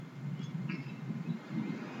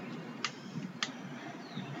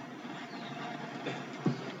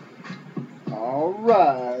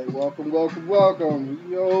right. Welcome.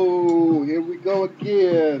 Yo, here we go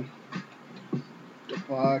again. The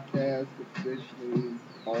podcast officially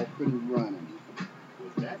off and running.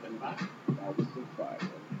 Was that the fire? That was the fire.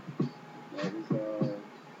 That was,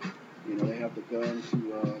 they have the gun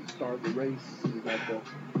to start the race. We got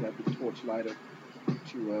the torch lighter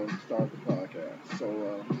to start the podcast. So,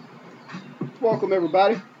 welcome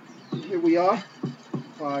everybody. Here we are.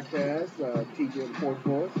 Podcast, TJ and Porch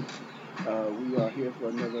Boys. We are here for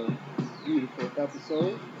another beautiful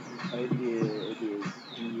episode. It is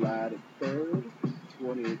July the 3rd,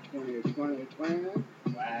 2020.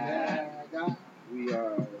 Wow. We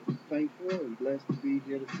are thankful and blessed to be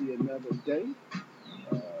here to see another day.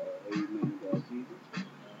 Amen, God Jesus.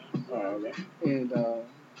 Right. And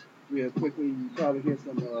real quickly, you probably hear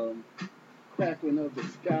some crackling of the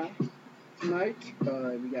sky tonight.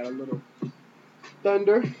 We got a little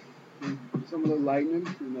thunder. Some little lightning,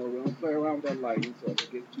 we don't play around with that lightning, so if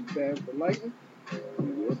it gets too fast with the lightning,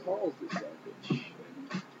 we will pause this bitch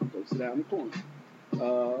and go sit down in the corner.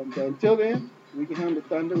 But until then, we can handle the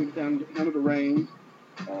thunder, we can handle the rain.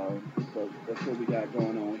 So that's what we got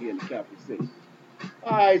going on here in the capital city.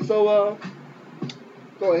 Alright, so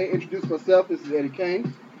go ahead and introduce myself. This is Eddie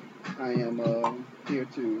Kane. I am here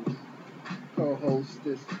to co-host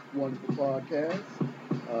this wonderful podcast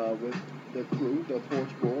with the crew, the Porch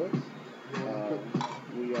Boys.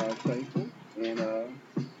 We are thankful, and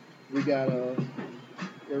we got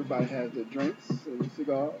everybody has their drinks and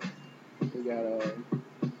cigars. We got a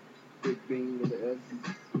big bean with the S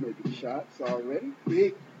making shots already.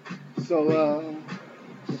 So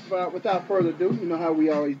without further ado, you know how we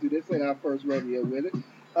always do this. Ain't our first rodeo with it.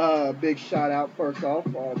 Big shout out first off,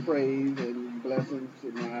 all praise and blessings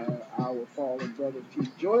to our fallen brother T.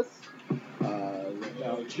 Joyce.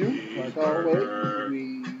 Without you, like always,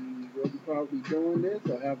 we wouldn't probably be doing this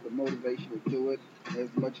or have the motivation to do it as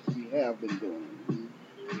much as we have been doing.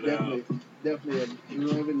 Definitely a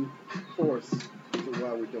driven force to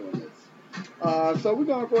why we're doing this. So we're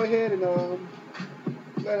gonna go ahead and let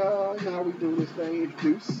you know how we do this thing.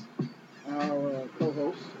 Introduce our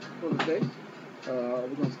co-host for the day.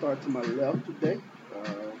 We're gonna start to my left today.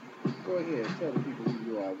 Go ahead, tell the people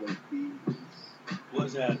who you are, what it is.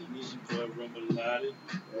 What's happening? This your boy Rumbalati.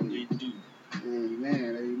 They do.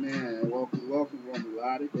 Amen. Welcome,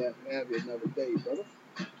 Rumbalati. Glad to have you another day, brother.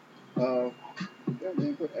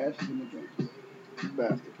 Man, put ashes in the drink. You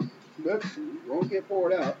bastard. But won't get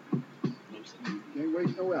poured out. Can't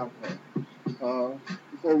waste no alcohol.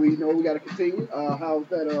 Before we know we gotta continue, how's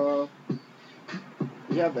that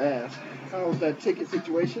we have to ask. How's that ticket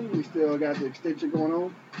situation? We still got the extension going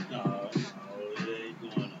on? No, it ain't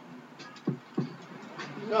going on.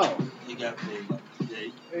 No. He got paid up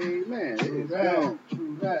today. Amen.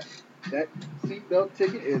 True that. That seatbelt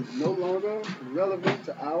ticket is no longer relevant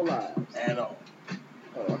to our lives. At all.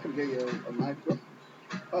 Oh, I could give you a nice book.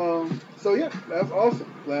 So yeah, that's awesome.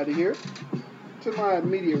 Glad to hear it. To my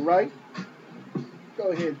immediate right,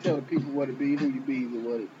 go ahead and tell the people what it be, who you be, and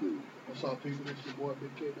what it do. What's up, people? This is your boy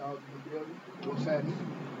Big K out in the building. What's happening?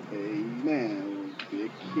 Amen.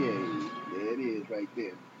 Big K. There it is right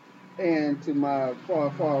there. And to my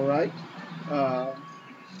far right,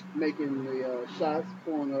 making the shots,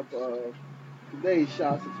 pouring up today's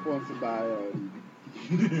shots is sponsored by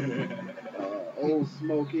Old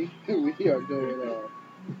Smoky. We are doing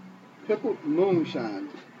pickled moonshine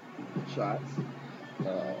shots.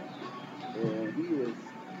 And he is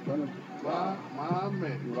gonna My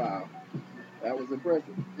man. Wow. That was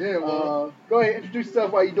impressive. Yeah, well. Go ahead, introduce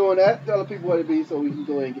yourself while you're doing that. Tell the people what it be so we can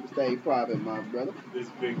go ahead and get the stage private, my brother. This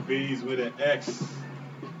Big B's with an X.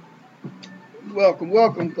 Welcome.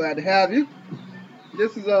 Glad to have you.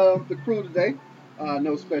 This is the crew today.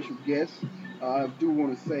 No special guests. I do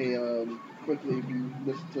want to say quickly, if you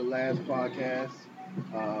listened to the last podcast,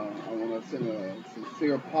 I want to send a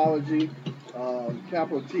sincere apology.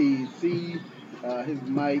 Capital T, C, his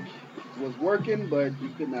mic was working, but you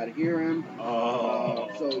could not hear him.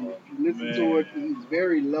 So if you listen to it, he's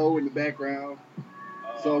very low in the background.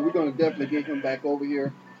 So we're going to definitely get him back over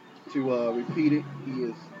here to repeat it. He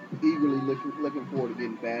is eagerly looking forward to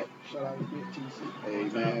getting back. Shout out to Big TC. Hey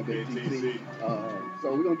man, Big TC.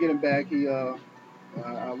 So we're going to get him back. He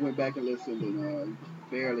I went back and listened and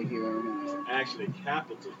barely hear him. And, Actually,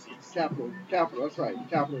 capital T. Capital. That's right.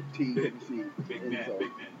 Capital T. Big man.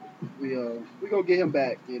 We're gonna get him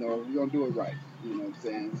back. We're gonna do it right. You know what I'm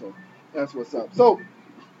saying? So that's what's up. So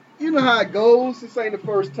you know how it goes. This ain't the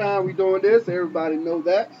first time we doing this. Everybody know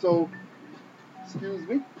that. So excuse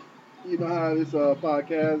me. You know how this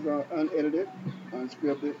podcast unedited,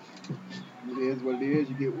 unscripted. It is what it is.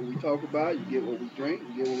 You get what we talk about. You get what we drink.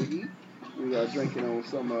 You get what we eat. We are drinking on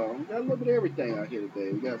some. We got a little bit of everything out here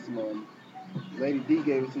today. We got some. Lady D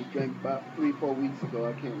gave us this drink about 3, 4 weeks ago.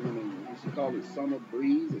 I can't remember. She called it Summer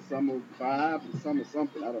Breeze or Summer Vibes or Summer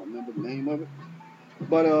something. I don't remember the name of it.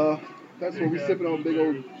 But that's what we sipping on. Big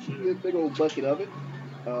old bucket of it.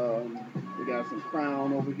 We got some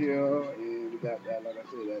Crown over here, and we got that, like I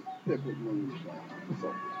said, that pickled moonshine.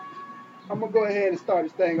 So I'm gonna go ahead and start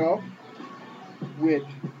this thing off with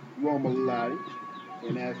Roma Lottie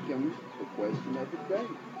and ask him the question of the day.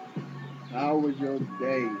 How was your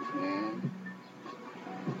day, man?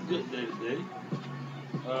 Good day today.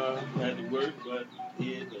 Had to work, but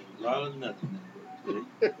did a lot of nothing at work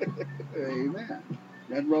today. Amen.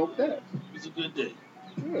 Nothing wrong with that. It was a good day.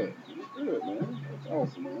 Good, good, man. That's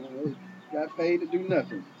awesome, man. They got paid to do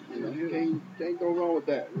nothing. You know, can't go wrong with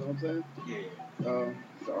that. You know what I'm saying? Yeah.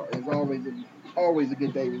 So it's always a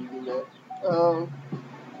good day when you do that.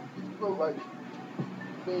 Look like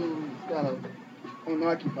things kind of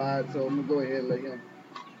unoccupied, so I'm gonna go ahead and let him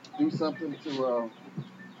do something to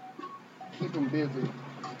keep him busy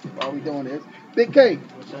while we doing this. Big K,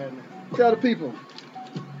 What's happening? tell the people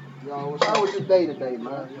Y'all, what's how up? was your day today,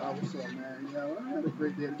 man? Y'all, what's up, man? You know, I had a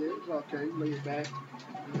great day today. It was okay. Laid back.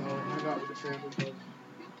 You know, hang out with the family because,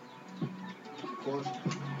 of course,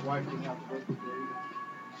 wife didn't have to work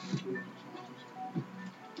today.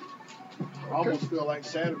 I almost feel like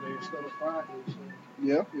Saturday instead of Friday. So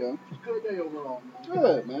Yeah. it's a good day overall, man.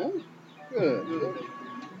 Good, man. Good. Good day.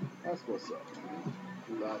 That's what's up, man.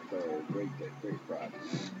 July 3rd, great day, great Friday,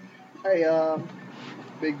 man. Hey,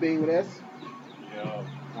 Big Bean with us. Yeah.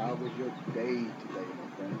 How was your day today, my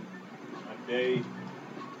friend? My day,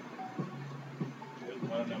 it was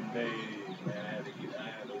one of them days, man. I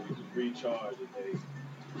had to recharge today.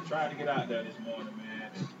 Tried to get out there this morning,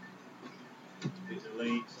 man, and hit the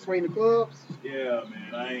links. Swing the clubs? Yeah,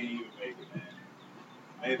 man. I ain't even make it,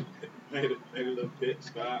 man. Made a little pit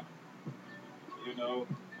stop. You know,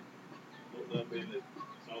 looked up in the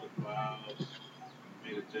saw the clouds,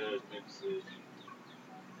 made a judgment decision.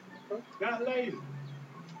 Okay. Got lazy.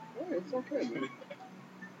 Hey, it's okay, man.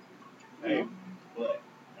 Hey, but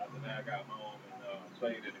after that, I got home and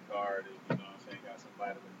played in the garden. You know what I'm saying? Got some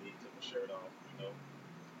vitamin D, took my shirt off.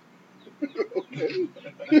 Okay.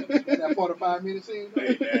 That 45 minutes in?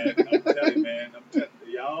 Hey, man, I'm telling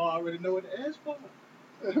you, y'all already know what to ask for.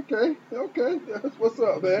 Okay. That's what's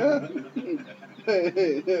up, man.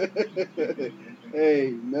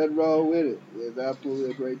 Hey, nothing wrong with it. It's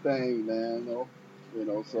absolutely a great thing, man.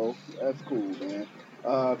 So that's cool, man.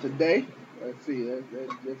 Today, let's see.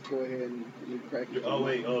 Let's go ahead and let me crack it. Oh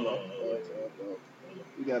wait, hold on.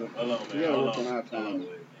 We gotta Hold on, man. work on our Hold time. on,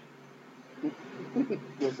 wait.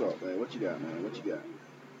 What's up, man? What you got, man? What you got?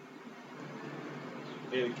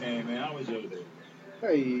 Eddie Kane, man, how was your day?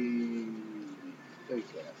 Hey, thanks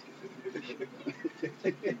for asking.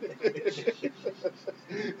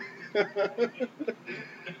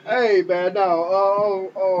 Hey, man, no,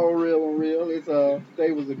 all real and real. It's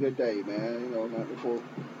today was a good day, man. You know, not to quote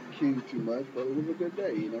Q too much, but it was a good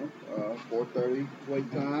day. 4:30 wake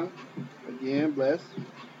time. Again, blessed.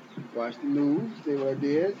 Watched the news, did what I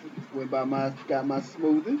did. Got my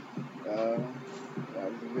smoothie. That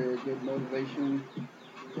was a very good motivation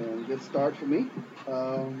and good start for me.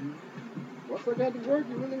 Um, Once I got to work,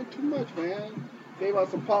 it really ain't too much, man. Gave out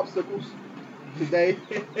some popsicles today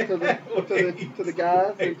to the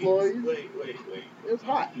guys, the employees. Wait. It's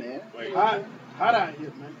hot, man. Wait. Hot out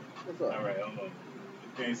here, man. What's up? All right, hold on. You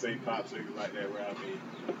can't say popsicles like that around me.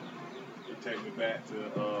 It take me back to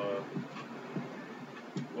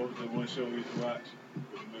what was the one show we used to watch?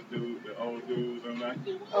 The old dudes. I'm like,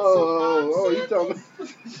 You talking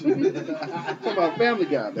about Family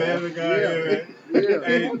Guy, man. Family Guy, Yeah.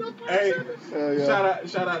 Hey,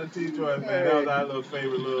 shout out to T Joy, man. That was our little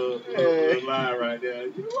favorite little line right there.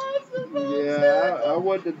 You want some? Yeah, I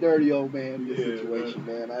wasn't the dirty old man in this situation,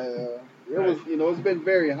 man. It's been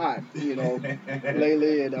very hot,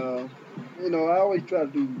 lately, and I always try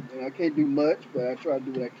to do. I can't do much, but I try to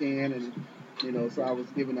do what I can, and so I was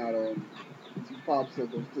giving out some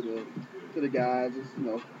popsicles to the guys, just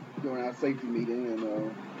during our safety meeting,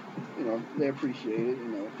 and they appreciate it.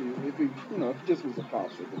 If it just was a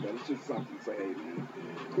popsicle, but it's just something to say, hey man,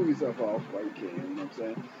 cool yourself off while you can. You know what I'm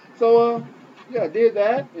saying? So yeah, I did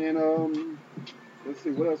that, and let's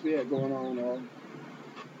see what else we had going on.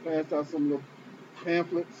 Passed out some little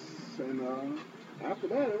pamphlets, and after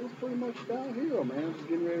that, it was pretty much downhill, man. Just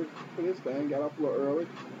getting ready for this thing. Got off a little early.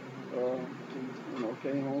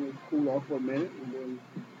 Came home, cooled off for a minute, and then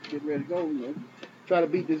get ready to go. Try to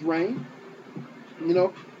beat this rain.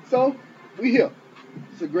 So we here.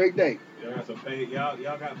 It's a great day. Y'all got some paid. Y'all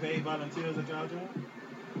got paid volunteers at y'all job?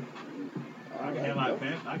 All right. Well,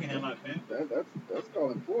 I can handle like pen. that's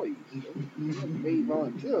called employees. That's paid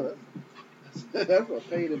volunteer. That's a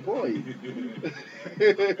paid employee.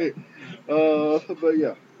 But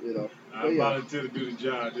yeah, you know. But I yeah. volunteer to do the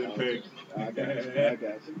job, didn't Okay. pay I got you. me. I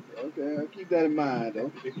got you. Okay, I'll keep that in mind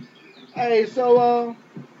though. Hey, so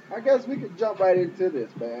I guess we could jump right into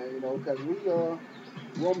this, man. You know, because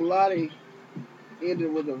Romalotti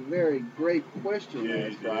ended with a very great question Yeah, he last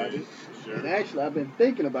did, Friday, for and sure. actually I've been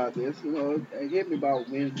thinking about this. You know, it hit me about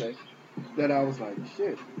Wednesday that I was like,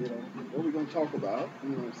 shit. You know, what we gonna talk about? You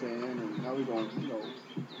know what I'm saying? And how we gonna,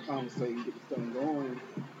 conversate and get this thing going.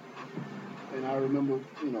 And I remember,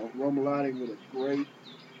 Romalotti with a great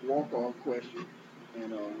walk-off question.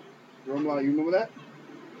 And Romalotti, you remember that?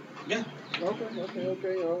 Yeah.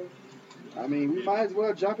 Okay. I mean, we might as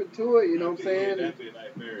well jump into it. You know what I'm saying? And That be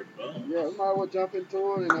like very fun. yeah, we might as well jump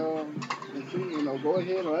into it and see. Go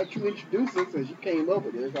ahead. I'll let you introduce it since you came up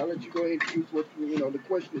with this. I'll let you go ahead and introduce the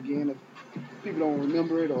question again. If people don't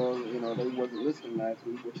remember it or they wasn't listening last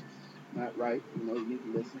week, which is not right. You need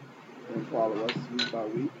to listen and follow us week by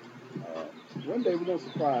week. Uh, One day we're gonna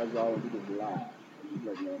surprise y'all and do this live. I'm just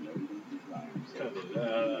letting y'all know we're gonna do this live. So, Cut it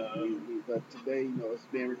up. but today, it's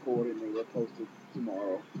being recorded and we'll post it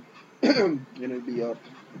tomorrow, and it'll be up,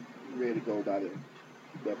 ready to go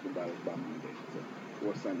definitely by Monday, so,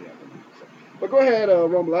 or Sunday afternoon. So, but go ahead,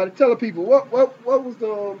 Romalotti, tell the people what was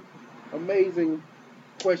the amazing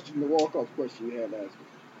question, the walk off question you had last week.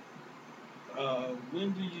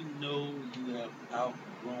 When do you know you have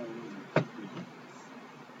outgrown your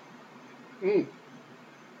friends?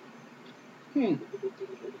 Mm, hmm,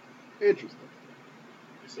 interesting.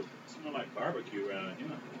 It's more like barbecue around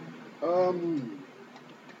here. Um,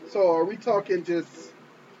 so are we talking just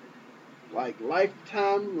like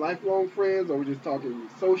lifelong friends, or we just talking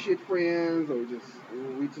associate friends, or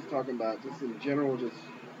we just talking about just in general, just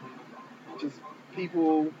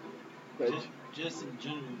people that Just in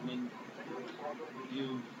general, when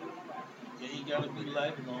you it ain't gotta be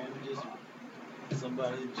lifelong, just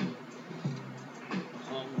somebody that you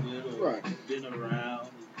hung with or right. been around,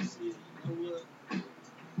 and you said, you know what,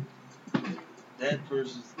 that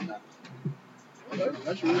person's not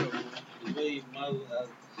That's real, man. the way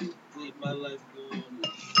my life going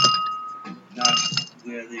is not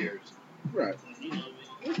where theirs. Right. You know what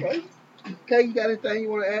I mean? Okay. Okay, you got anything you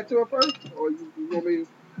want to add to it first, or you want me?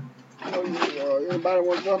 Anybody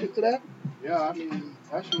want to jump into that? Yeah, I mean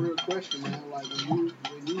that's a real question, man. Like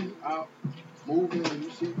when you out moving and you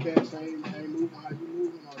see cats ain't moving how you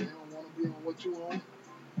moving, or they don't want to be on what you on.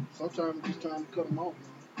 Sometimes it's just time to cut them off,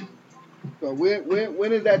 man. So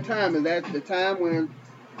when is that time? Is that the time when?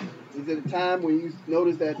 Is it a time when you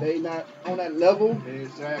notice that they not on that level?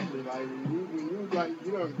 Exactly. Like when you like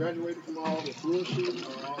you done graduated from all the bullshit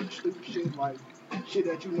or all the stupid shit, like shit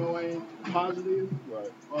that you know ain't positive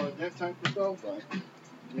Right. or that type of stuff. Right.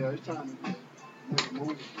 Yeah, it's time to make a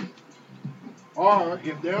move. Or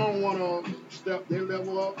if they don't want to step their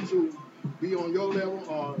level up to be on your level,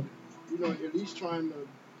 or at least trying to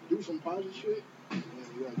do some positive shit, then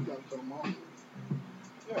yeah, you gotta cut them off.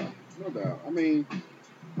 Yeah. No doubt. I mean,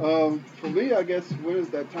 for me, I guess when is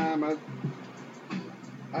that time?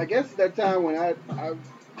 I guess it's that time when I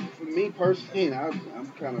for me personally, and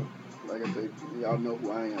I'm kind of like I said, y'all know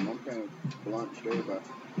who I am. I'm kind of blunt and straight about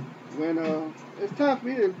when it's time for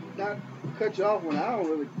me to not cut you off when I don't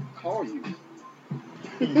really call you.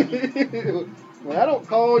 When I don't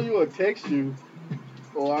call you or text you,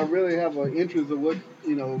 or I really have an interest of what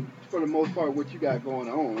for the most part, what you got going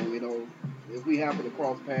on. If we happen to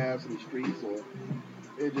cross paths in the streets, or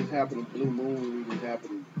it just happened to blue moon, we just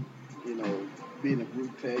happen to be in a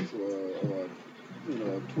group text or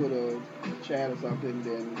a Twitter chat or something,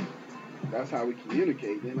 then that's how we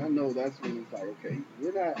communicate. Then I know that's when it's like, okay,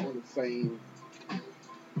 we're not on the same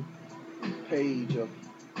page of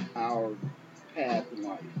our path in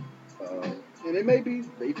life. And it may be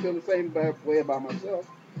they feel the same way about myself,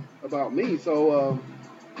 about me. So,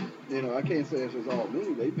 I can't say it's just all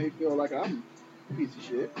me. They may feel like I'm a piece of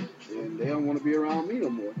shit, and they don't want to be around me no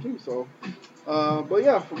more too. So, but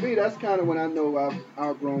yeah, for me, that's kind of when I know I've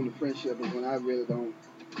outgrown the friendship, is when I really don't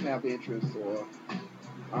have interest, or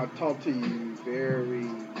I talk to you very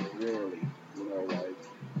rarely. Like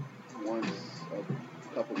once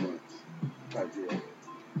a couple months type deal.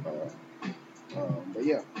 But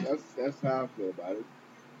yeah, that's how I feel about it.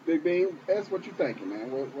 Big Bean, that's what you thinking, man.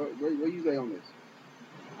 What you say on this?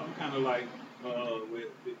 I'm kind of like with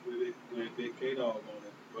Big K Dog on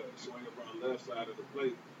it, but swinging from the left side of the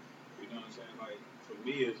plate. You know what I'm saying? Like for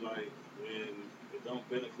me, it's like when it don't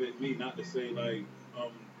benefit me. Not to say like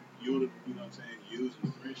you know what I'm saying, using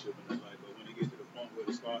the friendship and that like, but when it gets to the point where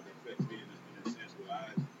it start to affect me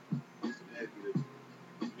it's negative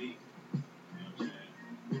to me. You know what I'm saying?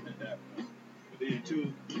 Getting at that point. But then too,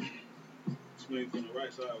 swing from the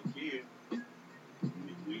right side with kids,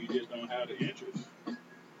 when you just don't have the interest, the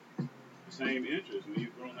same interest, when you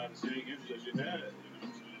don't have the same interest as your dad, you know what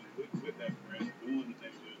I'm saying? With that friend, doing the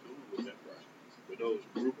things you're doing with that friend, with those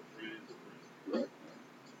group of friends or friends.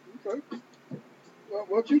 Right. Okay. Well,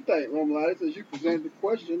 what you think, Romalitis, as you present the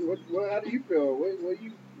question? How do you feel? Where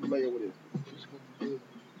you lay with it? It's gonna be good.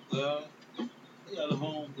 Well, I got a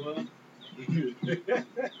home, bro. He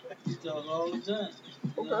talk all the time.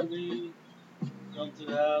 You know what Okay. I mean? Come to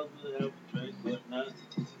the house, we'll have a drink, whatnot.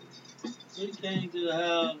 So he came to the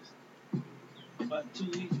house about 2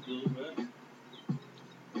 weeks ago, right?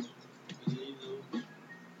 And, you know,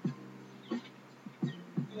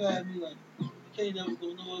 he had me like, you can't never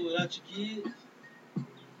go nowhere without your kids.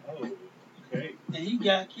 Oh, okay. And he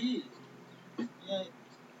got kids. Like,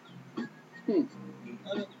 Hmm.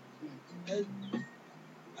 I, don't, I,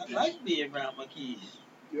 I like being around my kids.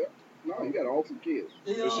 Yeah. No, you got awesome kids.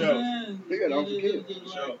 You For know what sure. I'm saying? You got awesome It was kids.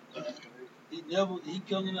 just For like, sure. he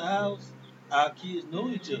come in the house, our kids know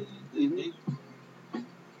each other. Mm-hmm.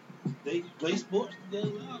 They play sports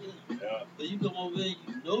together and all that. Yeah. But you come over here,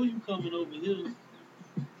 you know you coming over here, you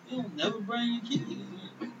don't never bring your kids.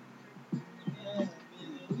 Man,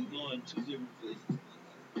 we going two different places.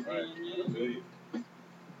 Right. I feel you.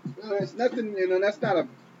 Well, it's nothing. That's not a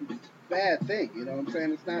bad thing. You know what I'm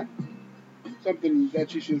saying? It's not something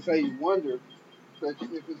that you should say you wonder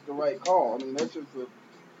if it's the right call. I mean, that's just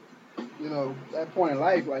that point in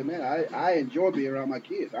life. Like, man, I enjoy being around my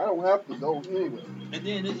kids. I don't have to go anywhere. And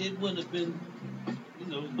then it wouldn't have been,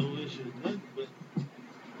 no issue, nothing. But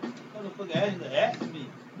motherfucker actually asked me,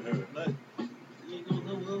 like, you ain't gonna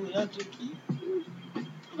know where without your key?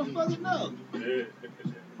 Motherfucker, no. Yeah.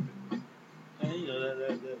 And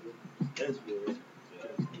that's where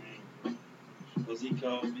that came from. Because he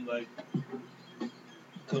called me like a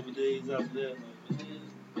couple days after that, like, man,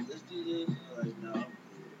 let's do this. I'm like, no,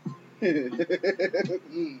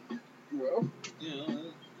 Well, you know,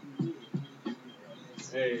 I'm good.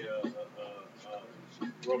 Hey,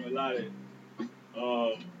 Romilade,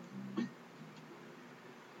 um,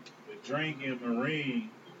 the drinking Marine,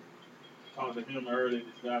 talked to him earlier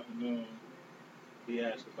this afternoon. He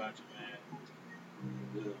asked about you, man.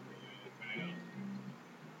 Yeah. You and your fam.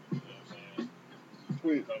 You know what I'm saying?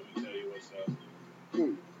 twin, Told me to tell you what's up.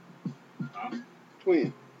 twin, Huh? twin.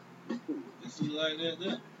 You see like that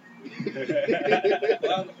there?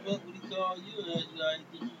 Why the fuck would he call you and ask you how you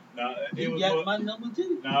doing? No, He it was got more. my number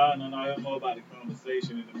too. No. It was more about the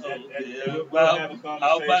conversation. And Oh, okay. we'll have a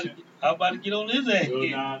conversation. How about to get on his ass? We'll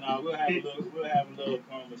have a little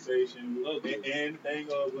conversation. Okay. And then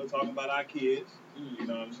we'll talk about our kids. Mm. You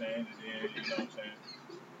know what I'm saying? And then you know what I'm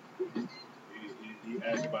saying. He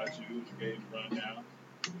asked about you. You gave him a rundown.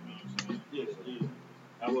 You know what I'm saying? Yeah.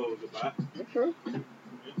 How what was it about? Okay.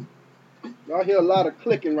 Y'all hear a lot of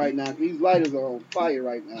clicking right now. These lighters are on fire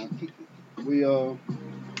right now. We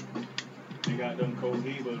They got them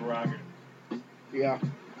Cohibas rocking. yeah,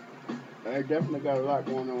 I definitely got a lot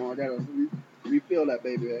going on. I gotta refill that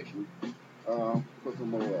baby actually. Put some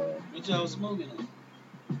more. What y'all smoking on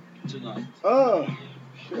tonight? Uh,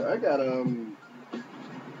 shit, I got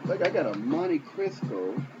like I got a Monte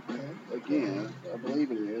Cristo again. I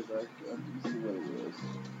believe it is. Let me see what it is.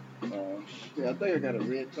 Yeah, I think I got a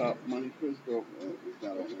red top Monte Cristo. It's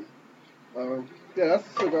not on there. Yeah, that's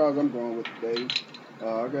the cigars I'm going with today.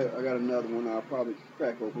 I got another one I'll probably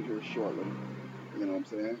crack open here shortly. You know what I'm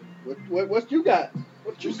saying? What you got?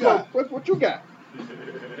 What you got? What you got? I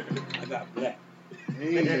got black.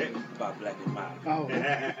 Hey. About black and mild. Oh.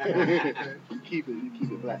 you keep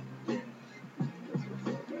it black. Yeah. That's what's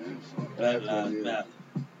up, man. Black That's what lives it is. matter.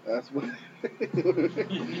 That's what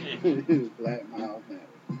black miles matter.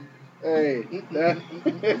 Hey,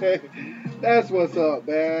 that's what's up,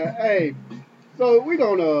 man. Hey, so we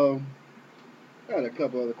gonna got a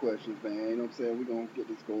couple other questions, man. You know what I'm saying? We're gonna get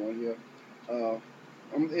this going here. Uh,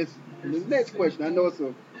 it's the next question. I know it's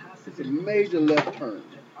a major left turn,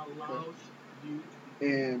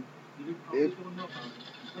 and if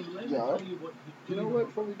yeah, you know what?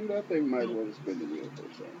 Before we do that, I think we might as well just spin the wheel for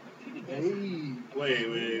a second. Hey, Wait.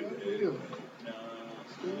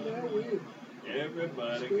 spin that No. wheel.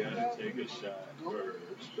 Everybody Spin gotta that take wheel. a shot No, first.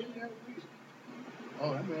 spin that wheel.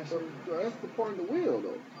 Oh, that man So, said, so that's the part of the wheel,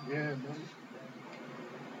 though. yeah, man.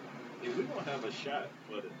 If we're gonna have a shot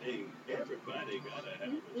for the day, everybody gotta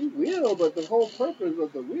have a We shot. will, but the whole purpose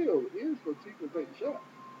of the wheel is for people to take the shot.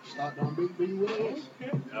 Start down big B Willis.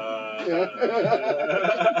 Okay.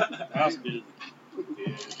 Hospital.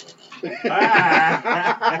 Yeah.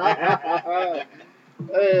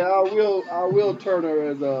 Yeah, I will turn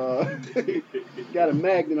her as got a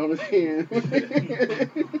magnet on his hand. And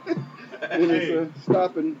it's Hey,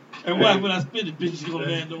 stopping. And why when I spin the bitch, you gonna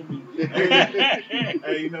land on me?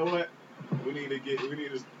 hey, you know what? We need to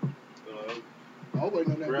I'm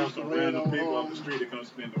waiting on that grab bitch to some land random people off the on. street to come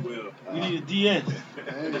spin the wheel. We need a DS,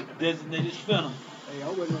 Hey, designated spinner. hey,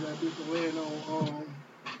 I'm waiting on that bitch to land on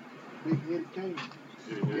Big Eddie Kane.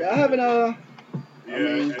 Yeah, I haven't. Yeah, I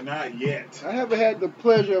mean, and not yet. I haven't had the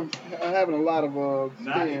pleasure of having a lot of Not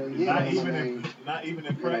spins. You know not what even I mean? not even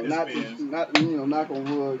in You know, practice spins. not knock on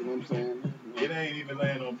wood. You know what I'm saying? You It know, ain't even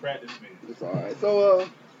laying on practice spins. it's all right. So,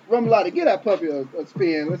 Rumalotti, get that puppy a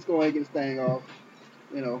spin. Let's go ahead and get this thing off.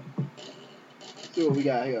 You know, see what we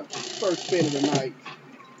got here. First spin of the night.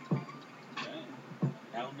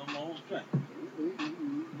 Out on my own track.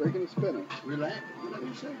 Breaking the spinner. Relax. Whatever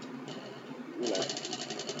you say. Relax.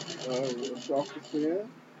 Softer spin.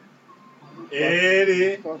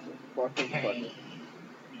 Eddie. Fucker.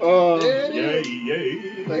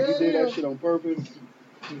 Yay. Think you did that shit on purpose.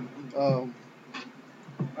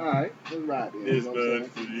 All right, let's ride then. This You know what I'm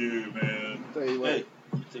bud saying? for you, man. Tell you what. Hey,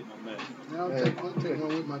 you take my mask. Now I'll take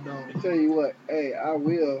one with my dog. Tell you what. Hey, I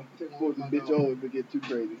will Take one put with the my bitch dog. over if it get too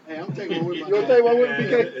crazy. Hey, I'm taking one with my You want dog. to take one with me,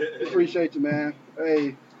 BK? Appreciate you, man.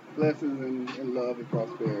 Hey, blessings and love and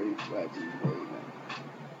prosperity. Glad you enjoyed that.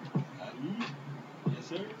 Yes,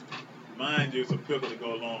 sir. Mind you, some pickle to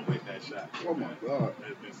go along with that shot. Oh my God.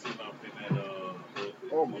 Has been sitting up in that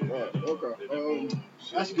Oh my God. Okay.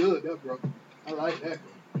 That's good, that bro. I like that.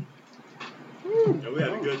 Whew. Yeah, we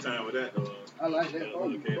had a good time with that though. I like that. Oh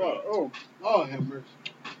my Okay, God. Oh, Lord have mercy.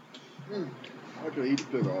 I could eat the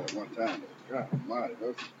pickle all at one time though. God almighty.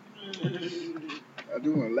 I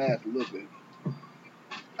do want to last a little bit.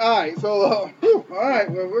 All right, so all right,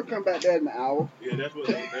 well we'll come back to that in an hour. Yeah, that's what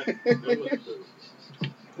the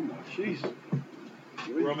Come on, jeez.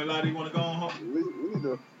 Romilati, you want to go on home? We need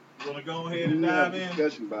to You want to go ahead and dive in?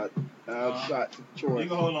 discussion about our shots of choice. You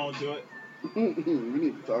can hold on to it. We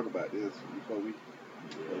need to talk about this before we.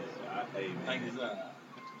 Hey, Thank you, man. sir.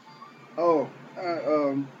 Oh,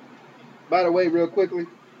 by the way, real quickly,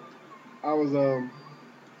 I was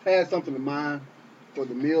had something in mind for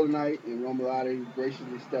the meal tonight, and Romilati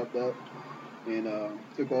graciously stepped up and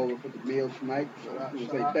took over for the meal tonight. So I want to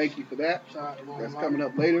say thank you for that. Shout out to That's Romilati. coming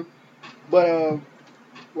up later. But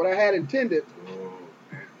what I had intended,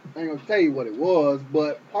 I ain't gonna tell you what it was,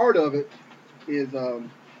 but part of it is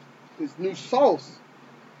this new sauce,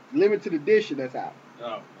 limited edition that's out. Oh,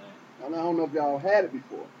 man. And I don't know if y'all had it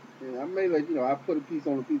before. And I made I put a piece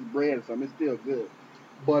on a piece of bread or something. It's still good.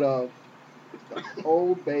 But it's the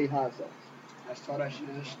Old Bay hot sauce. I saw that shit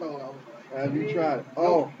in the store. I was like, Have you tried it?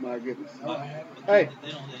 Oh my goodness. no, I haven't. Hey.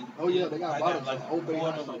 Oh, yeah, they got bottles like of Old Bay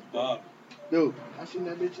hot quarter of a sauce. bottle. Dude, I seen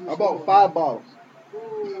that bitch in the I store. bought 5 bottles.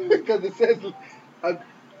 Because it says, I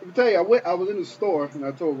can tell you, I was in the store and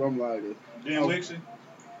I told Rumline this. Dan Wixon?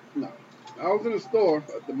 No. I was in the store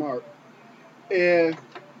at the Mart and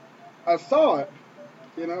I saw it.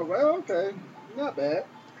 And I was like, oh, okay, not bad.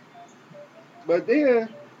 But then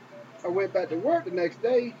I went back to work the next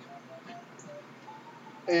day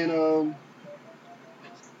and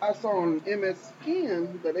I saw on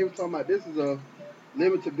MSN that they were talking about this is a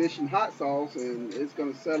limited edition hot sauce and it's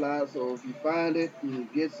gonna sell out. So if you find it, you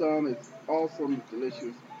get some. It's awesome, it's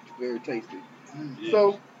delicious, very tasty. Yeah.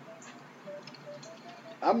 So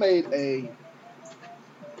I made a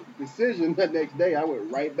decision that next day. I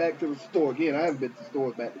went right back to the store again. I haven't been to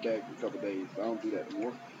stores back to back for a couple of days, so I don't do that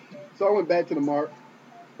anymore. So I went back to the Mart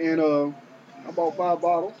and I bought 5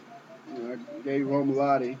 bottles. I gave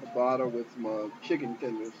Romilati a bottle with some chicken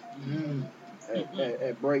tenders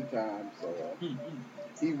at break time. So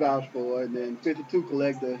he vouched for it. And then 52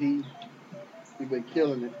 Collector, he been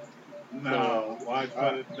killing it. No, So, watch for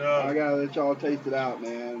the I dub. gotta let y'all taste it out,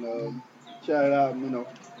 man. Shout it out, and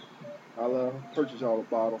I'll purchase y'all a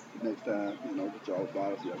bottle the next time. Get y'all a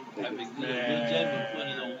bottle so y'all can That'd take be it. good. Good judgment put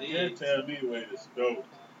it on You eggs. tell me where to go.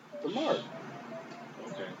 The Mart.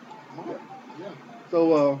 Okay. Yeah.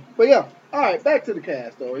 So, but yeah. All right, back to the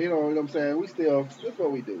cast, though. You know what I'm saying? That's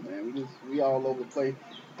what we do, man. We all over the place.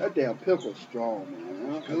 That damn pickle's strong,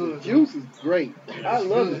 man. Good. The juice is great. I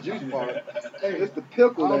love the good. juice part. Hey, It's the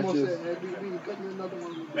pickle I that's almost just. said, hey, we cut me another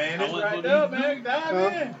one. Man, I it's went right for there, these man. Dive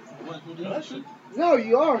Huh? in. I went for That's these. it. No,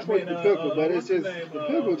 you are I supposed mean, to pickle, but what's it's his just name? the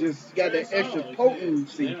pickle just got Trey that extra Songz,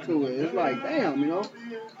 potency yeah. to it. It's like, damn, Yeah.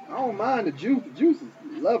 I don't mind the juice. The juice is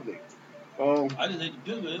lovely. I just ate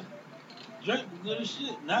the pickle. Drink was good as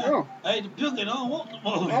shit. Now Yeah. I ate the pickle and I don't want no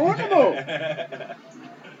more. I want no more.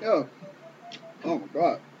 Yeah. Oh my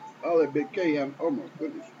God. All that Big K. Oh my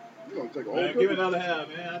goodness. You gonna take a whole Man, give cookie? me another half,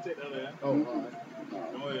 man. I'll take the other half. Oh, all right. Go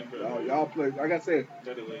ahead and put it Y'all, away. y'all play. Like I said,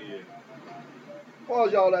 Put it away, yeah. for all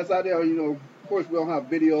y'all that's out there, of course we don't have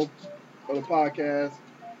video of the podcast,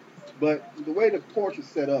 but the way the porch is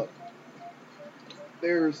set up,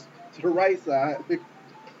 there's to the right side,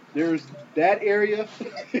 there's that area,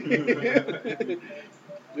 and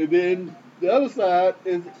then the other side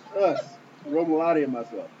is us, Romalati and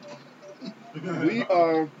myself. We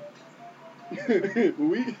are,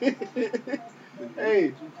 we,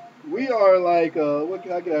 hey, we are like, how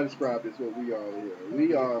can I describe this? What we are over here?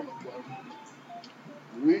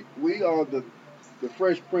 We are the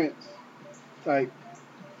Fresh Prince type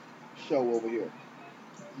show over here.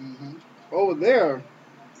 Mm-hmm. Over there,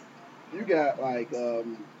 you got like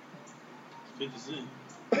 50 Cent.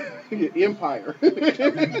 Empire. Hey,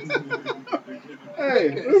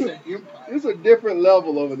 It's an empire. it's a different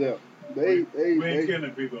level over there. We ain't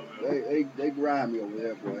killing people, man. They grind me over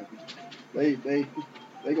there, boy. They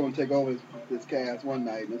gonna take over this cast one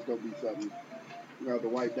night, and it's gonna be something. You have to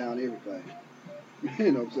wipe down everything.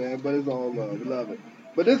 You know what I'm saying? But it's all love. We love it.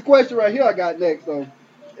 But this question right here I got next, so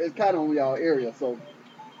it's kind of on y'all area. So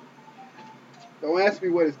don't ask me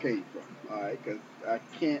where this came from, all right? Because I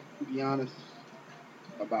can't be honest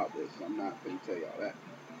about this. I'm not going to tell y'all that.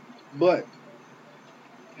 But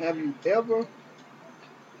have you ever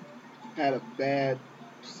had a bad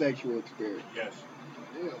sexual experience? Yes.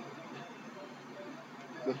 Yeah.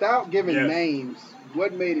 Without giving Yes. names,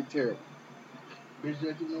 what made it terrible? Bitch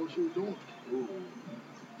that didn't know what she was doing. Ooh.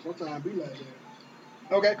 Sometimes be like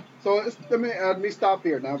that. Okay, so let me stop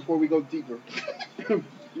here now before we go deeper.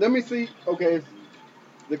 Let me see. Okay,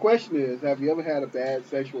 the question is, have you ever had a bad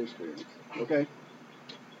sexual experience? Okay,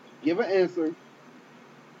 give an answer.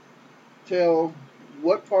 Tell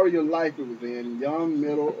what part of your life it was in, young,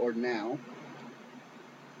 middle, or now,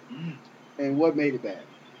 and what made it bad.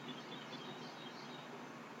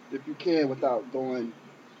 If you can, without going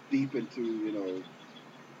deep into,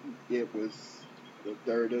 it was the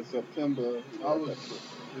 3rd of September. I was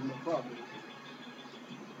in the property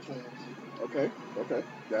class. Okay,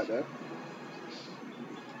 got that.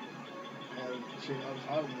 Had shit I was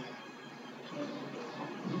hollering at.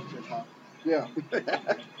 Just hot. Yeah.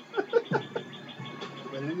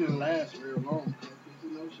 But it didn't last very long. You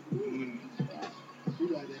know, she be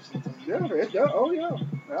like that sometimes. Yeah, it does. Oh yeah,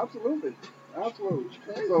 absolutely. It's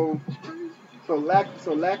crazy. So, It's crazy.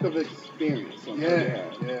 so lack of experience.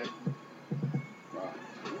 Yeah. Wow.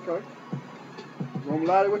 Okay.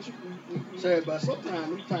 Romilati, what you Said, but sometimes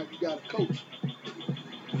them times you got to coach.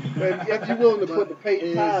 if you're willing to put the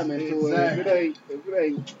time into exactly. it, if it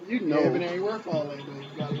ain't, Yeah, if it ain't worth all that, though, you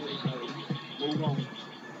got to let it go. Move on.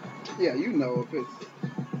 Yeah, if it's,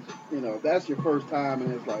 that's your first time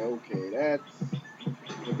and it's like, okay,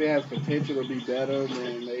 if it has potential to be better,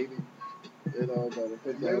 then maybe, but if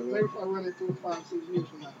it Maybe doesn't, if I run into it 5-6 years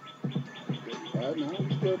from now. no, you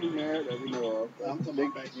still be married that we know of. I'm talking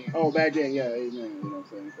about back then. Oh, back then, yeah, amen. You know what I'm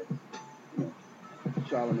saying? 'Cause,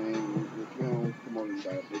 Charlamagne, we don't promote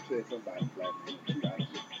anybody. They said something about black men.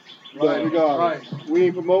 But regardless, we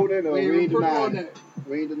ain't promoting it or we ain't denying it.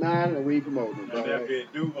 We ain't denying it or we ain't promoting it. And that being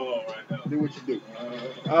Duval right now. Do what you do.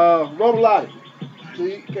 Robalati.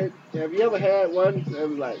 See, have you ever had one that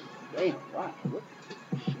was like, damn, wow, what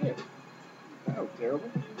shit? That was terrible.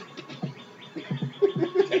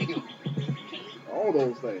 Damn. All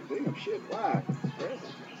those things. Damn, shit, wow. Terrible.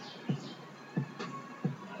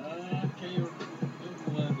 I can't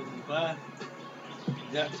remember one, but if I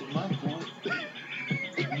got to my point,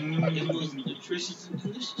 it was nutritious and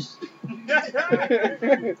delicious.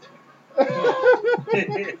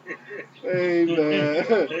 Hey, man.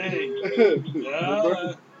 Hey,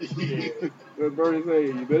 What Bernie say?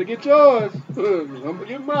 You better get yours. I'm gonna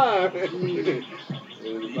get mine. If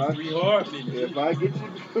I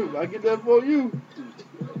get that for you, it's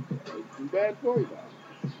too bad for you.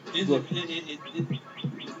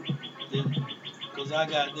 Because I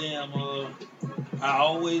got damn, I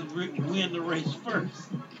always win the race first.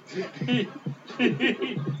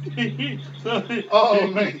 So, oh,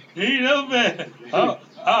 man. He know bad. I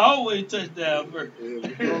always touchdown first.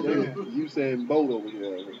 You saying Bolt over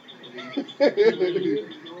here.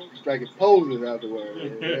 Striking poses afterwards.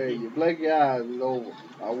 Hey, you blink your eyes, it's over.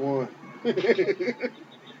 I won. How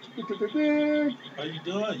you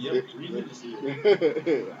doing? Yep, 3 minutes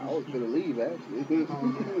here. I was gonna leave actually.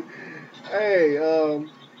 Hey,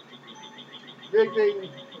 Big Thing,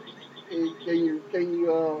 can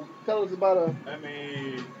you tell us about a? I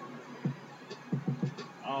mean,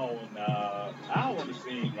 I don't want to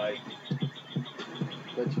seem like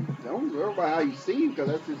But you don't worry about how you seem because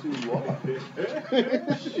that's just who you are.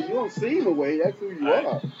 You don't seem away. That's who you I,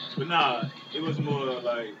 are. but nah, it was more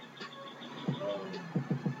like, um,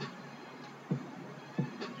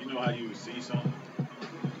 you know how you see something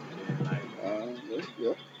and then like,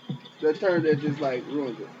 Yeah. That turn that just like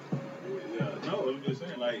ruins it. yeah, no, I'm just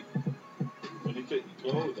saying like when they took the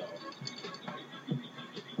clothes off,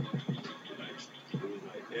 like it was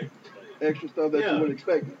like, like Extra stuff that you yeah, wouldn't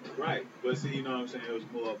expect. right. But see, you know what I'm saying? It was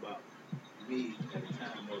more about me at the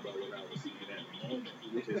time, more about what I was seeing at the moment,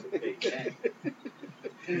 which is a fake back.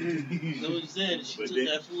 So what you said, she But took then,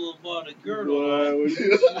 that full body girdle off. Boy, when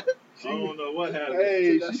I don't know what happened.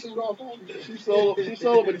 hey, Took that suit off on you. she sold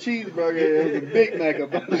up a cheeseburger and it was a Big Mac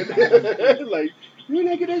about it. Like, you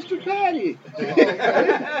didn't get extra patty. Oh,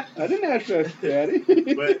 okay. I didn't ask for extra patty.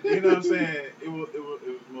 But you know what I'm saying? It was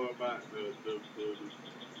more about the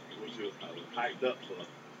what you would call it, hyped up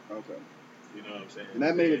for. Okay. You know what I'm saying? And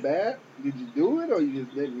that made it Then bad? Did you do it or you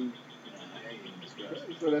just didn't? nah, I ain't even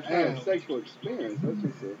discussing So it. that's not a Damn. sexual experience. That's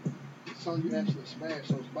just a. Something you actually smashed,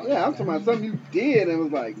 so it's about Yeah, to I'm talking about smash. something you did and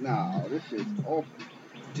was like, nah, this shit's awful.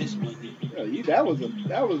 This one here. Yeah, that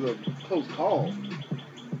was a close call.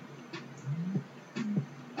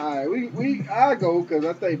 All right, I go because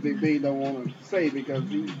I think Big B don't want to say because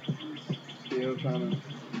he's still trying to.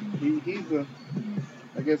 He's the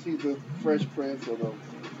I guess he's the fresh prince or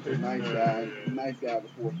the nice guy of the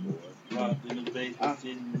fourth floor. Locked in the basement, I,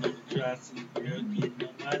 sitting on the dry seat, girl, getting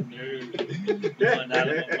on my nerves. Going out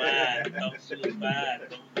of my mind, thought she was fine,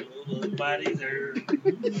 don't know what body's hers.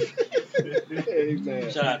 Amen.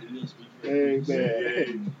 Shout out to Will Smith.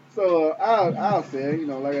 Amen. So I'll say,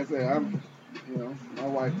 like I said, my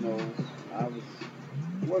wife knows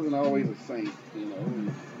wasn't always a saint,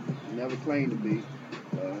 and never claimed to be.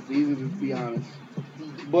 It's easy to be honest.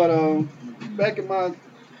 But back in my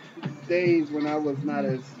days when I was not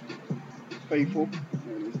as faithful,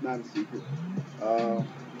 and it's not a secret. Uh,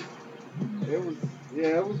 it was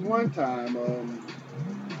it was one time.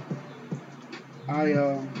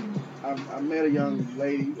 I, I met a young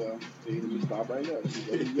lady. Well, see, let me stop right there. She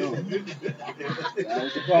wasn't young. That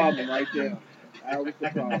was the problem right there. That was the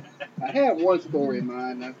problem. I had one story in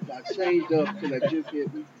mind. I changed up because that just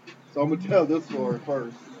hit me. So I'm gonna tell this story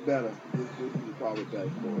first. It's better. This is probably a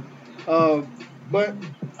better story. But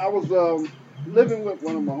I was living with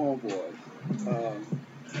one of my homeboys,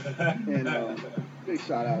 and big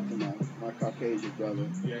shout out to my Caucasian brother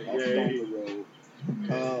off Stoneville Road.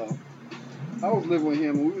 Uh, I was living with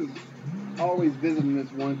him, and we was always visiting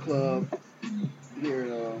this one club here.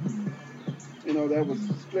 That was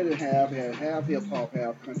split in half. It had half hip hop,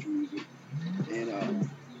 half country music, and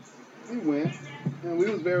we went, and we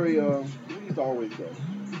was very. We used to always go.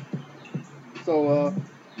 So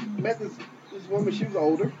met this woman. She was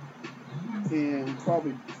older, and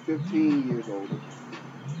probably 15 years older.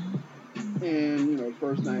 And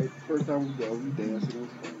first time we go, we danced. It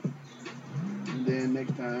was fun. And then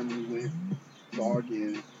next time we went, saw her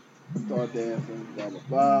again, started dancing, blah blah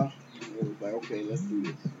blah. And it was like, okay, let's do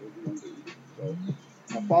this. What we gonna do? So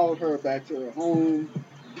I followed her back to her home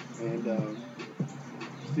and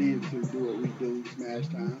proceeded to do what we do, smash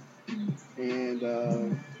time. And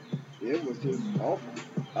it was just awful.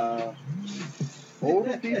 Uh,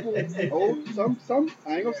 older people, some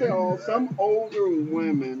I ain't gonna say all, some older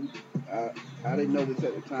women. Uh, I didn't know this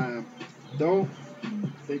at the time. Don't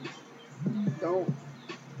they don't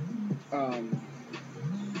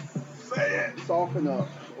soften up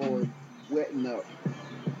or wetten up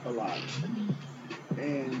a lot.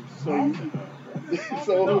 And so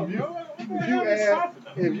so if you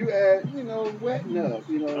add wetten up,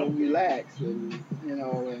 relax and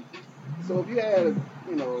so if you add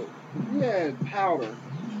if you add powder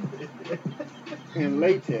and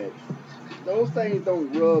latex, those things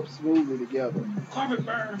don't rub smoothly together. Carpet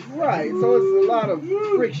burn. Right. So it's a lot of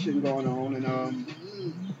friction going on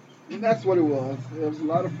and that's what it was. There was a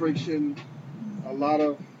lot of friction, a lot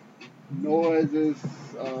of noises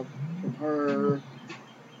from her,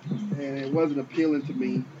 and it wasn't appealing to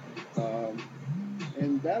me. Um,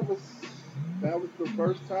 and that was the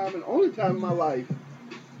first time and only time in my life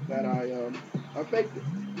that I faked it.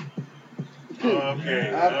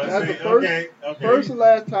 Okay. That's the Okay. first and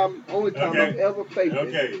last time, only time I've Okay. ever faked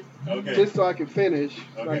it, Okay. just so I can finish,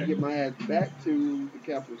 so I can Okay. get my ass back to the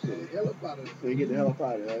capital Get city. the hell up out of So you get the hell up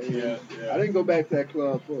out of there. Yeah. I didn't go back to that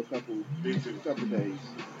club for a Me too. couple days.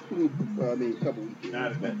 Well, I mean, a couple weekends.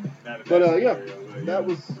 Not in But that yeah, scenario, but that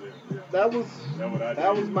was that was That's what I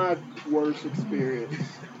that did. was my worst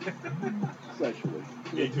experience sexually.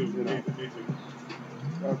 Me too. You know. Me too.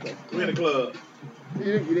 Okay. We in the club.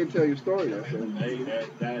 You didn't tell your story though, so Hey,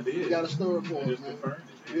 that You is. got a story for I us, just man. confirmed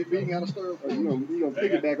We ain't got a story Or for you gonna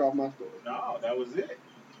piggyback off my story? No, that was it.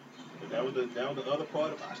 That was the other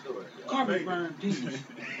part of my story. Carpet burn, please.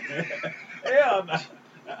 Hell no.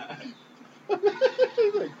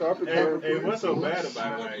 Like carpet burn. And what's so bad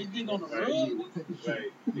about it? What, you dig on the rug?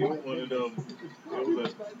 Like it was one of them. It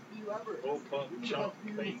was a 4 pump chunk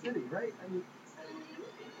thing.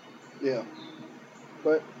 Yeah,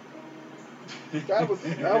 but that was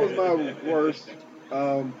my worst.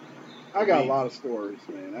 I got a lot of stories,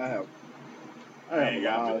 man. I have a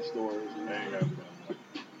lot of stories. I ain't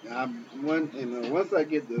got Once I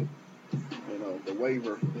get the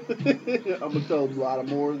waiver, I'm gonna tell a lot of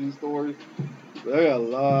more of these stories. But I got a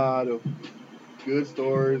lot of good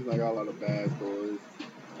stories, and I got a lot of bad stories.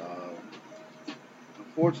 Um,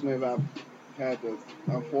 Unfortunately, I've had the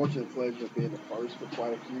unfortunate pleasure of being the first for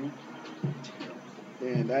quite a few,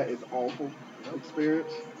 and that is awful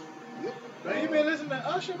experience. Man, you been listening to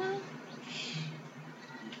Usher, man?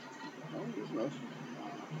 I'm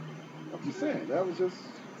just saying that was just.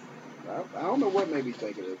 I don't know what made me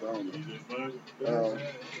think of this. I don't know.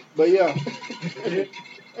 But yeah,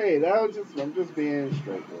 hey, that was just. I'm just being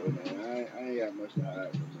straight with it, man. I ain't got much to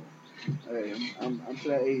hide no more. Hey, I'm to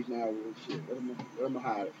that age now where shit. What am I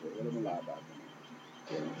hide it for? What am I lie about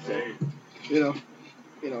no more? Hey,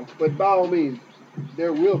 So but by all means,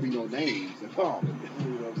 there will be no names involved. You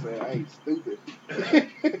know what I'm saying? I ain't stupid.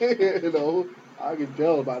 I can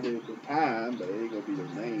tell by the time, but there ain't gonna be no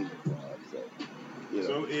names involved. So,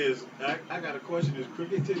 so I got a question. Is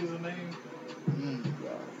Cricket Tickets a name?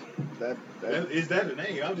 Is that a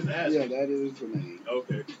name? I'm just asking. Yeah, that is a name.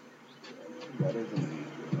 Okay. That is a name.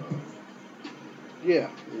 Yeah,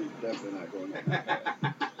 it's definitely not going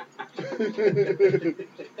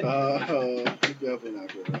definitely not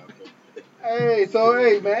going out there.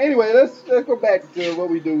 Hey man. Anyway, let's go back to what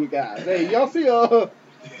we do with guys. Hey, y'all see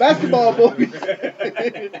basketball will be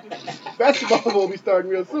basketball will be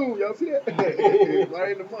starting real soon. Y'all see that?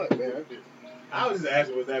 Right in the month, man. I was just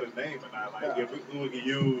asking, was that a name or not? Like, if we could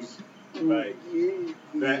use like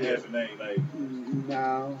that as a name, like.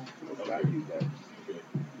 No, let's not use that. Okay.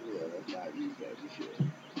 Yeah, let's not use that. We should.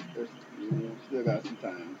 Still got some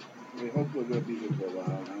time. I mean, hopefully we'll be here for a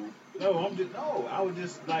while now. No. I was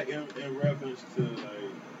just like in reference to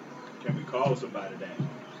like, can we call somebody that?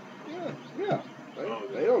 Yeah.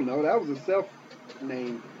 They don't know. That was a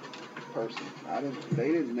self-named person.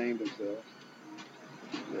 They didn't name themselves.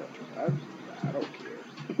 Yeah, I don't care.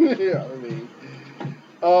 Yeah, I mean,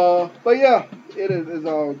 but yeah, it's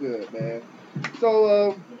all good, man.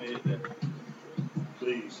 So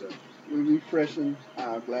Please, sir. we're refreshing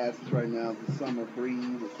our glasses right now. The summer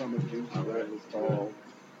breeze, the summer juice, whatever it's called,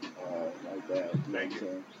 like that. You know what I'm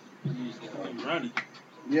saying? I'm running.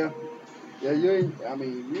 Yeah. Yeah, you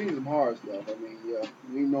need some hard stuff. I mean, yeah,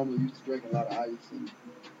 we normally used to drink a lot of ice and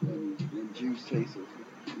juice chasers.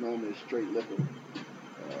 Normally it's straight liquor.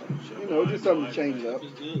 Just something to change it up.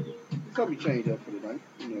 Just something to change up for the night.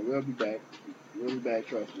 We'll be back. We'll be back,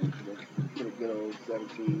 trust me, for the good old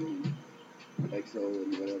 17 and XO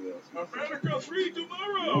and whatever else. America free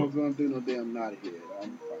tomorrow. No one's gonna do no damn naughty head.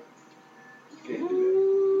 I'm fine. Can't do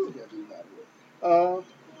that. Just can't do naughty head.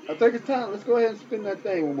 I think it's time. Let's go ahead and spin that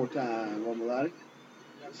thing one more time, Melody.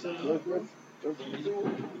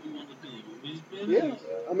 Yeah,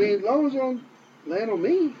 I mean, as long as you don't land on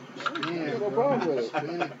me, I have no problem with it.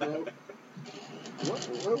 Bro.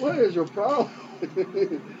 What is your problem?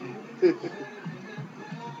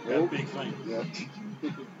 Got a big finger. Yeah.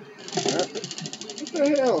 What the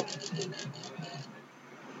hell?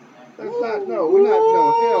 That's not, no, we're not, no,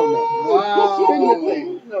 hell no. Wow. Spin the thing.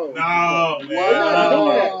 No. No, man. We're not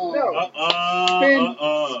doing that. No.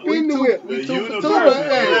 Spin the whip. We The two for universe two. is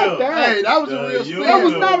Hey, that was a real spin. That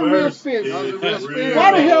was not a real spin. That was a real spin.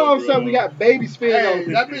 Why the hell all of a sudden we got baby spins Hey,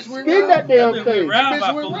 on that bitch went Spin that damn That bitch thing. went round by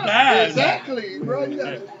Bitch went 4 round. times. Exactly, bro.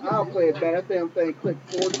 I'll play it back. That damn thing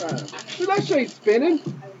clicked 4 times. Dude, that shit ain't spinning.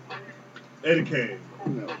 Eddie Kane.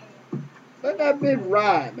 No. Let that bitch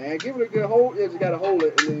ride, man. Give it a good hold. You just gotta hold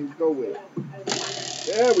it and then go with it.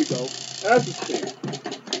 There we go. That's a spin.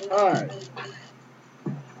 Alright.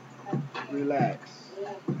 Relax.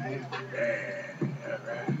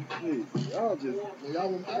 Jeez, y'all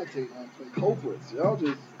will meditate on culprits. Y'all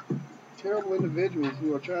just terrible individuals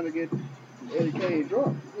who are trying to get Eddie Kane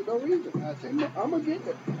drunk for no reason. I'm gonna get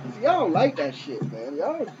that. See, y'all don't like that shit, man.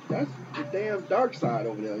 That's the damn dark side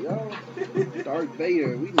over there. Y'all, Darth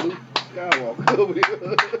Vader. We Luke Skywalker over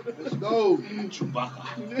here. Let's go.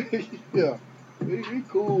 Chewbacca. Yeah, we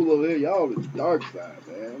cool over here. Y'all the dark side,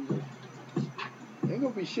 man. Ain't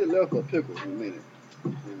gonna be shit left but pickles in a minute.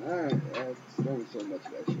 And I don't so much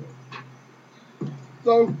of that shit.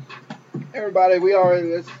 So, Everybody, we already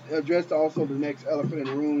let's address also the next elephant in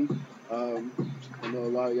the room. Um, I know a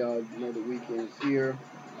lot of y'all know the weekend is here,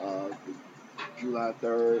 the July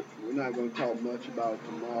 3rd. We're not going to talk much about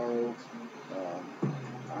tomorrow.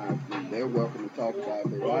 They're welcome to talk about it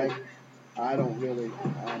if they like. I don't really,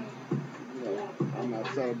 I'm not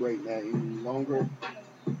celebrating that any longer.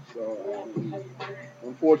 So,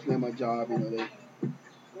 unfortunately, my job, they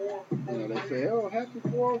say, "Oh, happy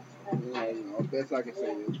 4th." Best I can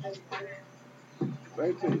say is,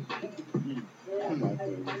 same to you. I'm not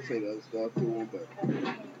going to say the other stuff to them, but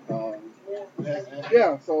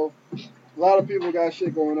yeah. So a lot of people got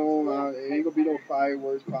shit going on. Ain't gonna be no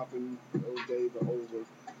fireworks popping. Those days are over.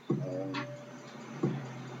 Um,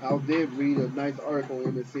 I did read a nice article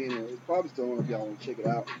on MSN, and it's probably still on if y'all want to check it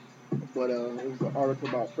out. But it was an article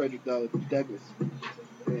about Frederick Douglass,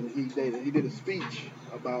 and he did a speech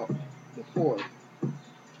about the fourth.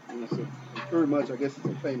 And it's pretty much, I guess, it's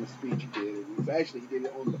a famous speech he did. He did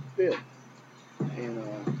it on the fifth, and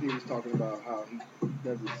he was talking about how he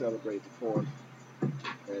doesn't celebrate the fourth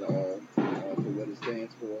at all for what it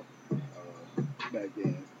stands for back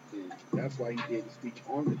then. And that's why he did the speech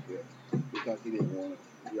on the fifth, because he didn't want to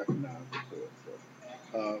recognize the fourth.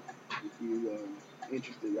 So if you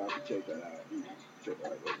interested, y'all can check that out. Check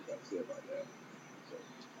out what we got to say about that. So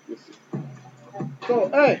we'll see. So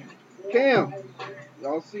hey, Cam,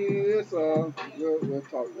 y'all see this? We'll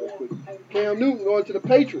talk real quick. Cam Newton going to the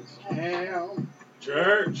Patriots. Cam.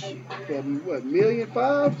 Church. For what, $1.5 million,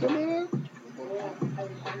 something like that?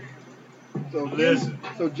 So Listen.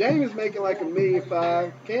 So James is making like $1.5 million.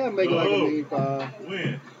 Cam making like $1.5 million.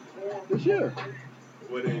 When? This year.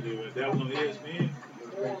 What they do? That was on ESPN?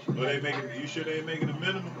 Or they making? You sure they ain't making a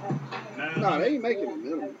minimum? No, they ain't making a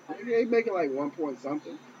minimum. They making like 1 point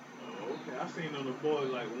something. Oh, okay. I seen on the board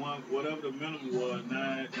like whatever the minimum was,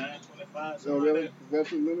 9.25. Oh, really? Like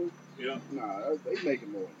Veteran minimum? yeah. Nah, they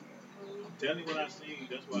making more than I'm telling you what I seen.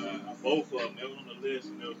 That's why both of them, they was on the list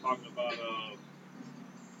and they were talking about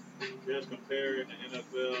just comparing the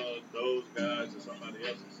NFL those guys to somebody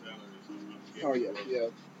else's salary or something. that. Oh yeah.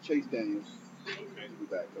 Chase Daniels. Okay. He's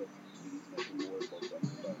back up. He's making more for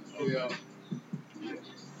something. Okay. Yeah.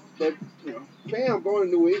 But Cam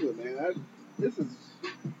going to New England, man. This is.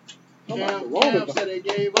 Cam said they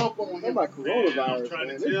gave up on him. About coronavirus, man.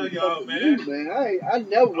 This tell is y'all, something man. new, man. I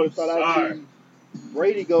never would have thought I'd see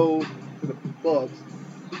Brady go to the Bucks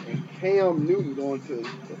and Cam Newton going to the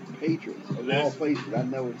Patriots. Of all places, I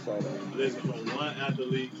never saw that. Listen, from one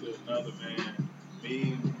athlete to another, man.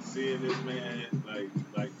 Me seeing this man like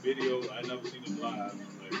video, I never seen him live,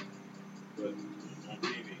 but on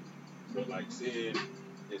TV. But like seeing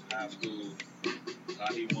his high school,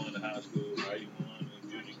 how he won the high school, how he won the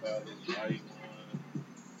junior college, how he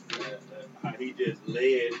won, how he just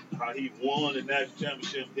led, how he won the national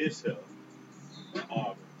championship himself at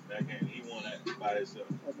Auburn. That game, he won that by himself,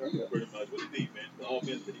 pretty much with the defense, the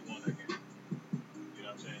offense, but he won that game. You know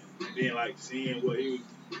what I'm saying? And then like seeing what he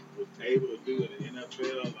was able to do in the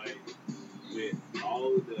NFL, like with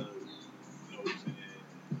all of the, what I'm saying,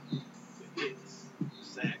 the hits,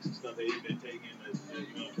 sacks and stuff that he's been taking, that's been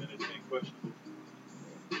questionable.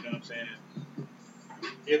 You know what I'm saying?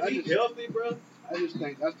 If he's healthy, bro. I just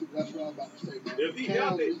think that's what I'm about to say, man. If he's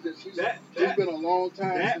healthy, it's been a long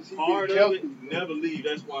time since he's part been of healthy. it never leave.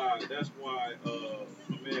 That's why my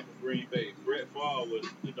man from Green Bay, Brett Favre, was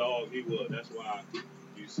the dog he was. That's why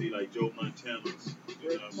you see like Joe Montana's, you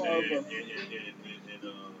know what I'm saying, and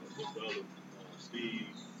what's the other, Steve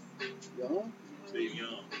Young.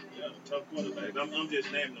 Yeah, tough quarterback. I'm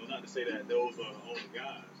just naming them, not to say that those are the only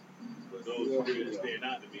guys, but those really stand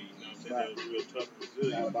out to me. You know what I'm saying? They was real tough and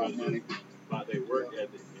resilient because about their work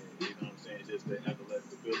ethic. You know what I'm saying? Just their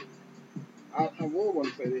athletic ability. I will want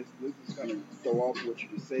to say this. This is kind of throw off what you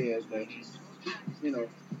just said, but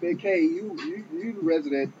Big K, you the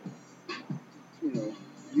resident,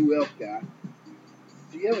 UF guy.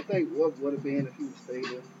 Do you ever think what would have been if he would stayed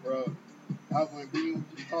there, bro? I wouldn't be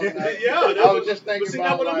talking about. I was just thinking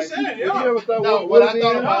about what I'm saying. You ever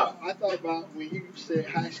thought I thought about when he said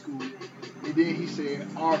high school, and then he said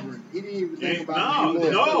Auburn. He didn't even think about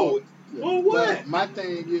no. Well, what? But my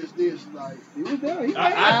thing is this, like he was there.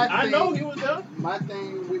 I know he was there. My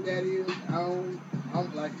thing with that is I'm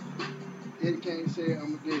like Eddie Kane said,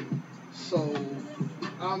 I'm a gator. So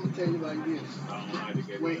I'm gonna tell you like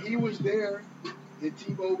this: when he was there and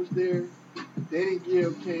Tebow was there, they didn't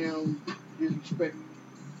give Cam his respect.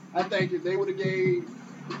 I think if they would have gave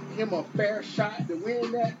him a fair shot to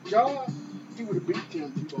win that job, he would have beat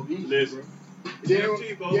Tim Tebow easy. Listen,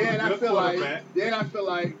 then I feel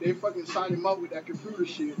like they fucking signed him up with that computer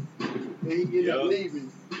shit, and he ended up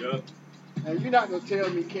leaving. Yep. And you're not gonna tell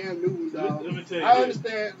me Cam Newton, dog. Let me tell you I this.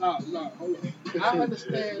 understand. No, hold on. I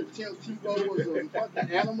understand Tim Tebow was a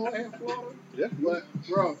fucking animal in Florida, Yeah. but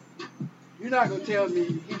bro, you're not gonna tell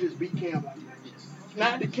me he just beat Cam like that.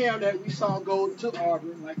 Not the Cam that we saw go to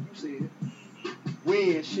Auburn, like you said,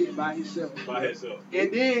 win shit by himself, By himself.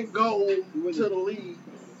 and then go to the league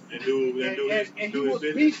And and he do his was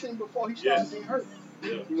business. beasting before he started getting hurt.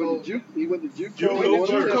 Yeah. He went to JUCO, JUCO won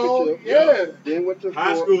first. the championship. Yeah. Then went to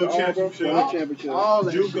High school to Auburn, championship. won the championship. All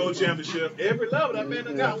that JUCO shit. championship. Every level that man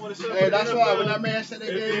done got one himself. Hey, that's why when that man said they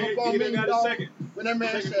gave up on he me, done got a dog, second. when that man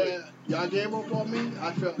Second said y'all gave up on me,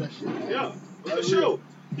 I felt that shit. Yeah. For That's sure. real.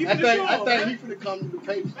 He I finna think show him, man. he finna come to the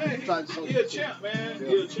Patriots. Man, he a champ, man. Yeah.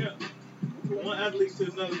 He a champ. From one athlete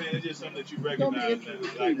to another, man, it's just something that you recognize now. interesting to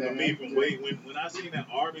see, Like for man. me, from when I seen that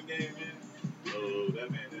Auburn game, man, oh, that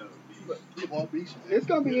man, It's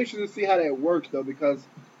gonna be interesting to see how that works though, because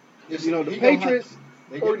you know the he gonna Patriots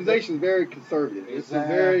organization is very conservative. It's a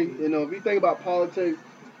very, Exactly. you know, if you think about politics,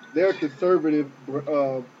 they're a conservative,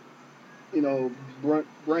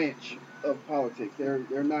 branch of politics.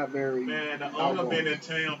 They're not very. Man, the owner been in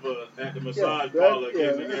Tampa at the massage Yeah, parlor.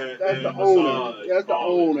 that's the owner. That's the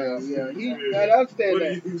owner. Yeah, I understand What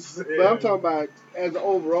that. do you say? But I'm talking about as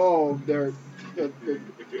overall, the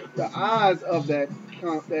eyes of that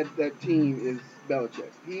team is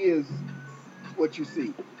Belichick. He is what you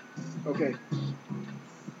see. Okay,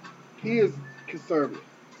 he is conservative.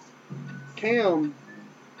 Cam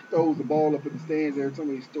throws the ball up in the stands every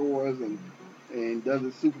time he scores and does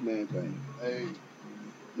the Superman thing. Hey,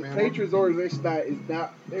 The man, Patriots organization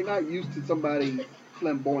they're not used to somebody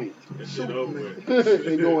flamboyant That shit over with.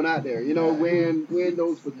 and going out there. You know, wearing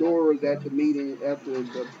those fedoras at the meeting after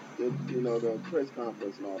the press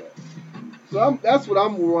conference and all that. So that's what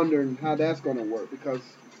I'm wondering how that's going to work, because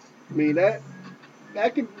I mean that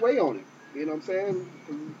can weigh on him. You know what I'm saying?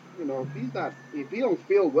 'Cause, you know, if he don't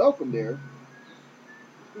feel welcome there,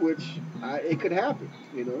 which it could happen.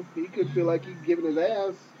 You know, he could feel like he's giving his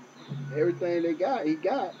ass everything he got,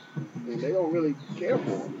 and they don't really care for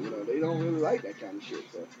him. You know, they don't really like that kind of shit.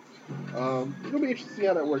 So it's gonna be interesting to see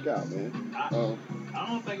how that work out, man. I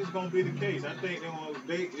don't think it's gonna be the case. I think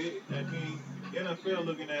NFL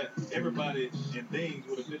looking at everybody and things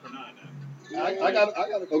with a different eye now. I got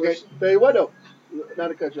a question. Okay, tell you what though, not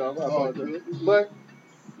to cut you off, I apologize. But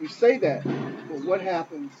you say that, but what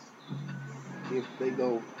happens if they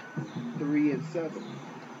go 3-7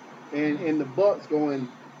 and the Bucks going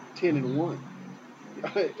 10-1?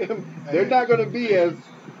 They're not going to be as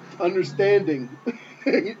understanding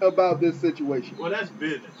about this situation. Well, that's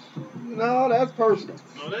business. No, that's personal.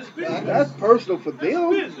 No, that's business. That's personal for That's them.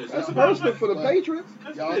 business. That's That's personal about for the money. Patriots.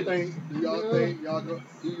 That's Y'all business. think? Do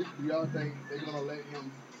y'all think they're gonna let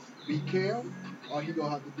him be Cam, or he gonna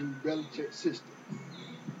have to do Belichick's system?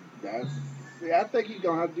 I think he's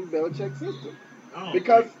gonna have to do Belichick's system, I don't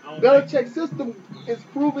because think- Belichick's system is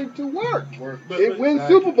proving to work. But- It wins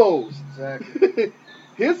exactly. Super Bowls. Exactly.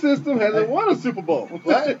 His system hasn't won a Super Bowl.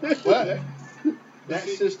 But that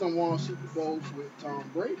system won Super Bowls with Tom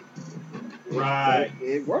Brady. Right.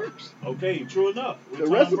 It works. Okay, true enough. With The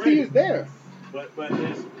Tom recipe Brady. is there. But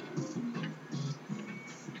it's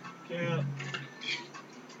Cam.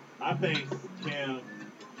 I think Cam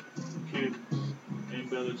and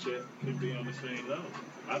Belichick can be on the same level.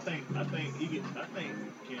 I think Cam.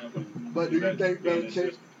 But do you think being Belichick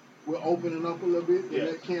assistant. will open it up a little bit and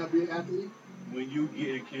Yes. let Cam be an athlete? When you get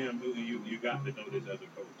in Cam Newton, you got to know this as a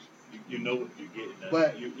coach. You know what you're getting.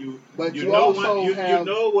 But you know also what, have.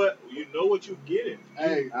 you know what you're getting.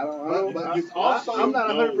 Hey, But you also. I'm not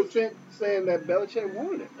know 100% saying that Belichick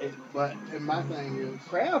wanted it. But and my thing is.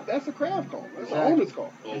 That's a Kraft call. That's an Exactly. owner's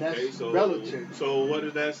call. And Okay, that's so Belichick. So what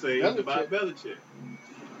does that say about Belichick?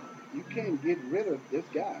 You can't get rid of this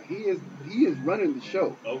guy. He is running the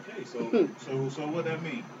show. Okay, so what that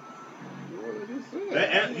mean? What did it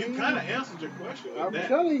say? You kind of answered your question. With I'm that.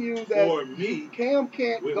 telling you that For me, Cam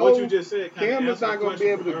can't with go. what you just said, Cam is not going to be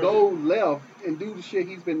able to go left and do the shit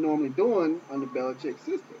he's been normally doing under Belichick's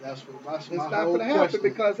system. That's It's my not whole going to happen question.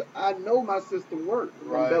 because I know my system works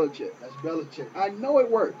Right. from Belichick. That's Belichick. I know it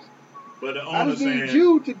works. But the I owner just need saying,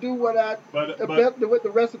 you to do what what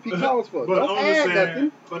the recipe calls for. But Don't add saying,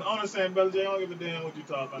 nothing. But owner saying, Belichick, I don't give a damn what you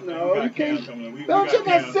talk about. No, you you got Cam can't. coming in. We Belichick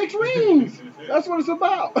got has 6 rings. That's what it's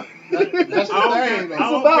about. That's the thing. It's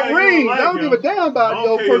don't about care you rings. like I don't him. give a damn about I your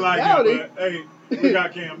don't care you like personality. him, but, hey, we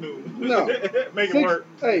got Cam Newton. No. Make it work.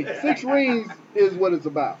 Hey, 6 rings is what it's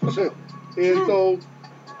about. And so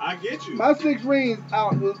I get you. my 6 rings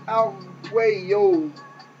outweigh your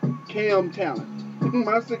Cam talent.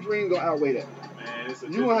 My 6 rings gonna outweigh that. Man, it's a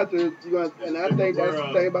You gonna have to. And I think that's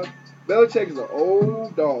the thing about. Belichick is an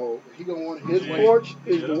old dog. He gonna want his His way. porch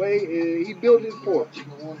is the Yeah. way he built his porch. He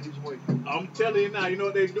gonna want his way. I'm telling you now, you know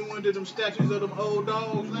what they doing to them statues of them old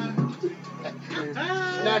dogs now?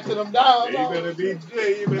 Snatching them down. You better be,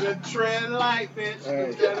 you better tread light, bitch.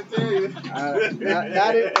 I'm trying to tell you.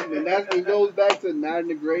 Not and it goes back to not in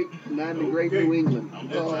the great Okay. New England. I'm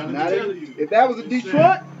just trying to Not tell in, you. if that was in Just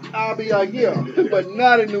Detroit, I'll be like, yeah, but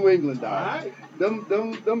not in New England, All dog. right.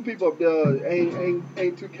 Them people up there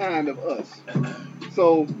ain't too kind of us.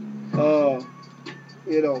 So,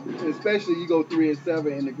 especially you go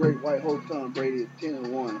 3-7, and the Great White Hope Tom Brady is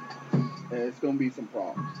 10-1, it's gonna be some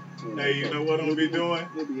problems. Hey, you know what I'm gonna be doing?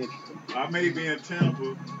 It'll be interesting. I may be in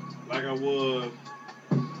Tampa like I was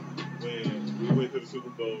when we went to the Super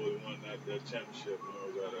Bowl and won that championship when I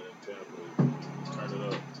was out in Tampa. Turn it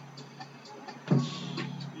up.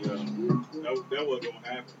 Yeah. That wasn't gonna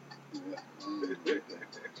happen. Yeah.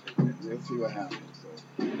 We'll see what happens. So,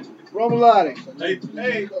 Romolati.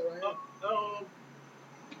 Hey,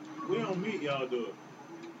 we don't meet y'all, do it.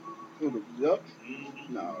 Who the Ducks?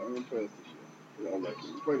 Mm-hmm. No, I didn't play us this year. We all lucky.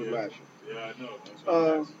 We played them last year. Yeah, I know. That's what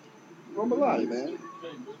I'm asking. Romolati, man.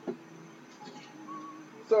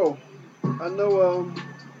 So, I know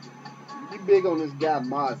you big on this guy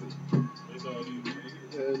Mozzie. That's all these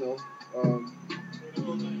niggas.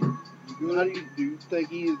 You know, how do you think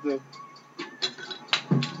he's the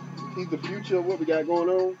future of what we got going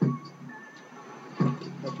on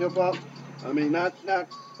of hip hop? I mean, not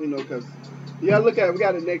because you gotta look at it, we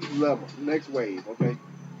got the next level, next wave. Okay,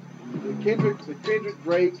 the Kendrick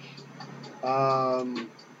Drake,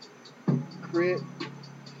 Crit,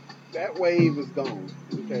 that wave is gone.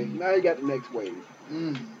 Okay, now you got the next wave.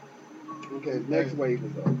 Okay, the next wave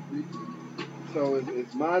is up. So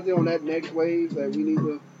is Mozzie on that next wave that we need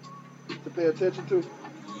to pay attention to?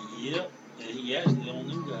 Yep, and he actually on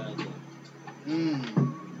them guys.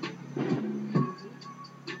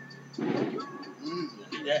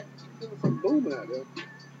 That. There's some booming out there.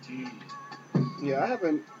 Yeah, I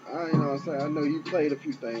haven't. I know you played a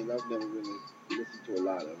few things. I've never really listened to a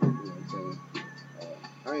lot of it. You know what I'm saying?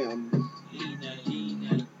 I am. He ain't that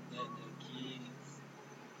kids.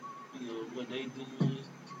 You know what they doing.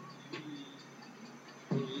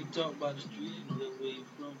 He talk about the street, you know that where he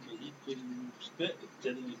from, but he put him in perspective,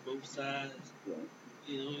 telling you both sides. Right.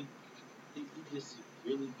 You know, he just a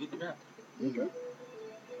really good rapper. Okay.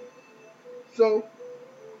 So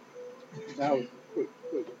that was a quick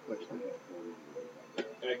question I had for you.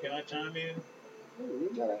 Hey, can I chime in? Oh, you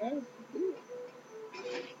gotta ask. Do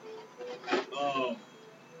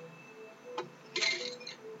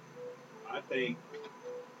I think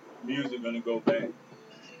music gonna go back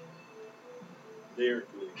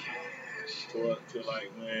lyrically to like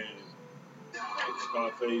when like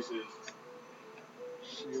Scarface's.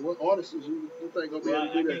 Shit, what artists you think gonna be Well,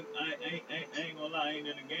 able to do that? I ain't gonna lie, I ain't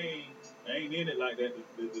in the game. I ain't in it like that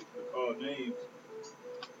to call names.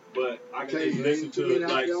 But I can just listen to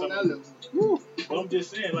like some. But I'm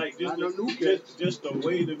just saying, like just the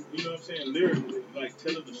way to, you know what I'm saying, lyrically, like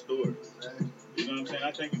telling the story. You know what I'm saying?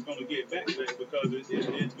 I think it's gonna get back to that because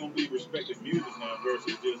it's gonna be respected music now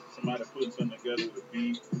versus just somebody putting something together with a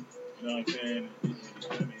beat. You know what I'm saying?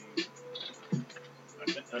 I mean,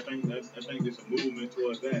 I think there's a movement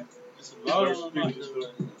towards that. It's a lot of them out there.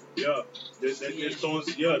 Yeah,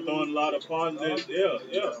 throwing a lot of positive.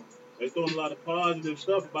 Yeah. They're throwing a lot of positive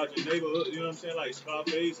stuff about your neighborhood. You know what I'm saying? Like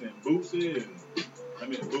Scarface and Boosie and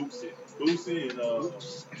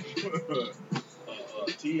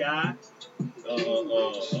T.I.,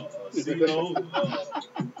 CeeLo,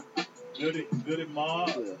 Goody Mob.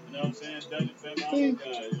 You know what I'm saying? Dungeon Family, all those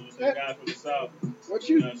guys. You know what I'm saying? Guys from the South.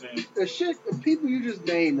 You know what I'm saying? The people you just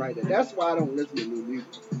named right there. That's why I don't listen to new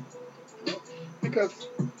music. Because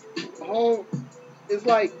it's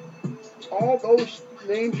like all those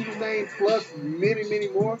names you just named plus many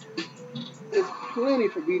more. It's plenty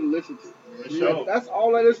for me to listen to. Sure. That's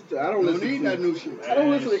all I listen to. I don't listen need to that new shit. I don't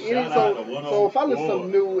listen to any. So if I listen to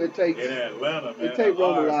something new, it takes in Atlanta, man, it takes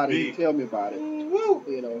Romolati R&B. to tell me about it. Woo.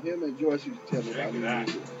 You know, him and Joyce used to tell me about That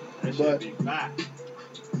music. That But should be fine.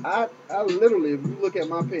 I literally, if you look at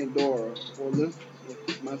my Pandora or look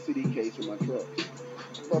at my CD case in my truck,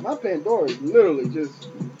 but my Pandora is literally just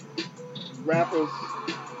rappers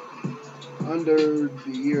under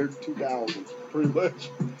the year 2000, pretty much.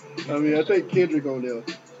 I mean, I think Kendrick on there,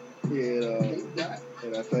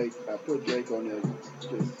 and I think I put Drake on there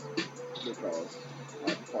just because I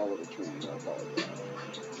follow the trend. I apologize.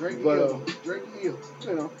 Drake Hill.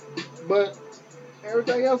 You know, but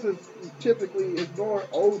everything else is typically more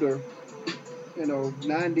older. You know,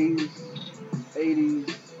 90s,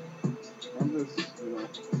 80s. I'm just,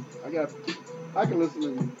 I can listen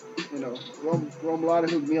to You know, Rom Lotta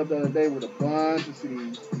hooked me up the other day with a bunch of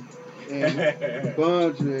CDs and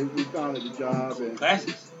bunch of we found at the job Some and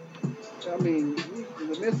classics. I mean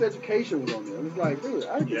the miseducation was on there. It was like, dude, Yeah,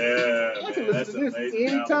 I can man, listen that's to this amazing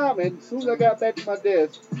album. anytime. And as soon as I got back to my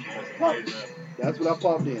desk, That's pop, amazing album. that's what I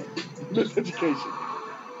popped in. Miseducation.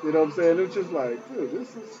 You know what I'm saying? It was just like, dude,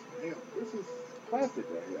 this is classic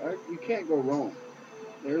right here. You can't go wrong.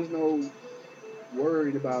 There's no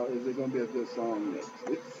worried about is it going to be a good song next.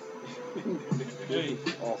 This Hey,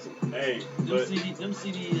 is awesome. Hey, them but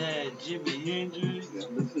CD had Jimi Hendrix, Yeah,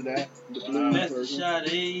 listen to that, the blues wow, Master version.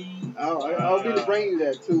 Sade. I'll need to bring you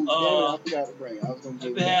that too. Damn it, I Uh, forgot to bring it. I was going to they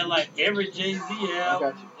give you had that. like every Jay Z I got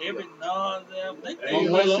album, you. every Yeah. Nas album. hey, On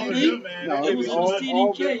you They one hold gave on it to CD? them, me. man. They No, It give you was it's some some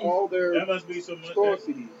money. CDK. all their That must be some store that,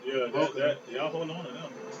 CDs. yeah, Okay. y'all hold on to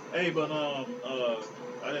them. Hey, but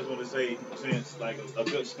I just want to say since like a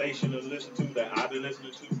good station to listen to that I've been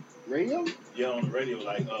listening to, Radio? yeah, on the radio,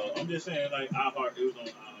 like I'm just saying like iHeart, it was on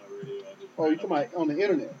iHeart Radio. I just Oh, you talking randomly, about on the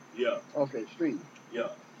internet? yeah, Okay, streaming. yeah,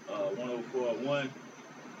 104.1,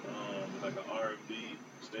 like an R&B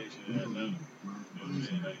station in Atlanta. You know what I'm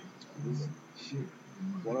saying? Like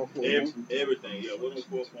 104.1. everything, yeah,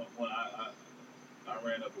 104.1. I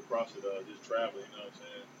ran up across it just traveling. You know what I'm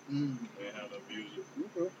saying? Mm. We didn't have no music.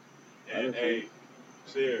 Okay. I And didn't see. hey,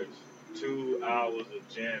 serious, 2 hours of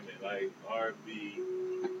jamming, like R&B,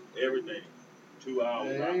 everything. 2 hours.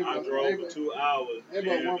 Hey, I drove for 2 hours ain't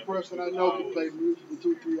but one jamming for person I two know can play hours. music for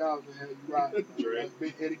 2-3 hours and have you riding. Dre. That's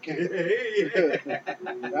Big Eddie Kane.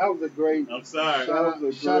 That was a great. I'm sorry.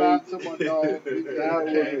 Shout out to my dog, Big That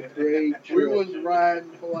Eddie was Kane. a great We trip. was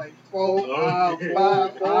riding for like 4 hours, Okay.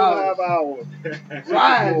 5 hours. 4.5 hours.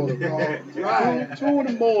 Riding, dog. Riding. 2 in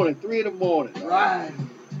the morning, 3 in the morning. Riding.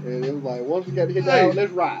 And it was like once we got to hit Hey. down,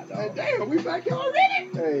 let's ride, Hey, dog. damn, we back here already?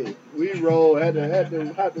 Hey, we rolled. Had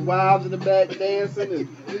the wives in the back dancing. And,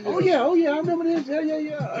 oh yeah, I remember this.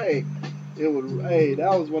 Yeah. Hey,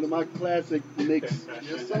 that was one of my classic mix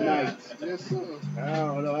Yes, sir. nights. Yes, sir. I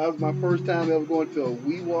don't know. That was my first time ever going to a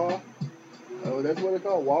wee wah. Oh, that's what they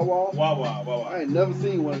call Wawa. Wawa. I ain't never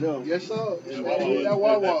seen one of them. Yes, sir. And That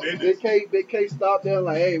Wawa. Big K stopped there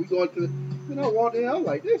like, hey, we going to. I walked in. I was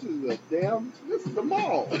like, this is the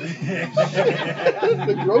mall. This is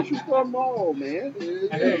the grocery store mall, man.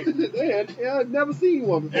 Hey. I'd never seen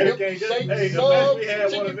one before. Hey, imagine we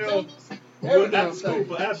had one of them.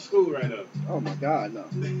 After school right up. Oh my God, no.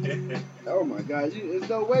 Oh my God, there's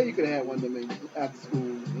no way you could have had one of them after school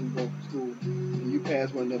and go to school and you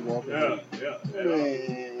pass one of them walking. Yeah.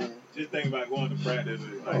 Man. Just think about going to practice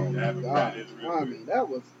and Oh my having God. practice real I quick. mean, that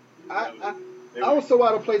was I was so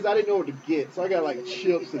out of place I didn't know what to get, so I got like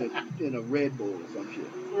chips and a Red Bull or some shit.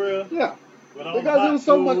 For real? Yeah. But all Because there was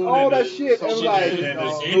so much, all that shit, and like, and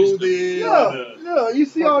the smoothie. yeah, you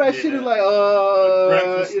see all that shit, is like,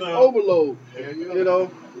 breakfast it's stuff. overload, Yeah. you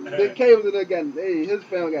know. Big K was in there, his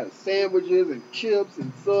family got sandwiches and chips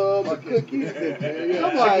and subs and cookies, and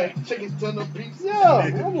I'm like, chicken tender pizza.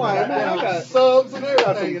 yeah, I'm like, man, I got subs and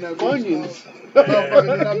got everything in some that onions.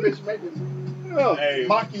 Motherfucker, that bitch making Yeah. Hey,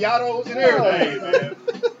 macchiatos and Yeah. everything. hey, man.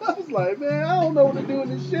 I was like, man, I don't know what to do with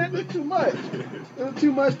this shit. It's too much. It's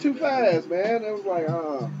too much, too fast, man. It was like,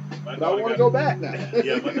 but I want to go back now.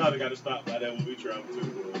 Yeah, my daughter got to stop by there when we travel too,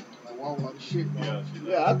 boy. Like, wow, what the shit, bro. Yeah,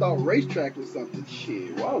 Yeah, I thought racetrack was something.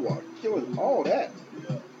 Shit, Wawa killing all that.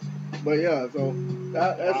 Yeah. But yeah, so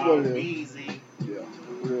that's what it is. Easy. Yeah,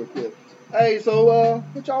 real quick. Hey, so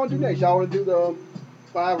what y'all want to do next? Y'all want to do the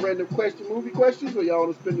 5 random movie questions, or y'all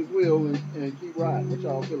want to spin this wheel and keep riding? What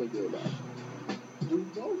y'all feeling good about? Do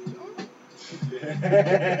both, dog.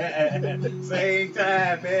 Same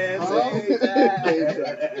time, man. Same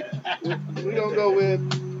time. We gonna go with.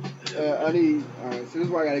 I need. All right, so this is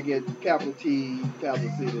where I gotta get capital T, capital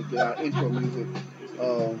C to get our intro music.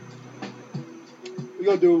 We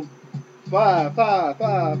gonna do five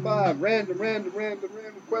random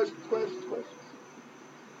questions.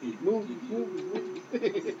 Movies.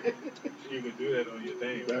 You can do that on your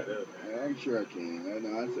thing right there, man. I'm sure I can. I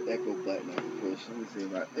know that's an echo button I can push. Let me see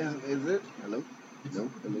about. Is it? Hello. No.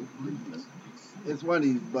 It's one of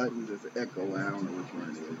these buttons that's an echo. I don't know which one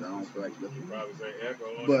it is. I don't feel like looking. You probably say echo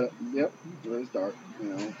on But it. yep, let's start.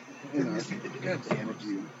 God damn it,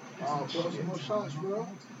 you. Oh, plus more shots, bro.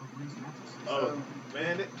 Oh,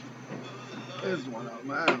 man. This one of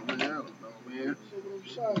them. I don't know, man. Some of them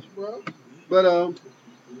shots, bro. But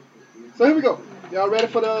so here we go. Y'all ready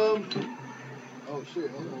for the? Oh shit!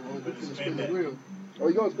 Hold on. We finna spin the wheel. Oh,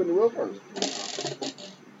 you gonna spin the wheel first?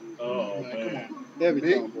 Oh, Man, man. come on. Heavy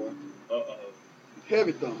Big. thumb, boy. Uh-oh.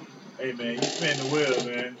 Heavy thumb. Hey, man, you spin the wheel,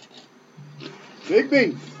 man. Big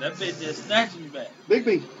beans. That bitch just snatched me back. Big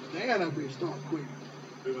beans. Damn, that bitch start quick.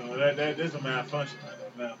 You know, this is a malfunction, right?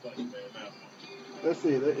 That malfunction, man, malfunction. Let's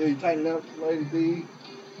see. You tighten it up, Lady D.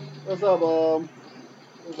 What's up,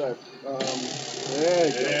 what's that?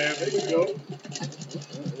 There you go.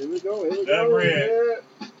 There There we we go. go. Here we go. Here we Done go. red.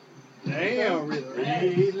 Damn, Relax.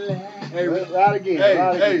 Hey, Ride again. hey,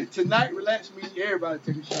 Ride hey, again. tonight relax means everybody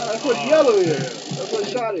take a shot. That's what Oh, yellow is. yeah. That's what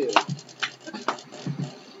shot is.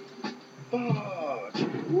 Fuck.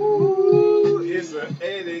 Woo, it's a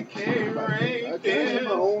Eddie K I right can't get my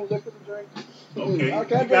there. own liquor to drink. Okay, I you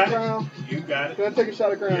can't got take Crown. it. You got Can I it. take a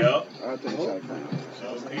shot of Crown? Yep. I'll take a shot of Crown. So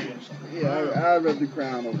can. Yeah, I'd rather do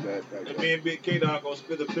Crown over that. And me and Big K Dog gonna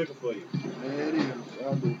spit a pickle for you. Yeah, it is.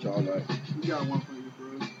 I'll do what y'all like. We got one for you,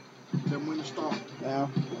 bro. Then when to start. Now,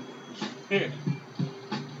 Yeah.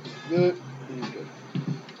 good. He's good.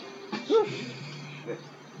 Whew. Shit.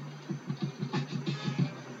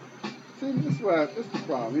 See, this is the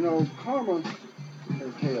problem. You know, karma is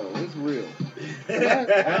hell. It's real. We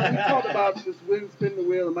talked about this wheel, spin the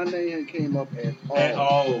wheel, and my name hadn't came up at all. At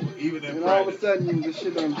all, even in And all of a practice. sudden, this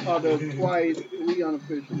shit done popped up twice, we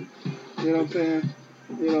unofficially. You know what I'm saying?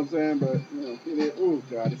 You know what I'm saying? But, you know, it is, oh,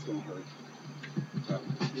 God, it's going to hurt.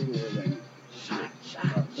 Give me everything.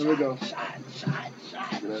 Here we go. Shot.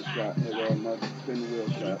 That shot. Here we go. Another spin the wheel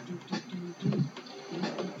shot.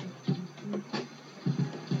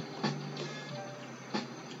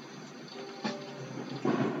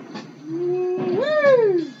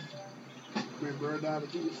 Woo! Bring bird down to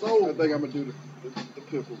the I soul. think I'm going to do the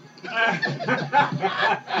pickle.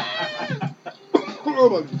 Oh,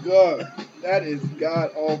 my God. That is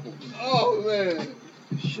God awful. Oh, man.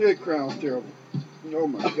 Shit, Crown's terrible. Oh,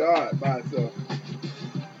 my God. By itself.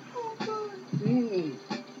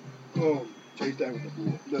 Oh, chase that with the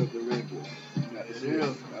bull. The Red Bull. Not the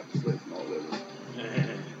Swiss. Not the Swiss. No,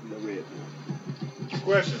 the Red Bull.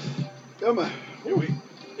 Question: Come on.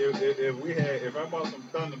 if I bought some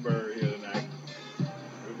Thunderbird here tonight,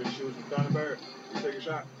 we could shoot some Thunderbird. You take a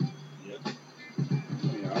shot.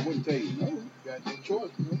 Yeah, I wouldn't tell you no. You got no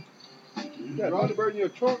choice, bro. You got Thunderbird in your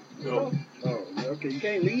trunk? No. Oh, okay. You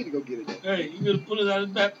can't leave to go get it though. Hey, you gotta pull it out of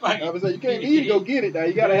the back pocket. I was saying you can't leave to go get it now.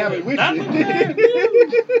 You gotta have it with Not you.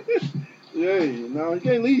 the Yeah, no, you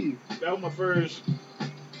can't leave. That was my first.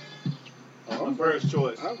 My first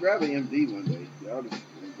choice. I'll grab an MD one day. Y'all just.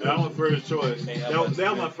 That was my first choice. Hey, that was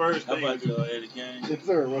my first How thing. about y'all, Eddie Kane? Yes,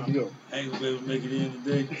 sir. What's you go? I ain't gonna be able to make it in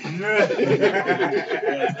today.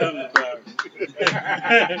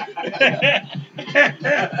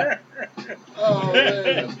 Oh,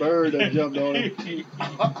 man. That bird that jumped on him.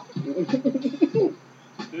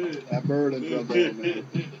 That bird that jumped on him, man.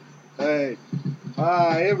 Hey.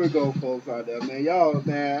 Here we go, folks out there, man. Y'all,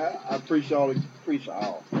 man, I appreciate y'all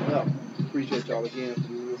again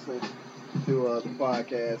for listening to the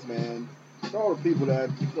podcast, man. To all the people that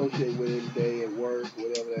I associate with every day at work,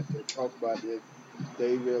 whatever that they talk about this,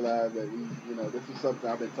 they realize that this is something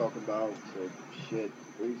I've been talking about for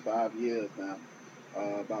 3-5 years now.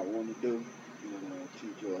 About wanting to do. T.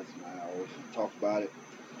 Joyce and I always talk about it.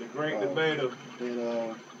 The great debater.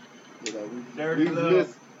 And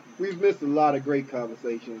we've missed a lot of great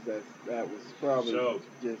conversations. That was probably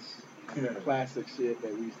just classic shit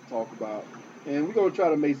that we used to talk about. And we're gonna try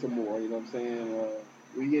to make some more. You know what I'm saying?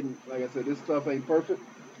 We getting, like I said, this stuff ain't perfect.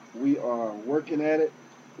 We are working at it.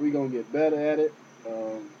 We're gonna get better at it.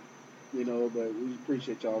 But we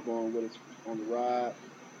appreciate y'all going with us on the ride.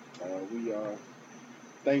 We are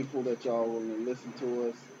thankful that y'all willing to listen to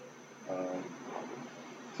us.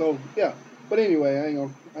 So yeah. But anyway, I ain't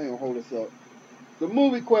gonna hold us up. The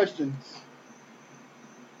movie questions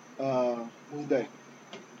today.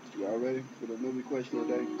 Y'all ready for the movie question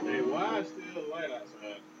today? Hey, why is still light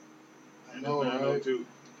outside? I know, right?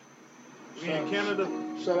 We in Canada.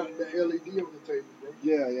 Shout out to the LED on the table, bro.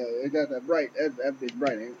 Yeah, it got that bright. That big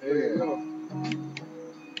bright, ain't it? Yeah.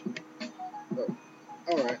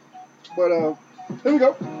 All right. But here we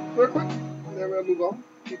go. Real quick. Then we'll move on.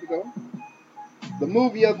 Keep it going. The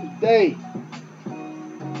movie of the day.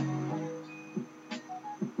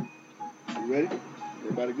 You ready?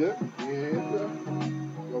 Everybody good? Yeah, bro.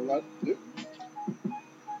 Go right. Good.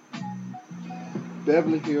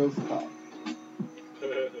 Beverly Hills Cop.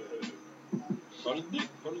 For the dick.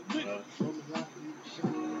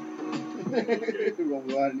 We're gonna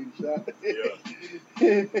go out and eat a shot. Yeah.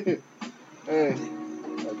 Hey,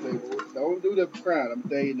 I'll tell you what, don't do the crowd. I'm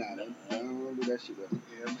telling you now. Don't do that shit.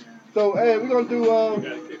 Yeah, man. So hey, we're gonna do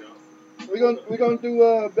we're gonna do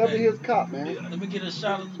Beverly Hills Cop, man. Let me get a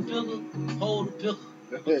shot of the pickle. Hold the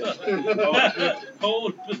pickle.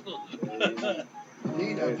 Hold the pickle. You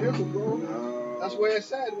eat that pickle, bro. No. That's where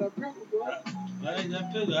it's at, in that pickle, bro. I ain't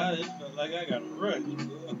that pickle. It felt like I got a run.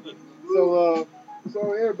 So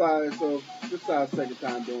So everybody, so this is our second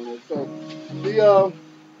time doing it. So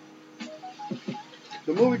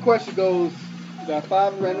the movie question goes. We got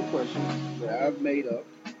 5 random questions that I've made up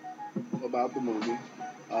about the movie.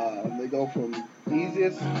 They go from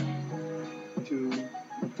easiest to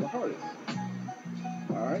the hardest.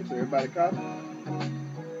 All right, so everybody copy.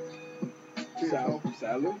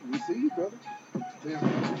 Salute, we see you, brother.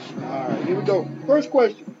 All right, here we go. First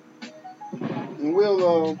question, and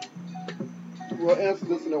we'll answer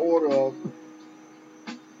this in the order of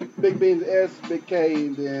Big Beans S, Big K,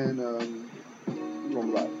 and then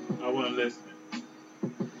Rumble. I wasn't listening.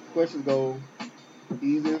 Questions go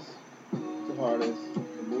easiest to hardest.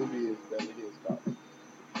 The movie is Beverly Hills Cop.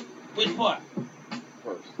 Which part?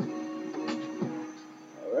 First.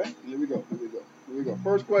 All right, here we go.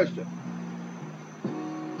 First question.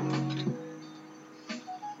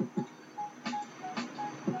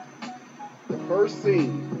 The first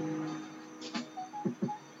scene.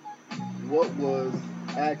 What was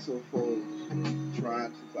Axel Foley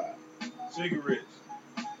trying to buy? Cigarettes.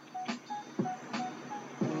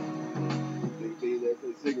 Big B, that's a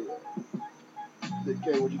cigarette. Big K,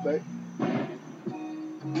 what'd you say?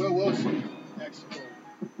 Where was he? Axel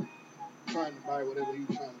trying to buy whatever he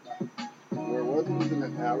was trying to buy. Where was he? He was in the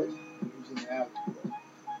alley. He was in the alley.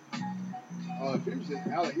 If he was in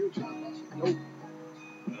the alley, he was trying to buy some dope.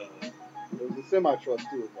 There was a semi truck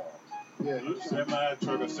too involved. Yeah, he was trying to Semi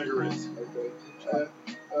truck of cigarettes. Okay.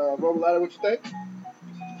 Robert, what you think?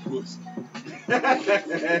 Pussy.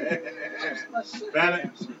 Valid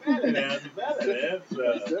answer.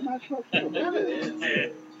 Semi truck.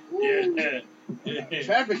 Yeah.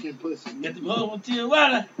 trafficking pussy. Get them home with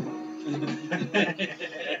Tijuana.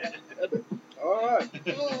 All right.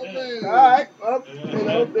 Oh, man. All right.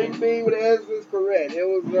 Well, Big B with the answer is correct. It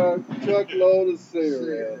was a truckload of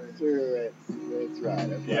cigarettes. That's right.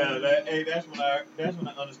 That's Yeah, right. that's when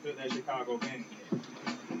I understood that Chicago gang.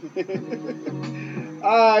 All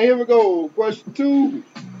right, here we go. Question 2.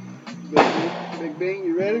 Big Bing,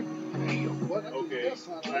 you ready? What? Okay,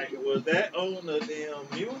 like was that on the damn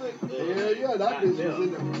music? Yeah, that bitch was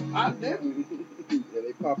in there. I never. Yeah,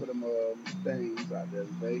 they popping them things out there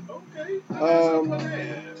today.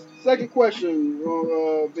 Okay. Second question,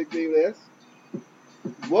 Big Bing Les.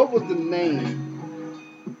 What was the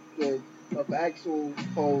name of Axel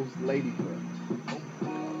Foley's lady friend?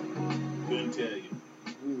 Couldn't tell you.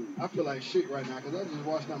 I feel like shit right now because I just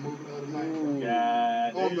watched that movie the other night.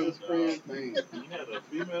 God, Norman's friend's name. You had a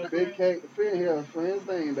female Big friend? K, friend here, a friend's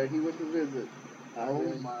name that he went to visit out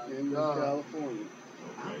in California.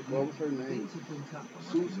 Okay. What was her name?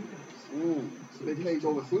 Susie. Big K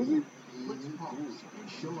go with Susie?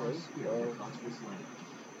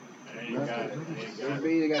 I ain't got it. Big B,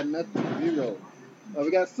 they got nothing. 0.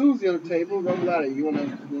 We got Susie on the table. Rumble out. You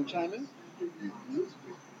wanna chime in?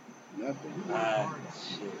 Nothing.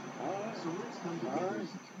 Shit. All right.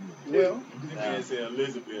 Well, You can't say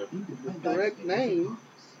Elizabeth. the correct name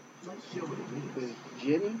is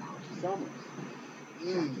Jenny Summers.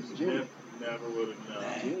 Jenny. Never would have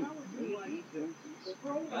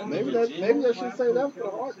known. Maybe I should say that for the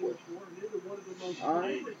hard question. All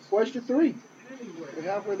right. Question 3. We're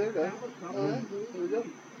halfway there, guys. All right. Here we go.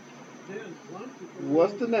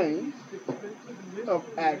 What's the name of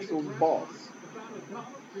Axel's boss?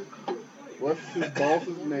 What's his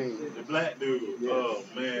boss's name? The black dude. Yes. Oh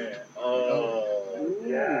man. Oh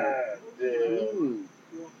yeah.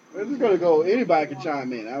 We're just gonna go. Anybody can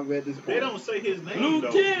chime in. I read this. They don't say his name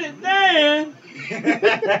Lieutenant Dan.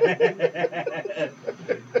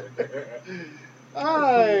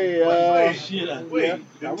 Wait.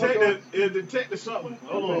 Detective something.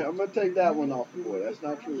 Hold on. I'm gonna take that one off the board. That's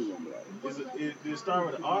not true. Did it start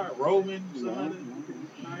with an R? Roman? Something?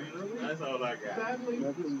 That's all I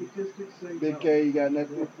got. Big K, you got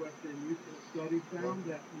nothing?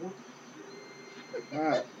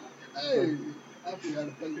 Alright. Hey, I forgot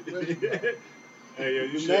to play the question. Hey, yo,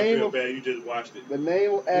 you should feel bad. You just watched it. The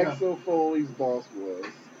name of Axel Foley's boss was.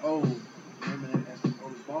 Oh, Axel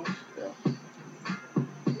Foley's boss? Yeah.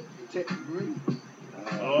 Detective Green.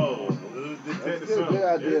 That's a good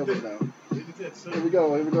idea, but no. Here we go.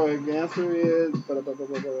 The answer is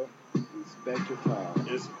Inspector Tom.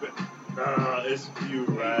 It's you,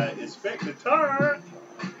 right? Inspector Tom.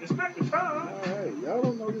 Alright, y'all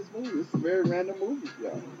don't know this movie. It's a very random movie,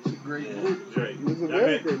 y'all. It's a great movie. It's a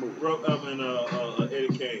very great movie. Broke up in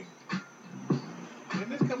Eddie Kane. Didn't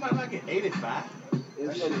this come out like in 85?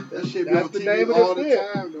 That shit be on the TV name of all the the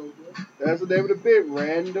bit. time, though, bro. That's the name of the bit.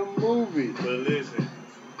 Random movie. But listen,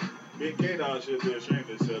 Big K Dog should be ashamed of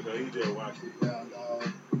himself because he just watched it. Yeah,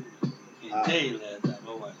 He tell you last time I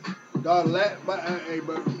watched it. but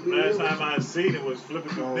Last time I seen it was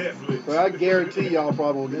flipping through Netflix. But I guarantee y'all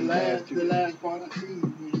probably won't the be last two. last part I seen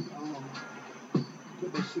when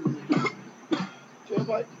put that shit in the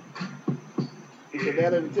Tailpipe? Is the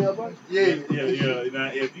dad in the tailpipe? Yeah.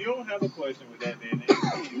 Now, if you don't have a question with that, then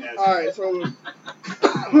you ask Alright, so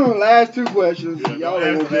last two questions. Yeah, Y'all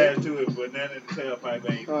don't ain't ask gonna the get. last two, but none in the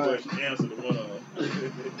tailpipe ain't the question. Answer the one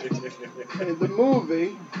of In the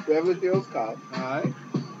movie Beverly Hills Cop, Alright.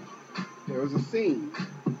 there was a scene.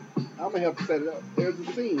 I'm gonna help set it up. There's a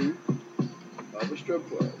scene of a strip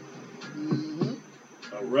club.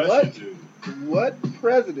 Mm-hmm. A Russian dude. What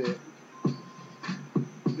president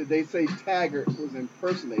did they say Taggart was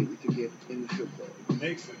impersonating to get in the strip club?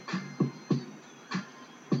 Nixon.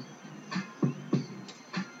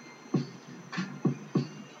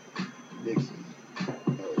 Nixon.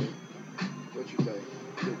 What you think?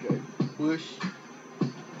 Okay. Bush.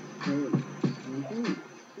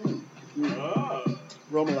 Oh.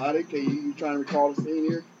 Romalotti, you trying to recall the scene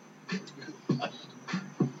here?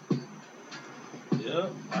 Yeah,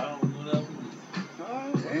 I don't know that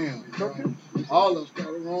one. Damn. Okay. All of us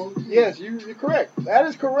got it wrong. Yes, you're correct. That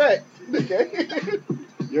is correct. Okay.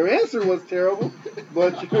 Your answer was terrible,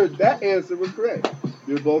 but that answer was correct.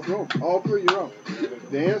 You're both wrong. All three, you're wrong.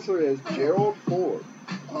 The answer is Gerald Ford.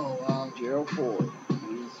 Oh, wow. Gerald Ford.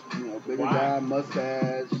 He's, bigger Why? guy,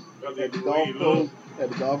 mustache, had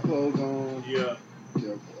the golf clothes on. Yeah.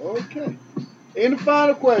 Okay. And the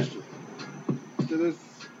final question to this.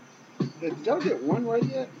 Did y'all get one right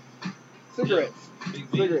yet? Cigarettes. Big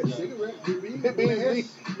Cigarettes. Cigarette. Big Beasley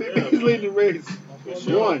leading the race. For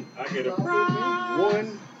sure. One. I get a prize.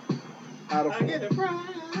 1 out of 4. I get a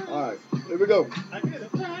prize. All right, here we go. I get a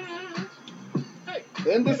prize. Hey.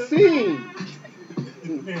 In the scene.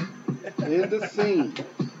 In the scene.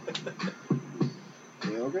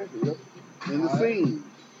 Yeah, okay, here we go. In the scene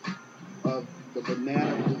of the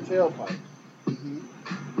banana with the tailpipe.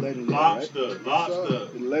 Legendary, Lobster. right?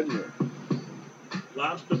 Lobster. Legendary.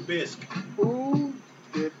 Lobster bisque. Who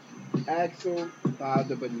did Axel buy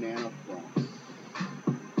the banana from?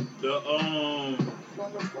 The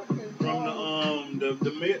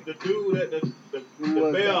the dude at the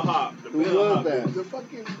bellhop. The Who was that? The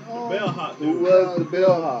fucking The bellhop Who dude. was the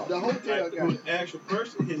bellhop? The hotel Like, guy. who's the actual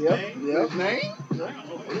person? His Yep. name? Yep. His name? I don't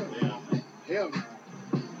know his damn name. Hell no.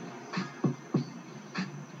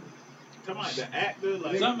 Come on, the actor,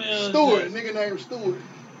 like Stewart. Nigga named Stewart.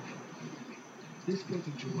 This 4th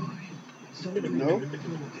of July, No.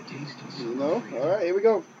 No? Alright, here we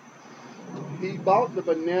go. He bought the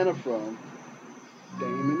banana from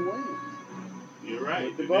Damon Wayans. You're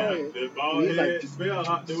right. The The And bald he's like, head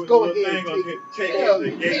bellhop dude. go Little ahead thing and on take his Hell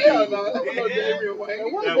the no. gate. Hell no. That was no Damian Wayne.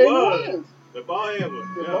 That was That Damon was. Wayans. The bald head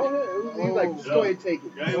one. The Yeah. bald head. He's like, just go ahead and take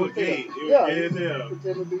it. Yeah, he was gay. He was Yeah, gay as hell.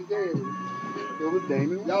 pretend to be gay. It was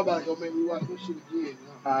Damon Wayans. Y'all about to go make me watch this shit again.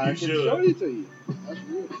 I You can should. show it to you. That's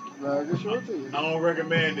real. I can show it to you. I don't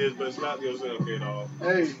recommend this, but slap yourself, kid off.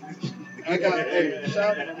 Hey,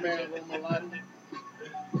 shout out to my man Romalotti.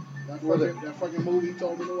 That fucking movie he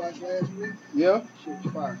told me to watch last week. Yeah? Shit's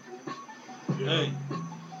fire. Hey,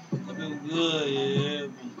 that been good, yeah.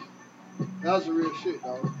 That was the real shit,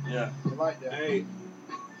 dog. Yeah. I like that. Hey,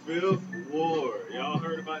 Fifth Ward. Y'all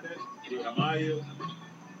heard about that? With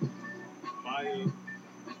Maya,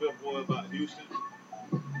 Fifth Ward about Houston.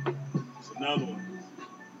 It's another one.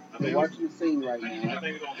 I'm watching the scene right I now.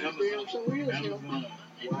 think it's on Damn, Amazon. so real shit. Amazon.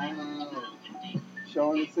 Wow.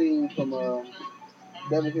 Showing the scene from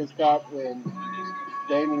Beverly Hills Cop when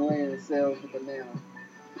Damon Wayans sells the banana.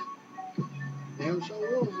 Damn, so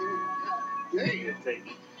real, man. Damn. Take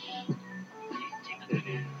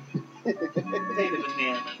the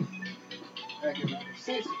banana. Back in the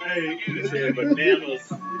 60s. Hey, you just said bananas with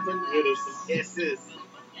some S's.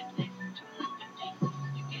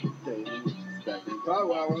 Probably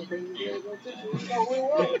why I wasn't paying these guys no attention. You know, we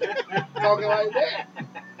were talking like that.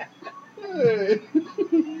 Hey.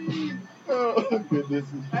 Oh, goodness.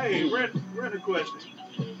 Hey, random question.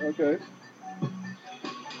 Okay.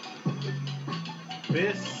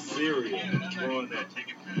 Best cereal growing up.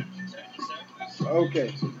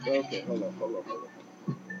 Okay. Hold on.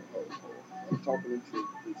 I'm talking into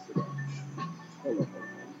this cigar. Hold on.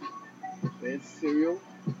 Best cereal?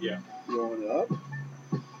 Yeah. Growing up?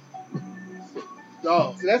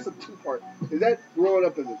 Dog. So that's a two-part. Is that growing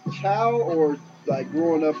up as a child or like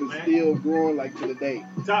growing up and still growing like to the day?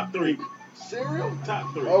 Top 3. Cereal?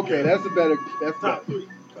 Top 3. Okay, yeah. that's better. Top 3.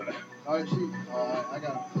 Alright, shoot. Alright, I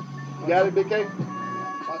got it. You got it, Big K?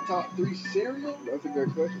 My top 3 cereal? That's a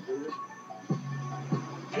good question, baby.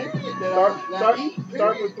 Period.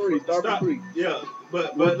 Start with three. Start with Stop. three. Yeah,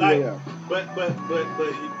 but What do like, they have?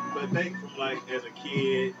 but think from like as a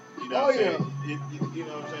kid, you know Oh what I'm yeah. saying? You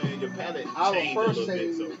know what I'm saying? Your palate I would changed a first little say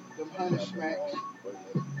bit. So them honey smacks.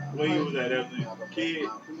 where you was at as a kid?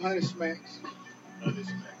 Them honey smacks. Honey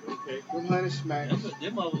smack. Okay. Them honey smacks.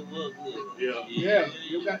 Them always was good. Yeah. Yeah,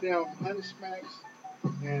 you got down honey smacks,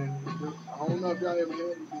 and I don't know if y'all ever had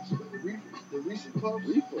this, but the Reese's Puffs.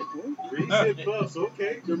 Reese's Puffs.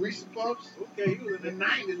 Okay. The Reese's Puffs. Okay. You was in the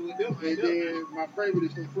 90s with them. And then my favorite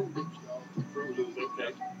is the Fruit Loops, dog. Fruit Loops.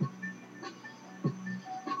 Okay.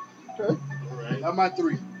 Okay. All right. That's my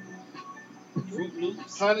three. Fruit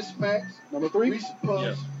Loops. Honey smacks. Number three. Reese's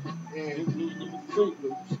Puffs. Fruit And Loops number Fruit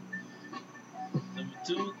Loops. Number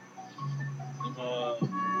two.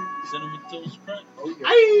 Cinnamon Toast Crunch. Oh yeah.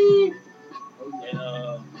 Aye. And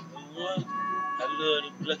number one, I love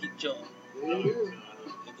the Lucky Charms. There it is.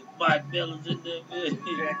 With the marshmallows in there,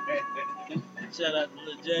 man. Shout out to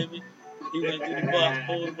little Jamie. He went to the box,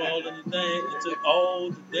 pulled them all in the thing, and took all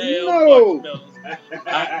the damn marshmallows.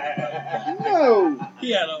 No.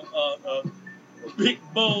 He had a big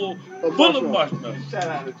bowl Of full of marshmallows. Shout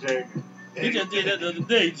out to Jamie. He just did that the other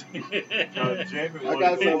day. Jamie I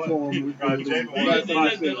got something for him. He just did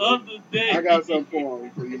that the other day. I got something for him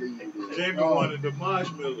before you leave. Jamie wanted the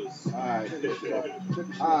marshmallows. All right. Check this shit out.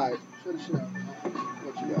 All right. Check this shit out.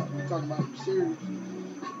 What you got? We talking about some cereal.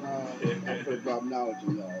 I put about knowledge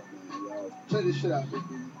in y'all. Man. Y'all. Check this shit out. Y'all.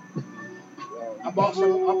 I bought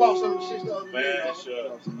some of the shit the other day.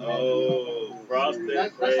 Man, dog. Oh, frosted.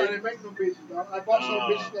 That's how they make them bitches, dog. I bought some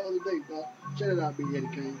bitches the other day, dog. Check it out, Big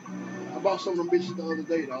Eddie King. I bought some of them bitches the other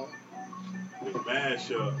day, dog. The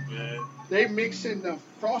mashup, man. They mixing the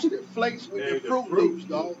frosted flakes with Yeah, the the Fruit Fruit Loops,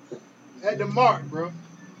 dog. At the mark, bro.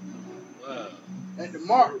 Wow. At the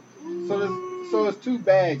mark. So it's two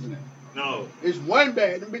bags in it. No, It's one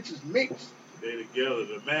bag. Them bitches mixed. they together.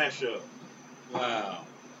 The mashup. Wow.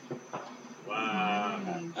 Wow.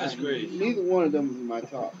 That's crazy. Neither one of them is in my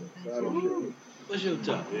top, so I don't care. What's your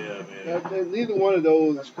top? Yeah, man. Neither one of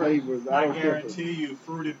those flavors. I I don't care. guarantee you,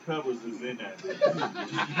 Fruity Pebbles is in that.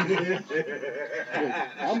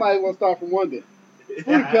 I might as well start from one day.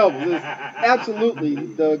 Fruity Pebbles is absolutely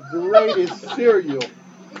the greatest cereal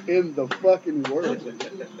in the fucking world.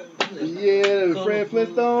 Yeah, the Fred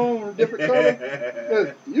Flintstone, different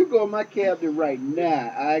colors. You go in my cabinet right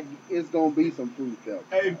now, it's gonna be some Fruity Pebbles.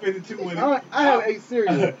 Hey, 52 when I have 8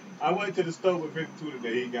 cereal. I went to the store with 52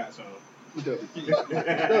 today. He got some. Dude,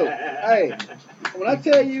 hey, when I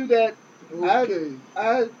tell you that Okay.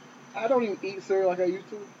 I don't even eat cereal like I used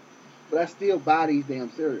to, but I still buy these damn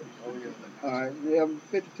cereals. Oh, yeah. All right, yeah, I'm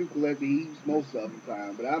 52 collector. He eats most of the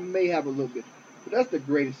time, but I may have a little bit. But that's the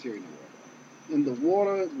greatest cereal in the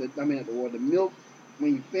world. And the water, the milk,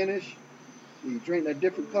 when you finish, you drink that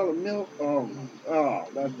different color milk. Oh,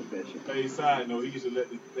 that's the best shit. Hey, side note, he used to let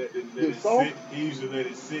it salt? sit. He used to let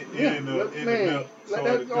it sit Yeah, in the man. milk.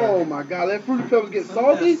 Oh my God, let Fruity Pebbles get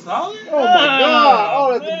salty. Salty? Oh my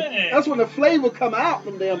God! Oh, man. that's when the flavor come out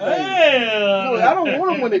from them things. Hell No, I don't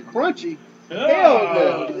want them when they're crunchy. Hell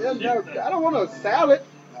no! I don't want a salad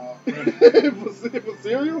for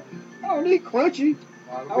cereal. I don't need crunchy.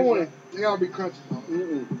 I want it. They gotta be crunchy, dog.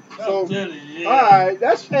 So, I'm telling you, yeah. all right,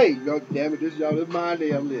 that's yo, damn it, this y'all is my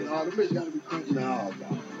damn list. No, the bitch gotta be crunchy. No.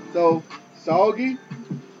 So, soggy,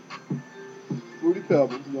 Fruity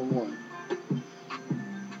Pebbles, number 1.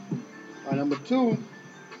 Number 2,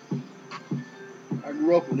 I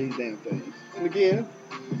grew up with these damn things. And again,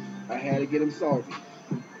 I had to get them salty.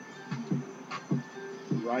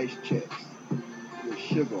 Rice checks with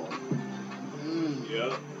sugar on them.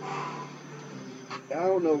 Yeah. I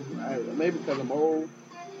don't know, maybe because I'm old,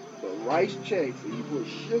 but rice checks, and you put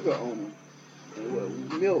sugar on them, and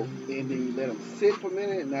with milk, and then you let them sit for a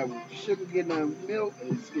minute, and that sugar get in that milk,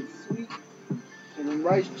 and it gets sweet. And then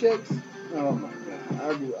rice checks, oh my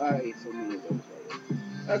God, I ate so many of those already.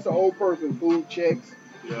 That's an old person food checks,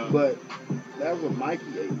 Yeah. but that was what Mikey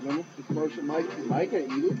ate. Remember the commercial Mikey? Mikey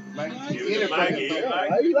ain't eat it. Give it to Mikey.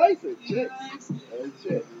 Yeah, he likes it. Chicks. That's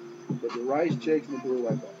shit. But the rice checks and the do it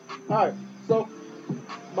like that. All right, so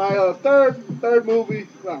my third movie.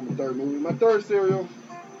 My third cereal.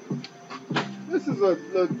 This is a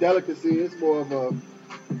little delicacy. It's more of a,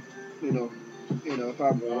 if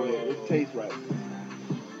I want it, it tastes right.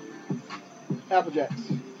 Apple Jacks.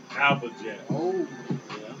 Apple Jack. Oh,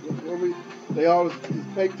 They always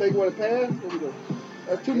just take what it pass. What we do?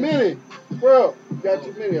 That's too many. Bro, you got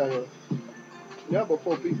too many out here. Yeah, but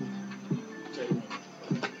 4 people.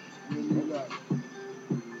 you got.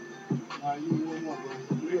 You need one more,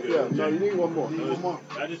 bro. Yeah, no, you need one more. You need one more.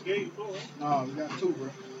 I just gave you 4. No, you got 2, bro.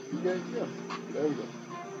 Yeah, there we go.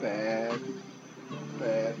 Bad. Bad.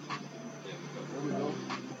 There There we go.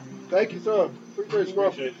 Thank you, sir. Appreciate we you, go. bro.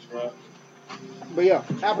 Appreciate you, Scrub. But yeah,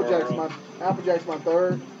 Applejack's Bro. my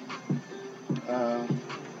third. Uh,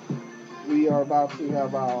 we are about to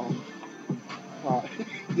have our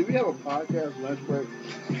do we have a podcast lunch break?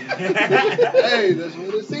 Hey, that's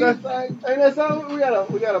what it seems like. Hey, that's all we got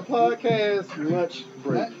a podcast lunch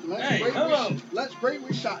break. Hey, hold on. Let's break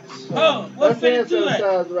with shots. Oh, what That's hand 52 at?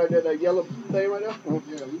 sanitizer right there, that yellow thing right there.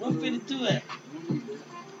 Yeah, we What do. 52 at? We need that.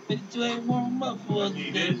 52 ain't warm up for us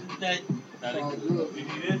Need today. it? Not All good. good. You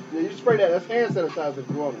need it? Yeah, you spray that. That's hand sanitizer if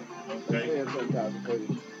you want it. That's Okay. hand sanitizer for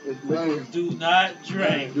you. It's Hey, liquid. Do not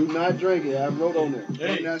drink. Do not drink it. I wrote on there. and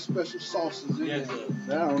Hey, that special sauces in yes, there. sir.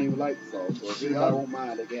 Now, I don't even like the sauce, so if See, anybody I- won't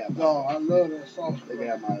mind, they can have my, No, I love that sauce. they bro. can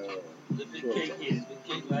have my The big short cake sauce. is. Big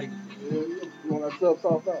cake like it. Yeah, you want that sub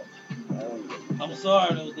sauce out? I don't know. I'm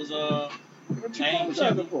sorry though, cause What you I ain't apologizing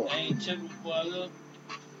checking. for? I ain't checking before I left.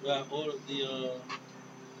 But I ordered the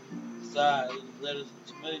side of the lettuce and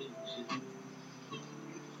tomatoes and shit.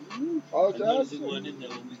 You I apologize. noticed it wasn't in there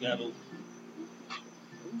when we got over.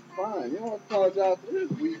 You fine. You don't have to apologize for this.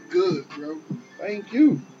 We good, bro. Thank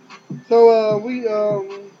you. So we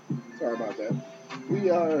sorry about that. We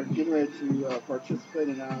are getting ready to participate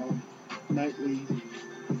in our nightly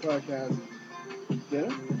podcast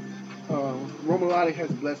dinner. Romalati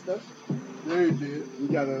has blessed us. They did. We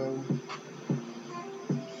got a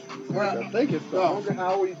I Well, think it's the no. Hunger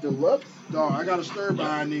Howie Deluxe. Dog, I got to stir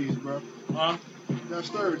behind these, bro. Huh? Got to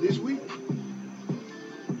stir this week.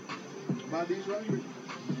 About these right here.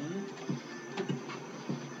 Mm-hmm.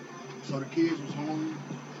 So the kids was hungry.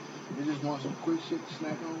 They just want some quick shit to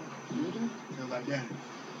snack on. Mm-hmm. They was like, Daddy,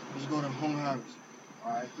 let's go to the home house.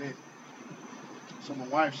 All right, bet. So my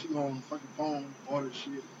wife, she on the fucking phone, ordered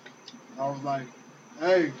shit. I was like,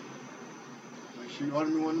 hey, make sure you order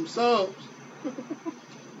me one of them subs.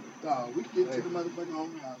 Dog, we get to the motherfucking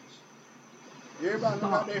home house. Everybody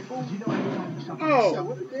look out their food. No. Said,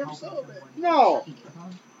 what the damn sub at? No.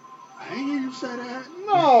 I ain't hear you say that.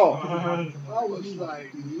 No. I was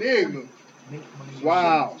like, nigga.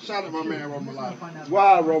 Wow. Shout out my man, Romalata.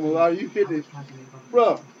 Wow, Romulo, you hit it.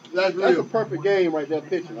 Bro, That's that's a real. perfect game right there,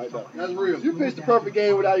 pitching right there. That's real. You pitched the perfect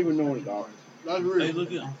game without even knowing it, dog. That's Hey, real. look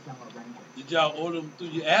here. Did y'all order them through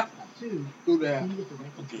your app? Through that.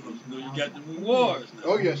 Okay, you know you got the rewards now.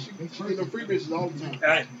 Oh, yeah. She get them free bitches all the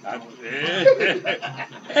time.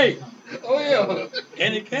 Hey, Oh, yeah.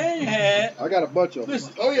 Eddie Kane had, I got a bunch of them.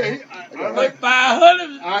 listen, Oh, yeah. like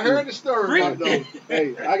 500. I heard the story about those.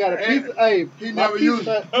 Hey, I got a pizza. Hey, He my never used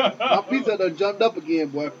pizza, my pizza done jumped up again,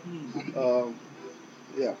 boy.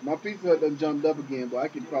 Yeah, my pizza Hut done jumped up again, but I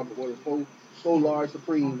can probably order four large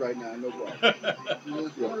Supremes right now, no problem.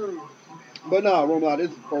 Yes, Yeah. sir. But no, Romar, this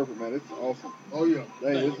is perfect, man. This is awesome. Oh, yeah.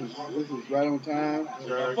 Hey, this is right on time.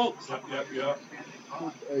 Sure. Folks. Yep.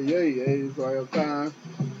 Yeah, it's right on time.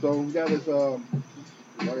 So we got this,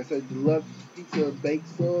 like I said, deluxe pizza baked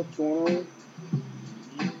subs going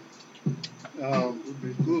on. It'd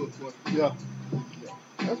be good, boy. Yeah.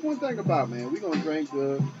 That's one thing about it, man. We're gonna drink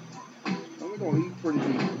good, and we're gonna eat pretty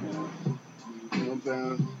decent, man. You know what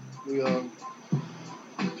I'm saying? We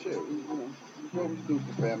shit, what we do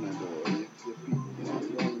for family and your people, you know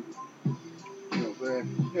what I'm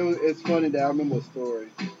saying? It's funny that I remember a story.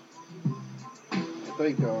 I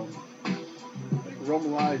think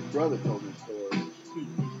Romalai's brother told me a story,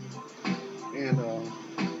 and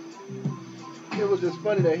it was just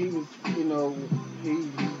funny that he was, he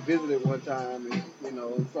visited one time and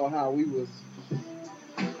and saw how we was,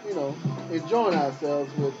 enjoying ourselves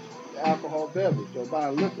with alcohol beverage or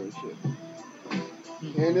buying liquor and shit.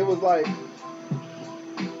 And it was like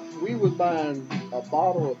we was buying a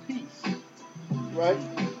bottle a piece, right?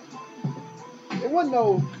 It wasn't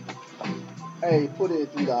no, hey, put in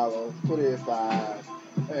 $3, put in $5.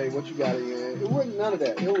 Hey, what you got in? It wasn't none of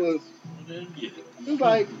that. It was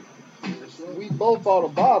like we both bought a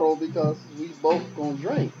bottle because we both gonna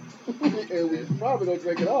drink, and we probably gonna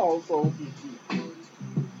drink it all. So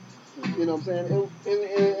you know what I'm saying?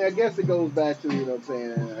 And I guess it goes back to,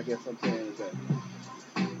 I guess I'm saying is that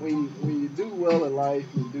when you do well in life,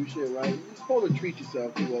 you do shit right, you're supposed to treat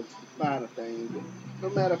yourself to a finer things. And no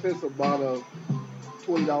matter if it's a bottle of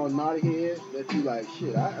 $20 naughty head that you like,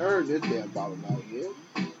 shit, I earned this damn bottle of naughty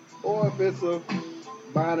head. Or if it's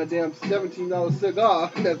buying a damn $17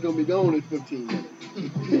 cigar that's gonna be gone in 15 minutes.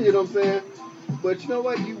 You know what I'm saying? But you know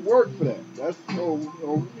what? You work for that. That's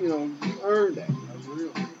you earned that. That's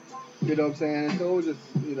real. You know what I'm saying? So it was just,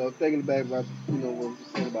 thinking back about, what we were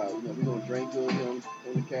saying about, we're going to drink good on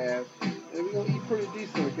the cast. And we're going to eat pretty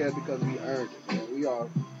decent on the cast because we earned it, man. We are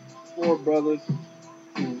four brothers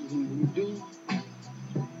who do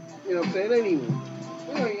You know what I'm saying? It ain't even.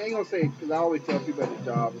 I ain't gonna say because I always tell people at the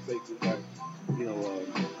job and say things like, you know,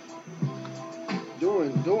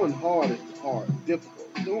 doing hard is hard,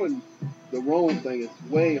 difficult. Doing the wrong thing is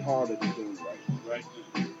way harder than doing the right. Right.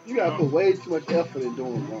 You gotta put way too much effort in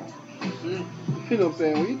doing wrong. You know what I'm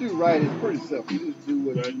saying? When you do right, it's pretty simple. You just do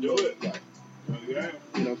what Gotta you do know it. is right. Yeah.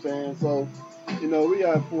 You know what I'm saying? So, you know, we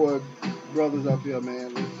got 4 brothers up here,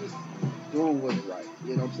 man. It's just doing what's right.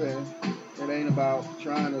 You know what I'm saying? It ain't about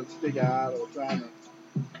trying to stick out or trying to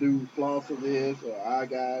do floss of this or I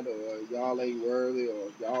got or y'all ain't worthy or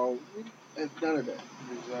y'all. It's none of that.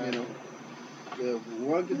 You know, if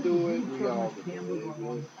one can do it, we all can do it.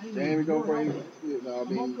 If Jamie gonna bring, you know, I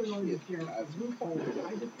mean, shit.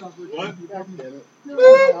 What? God damn it.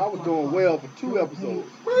 I was doing well for 2 episodes.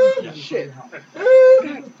 Shit.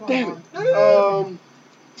 God damn it.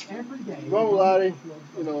 Wrong Lottie,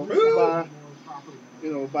 you know, bye.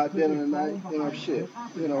 You know, about dinner tonight, you know, shit.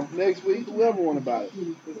 You know, next week, whoever want about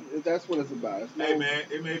it. That's what it's about. It's Hey no, man,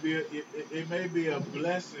 it may be a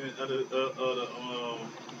blessing of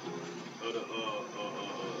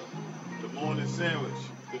the morning sandwich,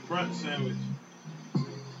 the brunch sandwich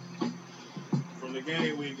from the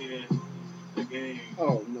game weekend. The game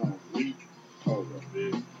oh, no. week. Hold on.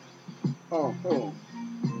 Yeah. Hold on.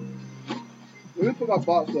 Let me put my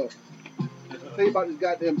box up. Tell you about this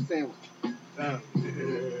goddamn sandwich.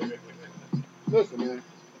 Listen, man.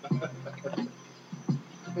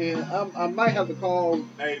 And I might have to call.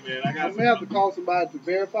 Hey man, I I got may some. have to call somebody to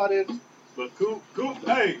verify this. But Coop,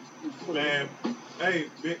 hey man, hey,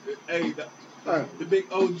 hey, the big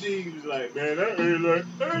OG was like, man, that ain't like,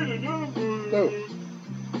 hey, the number. So,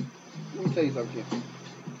 let me tell you something,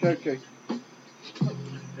 kid. Okay.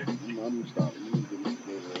 I'm gonna stop. You need to get this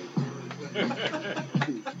together.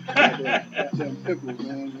 Goddamn pickles,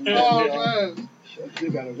 man. Oh man. I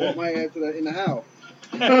still gotta walk my ass to that in the house.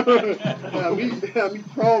 have me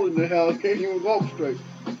crawling in the house, can't even walk straight.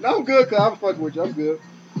 No, I'm good, cause I'm fucking with you. I'm good.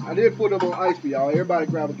 I did put them on ice for y'all. Everybody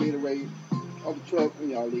grab a Gatorade off the truck when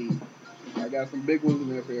y'all leave. I got some big ones in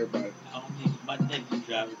there for everybody. I don't think my nephew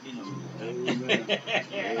driving me no more. Amen.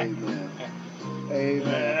 Amen.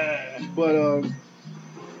 Amen. But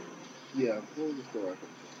yeah. What was the story?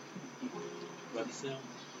 About the sandwich.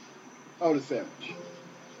 Oh, the sandwich.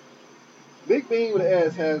 Big Bean with an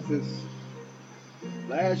S has this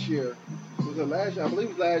last year. Was it last year? I believe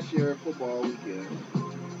it was last year football weekend.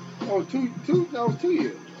 Oh, no, 2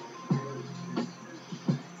 years.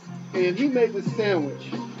 And he made this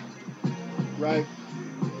sandwich, right?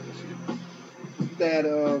 That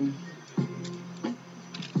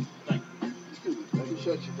excuse me, let me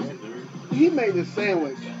shut you down. He made this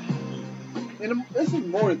sandwich, and this is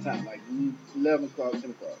morning time, like 11 o'clock,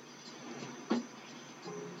 10 o'clock.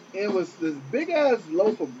 It was this big ass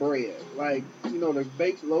loaf of bread, like you know the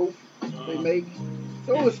baked loaf they make.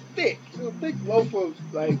 So it was thick. It was a thick loaf of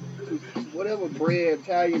like whatever bread,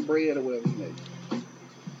 Italian bread or whatever he made.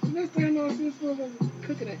 And next thing I know, I see this motherfucker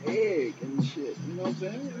cooking an egg and shit. You know what I'm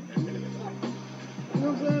saying? You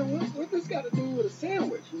know what I'm saying? What this got to do with a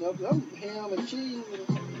sandwich? You know, 'cause I'm ham and cheese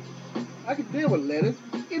and I can deal with lettuce.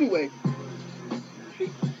 Anyway,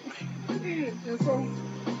 and so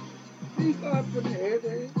he started putting the egg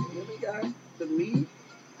in. Then he got the meat.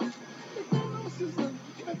 This is a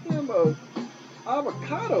goddamn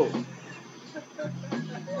avocado. Like,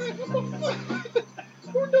 what the fuck?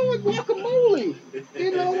 We're doing guacamole.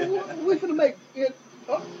 You know, we finna make it.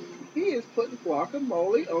 Oh, he is putting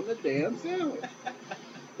guacamole on the damn sandwich.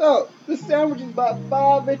 No, the sandwich is about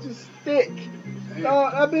 5 inches thick.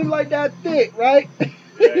 I've been like that thick, right?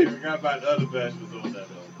 Yeah, you forgot about the other vegetables on that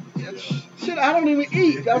though. Yeah. Shit, I don't even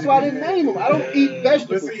eat. That's why I didn't name him. I don't eat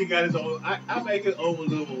vegetables. But see, he got his own. I make his own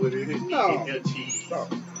little with it. No. Cheese. No.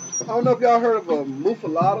 I don't know if y'all heard of a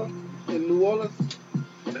muffalata in New Orleans.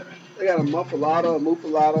 They got a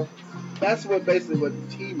muffalata. That's what basically what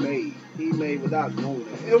he made. He made without knowing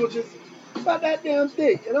it. It was just about that damn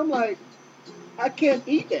thick. And I'm like, I can't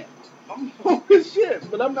eat that. I'm hungry as shit,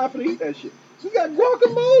 but I'm not gonna eat that shit. We got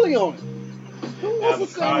guacamole on it. Who wants a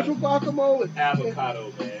sandwich with guacamole?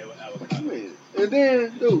 Avocado, man. Avocado. Man. And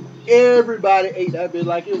then, dude, everybody ate that bit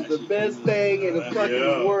like it was the best thing in the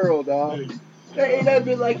fucking world, dog. They ate that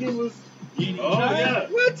bit like it was. Oh yeah.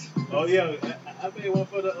 What? Oh yeah. I made one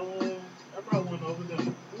for the I brought one over there.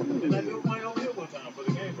 And I did one over here one time for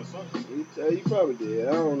the game or something. You probably did.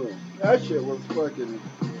 I don't know. That shit was fucking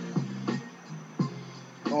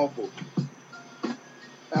awful.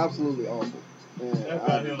 Absolutely awful. Man,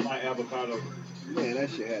 Everybody don't like avocado. Man, that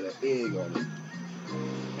shit had an egg on it.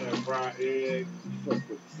 And fried egg. Fuck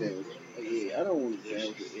with the sandwich. Yeah, I don't want a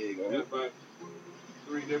sandwich with egg on Got it. about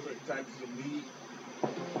 3 different types of meat.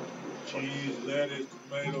 cheese, lettuce,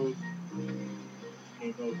 tomatoes. No, no,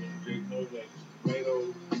 no lettuce.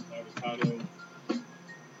 Tomatoes, avocado,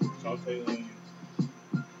 sauteed onions.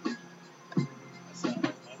 That sounds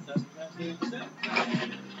like my type of goddamn snack.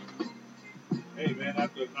 Hey man,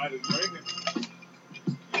 after a night of drinking, you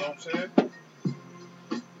know what I'm saying?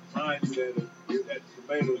 Mind you that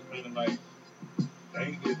tomato is kind of like, I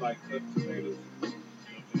ain't just like cut tomatoes. You know what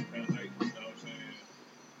I'm saying? Kind of like, you know what I'm saying?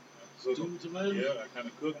 I cook 'em. Stewed tomatoes? Yeah, I kind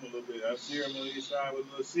of cook them a little bit. I sear them on each side with a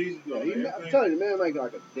little seasoning Yeah, on I'm everything. telling you, man, make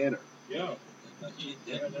like a dinner. Yeah, Like you eat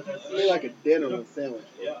yeah, that. that's Make like a dinner Yeah. with sandwich.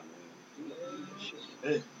 For Yeah. it, man. You know, eat that shit.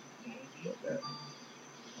 Mm-hmm. Fuck that.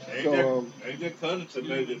 Ain't So, just cutting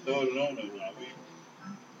tomato, just throw it on there. Now we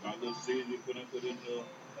got a little seasoning, put in the in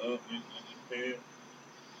the pan,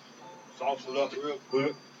 sauce it up real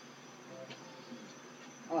quick.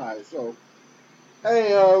 all right. So,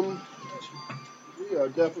 hey, we are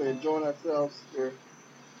definitely enjoying ourselves here,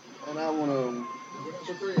 and I want to. Where's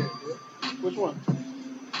the bread, bro? Which one?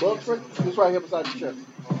 Bug free? This right here beside the chest.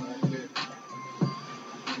 All right, man.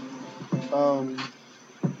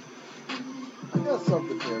 I got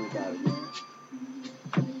something for everybody, man.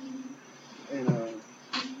 And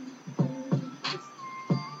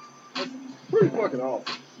it's pretty fucking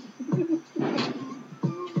awesome.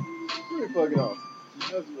 Pretty fucking awesome.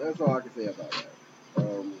 That's all I can say about that.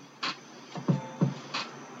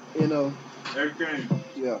 You know, Everything.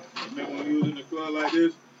 yeah. Remember when you was in the club like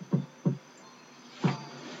this?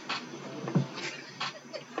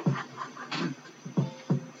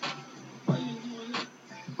 Why you doing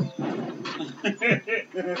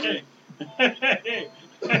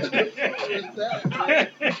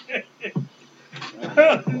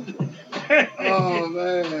Oh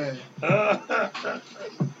man.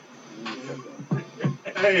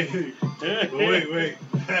 Hey, wait.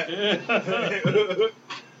 Let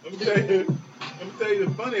me tell you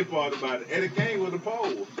the funny part about it. Eddie Kane with the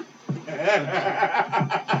pole.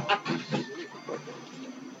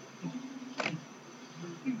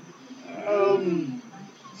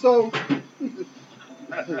 So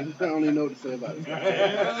I don't even know what to say about it.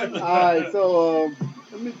 All right, so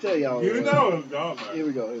let me tell y'all. You know what I'm talking about. Here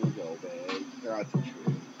we go, man.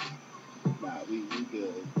 Concentrate. Nah, we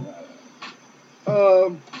good.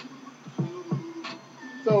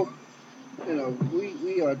 So you know,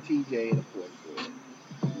 we are TJ and the Porch.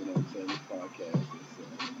 You know what I'm saying? This podcast is.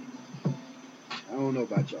 I don't know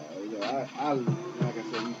about y'all. You know, I like I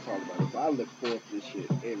said, we talked about this. I look forward to this shit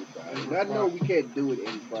every Friday. And I know we can't do it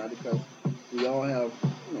every Friday because we all have,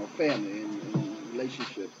 you know, family and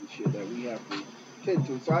relationships and shit that we have to tend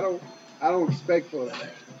to. So I don't expect for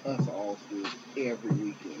us all to do it every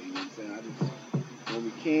weekend. You know what I'm saying? I just when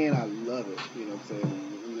we can, I love it. You know what I'm saying?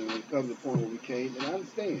 And then when it comes to the point where we can't, then I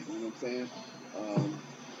understand. You know what I'm saying?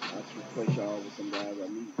 I just replace y'all with some guys I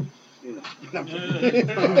meet. You know, I'm joking.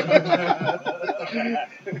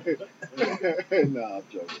 No, I'm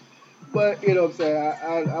joking. But you know what I'm saying?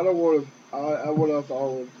 I don't want to. I want us to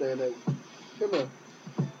all understand that. Come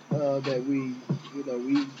on, that we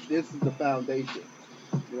this is the foundation.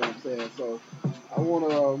 You know what I'm saying? So I want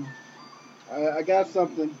to. I got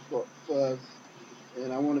something for us,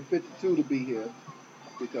 and I wanted 52 to be here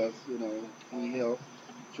because you know he helped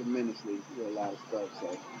tremendously with a lot of stuff.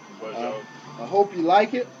 So I hope you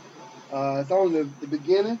like it. It's only the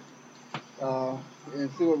beginning. And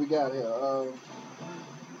see what we got here.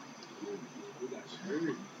 We got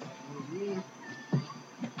shirts.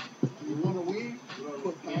 You want to win?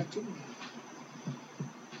 Put 5-2.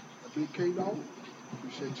 A big K dog.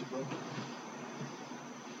 Appreciate you, bro.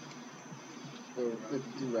 For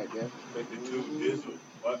 52 right there. 52 Dizzle.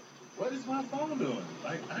 What is my phone doing?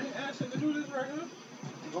 Like, I ain't asking to do this right here.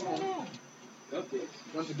 What's going on?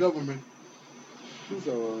 That's the government.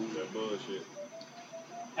 So That bullshit.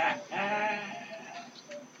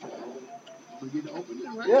 We get to open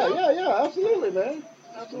it right yeah, now. yeah, absolutely, man.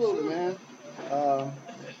 Absolutely, man.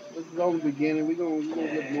 This is only the beginning. We're gonna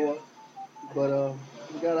get more. But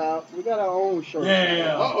we got our own shirts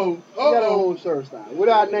Yeah. now. We got our own shirts now with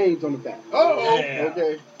our names on the back. Yeah.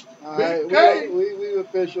 Okay. All right. K. We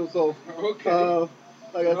official. So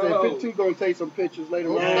like I said, 52 gonna take some pictures later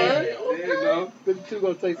on. Okay. There you go. 52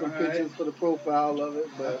 gonna take some All right. pictures for the profile of it,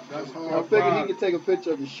 but That's I hard. figured he could take a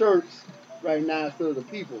picture of the shirts right now instead of the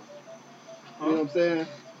people. You know what I'm saying?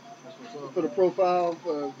 That's what's up. For the profile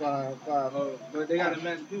for But they gotta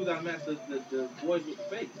match. People gotta match the voice with the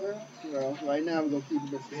face. you know, right now we're gonna keep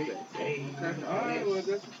it Mr. Space. Okay. All right. Well, that's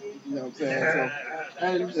You know what I'm saying? So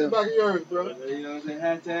Hey, let me sit back in yours, bro. you know what I'm saying.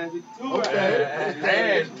 Hashtag 52.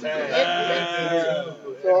 Okay.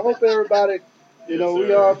 so I hope everybody, you know,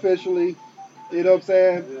 we are officially, you know what I'm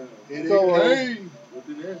saying? Yeah. It So, ain't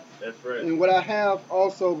is. That's fresh. And what I have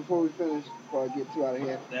also before we finish, before I get too out of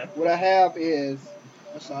hand, That what I have is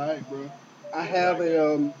That's all right, bro. I Yeah, have like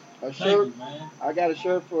that. a Thank shirt. you, man. I got a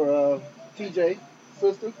shirt for TJ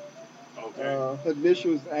sister. Okay. Her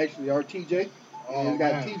initials actually are TJ. And Oh it's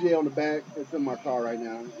got man. TJ on the back. It's in my car right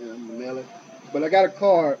now, and I'm gonna mail it. But I got a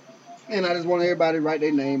card, and I just want everybody to write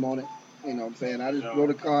their name on it. You know what I'm saying? I just No. wrote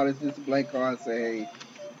a card. It's just a blank card. And say, hey,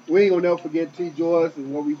 we ain't gonna never forget T. Joyce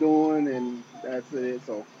and what we doing, and that's it.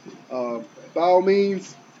 So, by all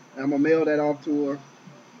means, I'm gonna mail that off to her,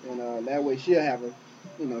 and that way she'll have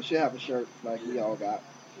a shirt like we all got.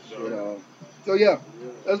 So, And, so yeah,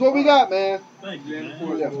 that's what we got, man. Thank you, Yeah, man. of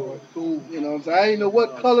course, Yeah. of course. Cool. You know what I'm saying? I didn't know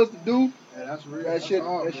what colors to do. Yeah, that's real. That That's shit,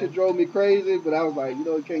 hard, that bro. shit drove me crazy. But I was like,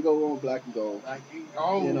 you can't go wrong with black and gold. Like,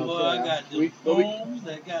 oh, You know Boy, what I'm I saying? got them But we, foams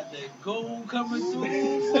that got that gold coming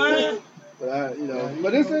through, boy. but I, Yeah,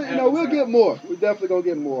 but this is, we'll get more. We're definitely gonna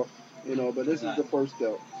get more. But this is the first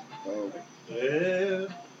step. yeah.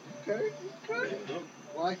 Okay, okay. Let's go.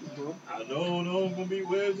 Like it, bro. I know I'm gonna be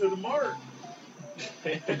wed to the mark.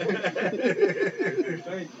 Thank you.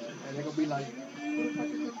 And they're gonna be like, what if I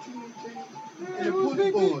get them THJ Man, and the who's push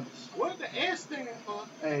thinking? boys? What the S stand for?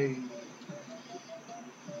 Hey,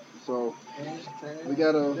 So hashtag we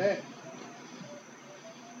got a that.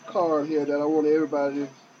 card here that I want everybody.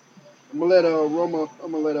 I'm gonna let Roma.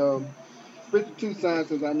 I'm gonna let 52 sign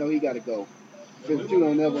since I know he got to go. 52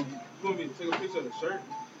 don't never. You want me to take a picture of the shirt?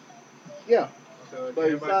 Yeah, Okay, but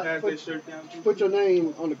everybody pass their shirt down too. put your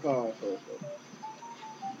name on the card first.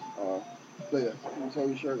 So yeah, you just hold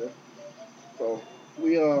your shirt there. So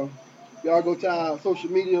we y'all go to our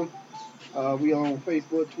social media. We on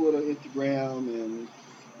Facebook, Twitter, Instagram, and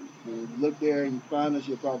when you look there and you find us,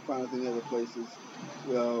 you'll probably find us in other places.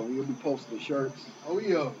 Well, we'll be posting the shirts. Oh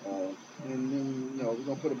yeah. And then, we're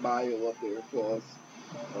going to put a bio up there for us.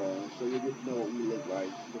 So you'll get to know what we look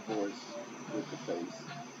like, the voice with the face.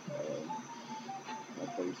 My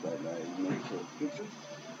face right now is made for pictures.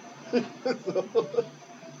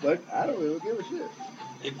 But I don't really give a shit.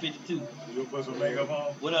 Hey, 52. You gonna put some makeup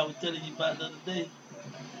on? What I was telling you about the other day,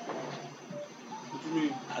 What you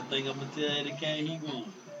mean? I think I'm going to tell Eddie Kane he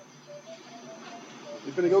won.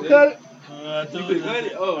 You finna go cut it? I told You you. could cut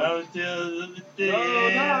it? Oh. I was telling you. No,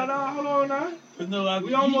 hold on now. But no, I We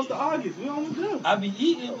be almost to eating. August. We almost done. I be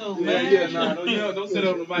eating though, Yeah, man. don't sit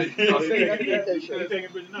on the mic. He Don't say that. taking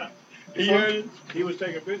pictures now. You heard it? He was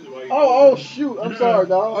taking pictures while you. Oh, shoot. I'm sorry,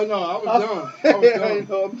 dog. Oh no, I was done. I was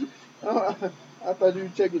done. I thought you were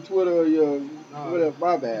checking Twitter or your whatever.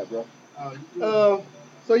 My bad, bro. You good.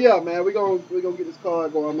 So yeah, man, we're gonna get this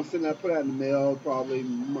card going. I'm gonna put that in the mail probably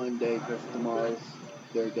Monday because tomorrow's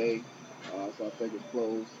their day. So I think it's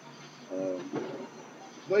closed.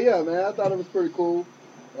 But yeah, man, I thought it was pretty cool.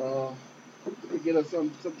 To get us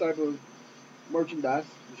some type of merchandise.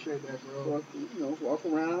 Appreciate that, bro. For us to, walk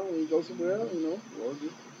around and go somewhere, or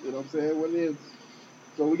just, what I'm saying, what it is.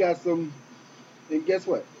 So we got some, and guess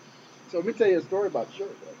what? So let me tell you a story about the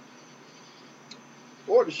shirt,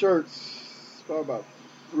 bro. Ordered the shirts probably about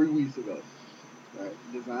 3 weeks ago.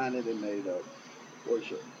 Right? Designed it and made it up. Ordered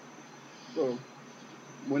shirt. So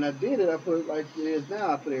when I did it, I put like it is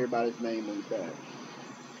now. I put everybody's name on the back.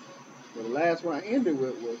 So the last one I ended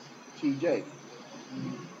with was TJ.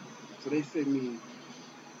 So they sent me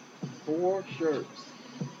 4 shirts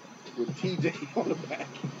with TJ on the back.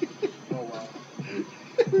 Oh wow.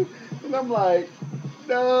 And I'm like,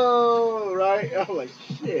 no, right? I'm like,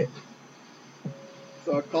 shit.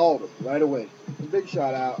 So I called him right away. A big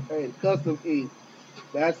shout out. Hey, Custom Ink.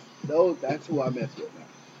 That's who I mess with now.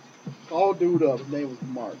 Called dude up. His name was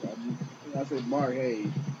Mark. I said, Mark, hey,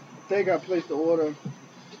 I think I placed the order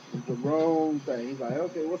with the wrong thing. He's like,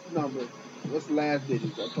 okay, what's the number? What's the last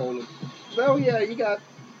digits? I told him. So, oh yeah, you got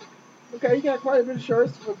quite a bit of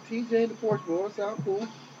shirts from TJ and the Porch Boys. Sound cool.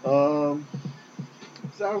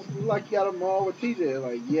 Sounds like you got them all with TJ.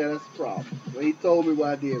 Like, yeah, that's the problem. So he told me what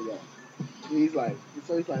I did wrong. And he's like,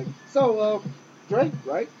 Dre,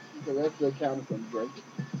 right? Because that's the accountant from Dre.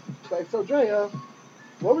 He's like, so Dre,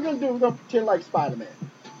 what we're gonna do? We're gonna pretend like Spider-Man.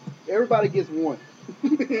 Everybody gets one.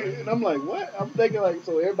 And I'm like, what? I'm thinking like,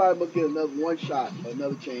 so everybody must get another one shot,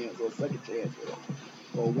 another chance, or a second chance,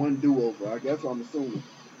 or one do-over. I guess I'm assuming.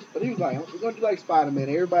 But he was like, we're gonna do like Spider-Man.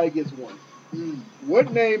 Everybody gets one.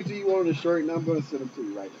 What names do you want on the shirt? And I'm gonna send them to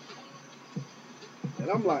you right now.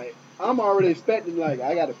 And I'm like, I'm already expecting like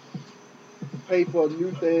I gotta pay for a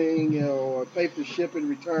new thing, or pay for shipping,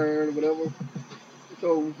 return, or whatever.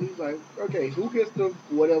 So he's like, okay, who gets the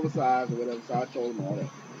whatever size or whatever size? I told him all that.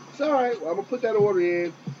 It's all right. Well, I'm gonna put that order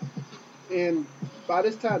in, and by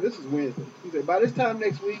this time, this is Wednesday. He said by this time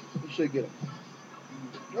next week, you should get them.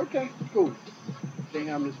 Okay, cool. Can't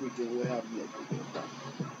have them this weekend. We'll have them next weekend.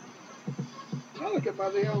 I look at my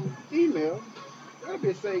damn email. That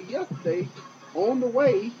bitch say yesterday, on the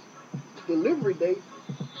way, delivery date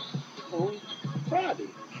on Friday.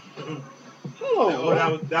 Hold on, Oh,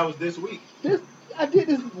 bro. that was this week. I did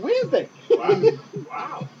this Wednesday. Wow.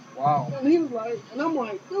 Wow. Wow. And he was like, and I'm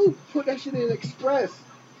like, dude, put that shit in express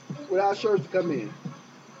without shirts to come in.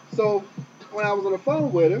 So when I was on the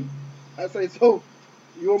phone with him, I say, so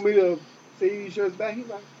you want me to send you these shirts back? He's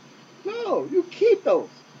like, no, you keep those.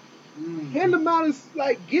 Hand them out as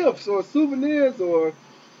like gifts or souvenirs or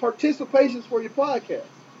participations for your podcast.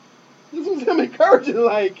 This was him encouraging,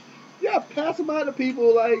 like, yeah, pass them out to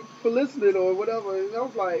people like for listening or whatever. And I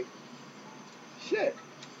was like, shit.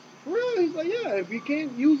 For real? He's like, yeah, if you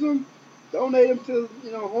can't use them, donate them to,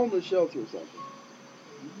 homeless shelter or something.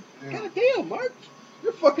 Yeah. God damn, Mark,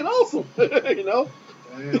 you're fucking awesome. Damn.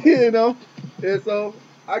 And so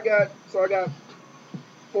I got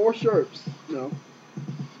 4 shirts, Yeah,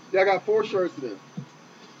 I got 4 shirts of them.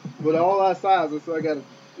 But all our sizes, so I got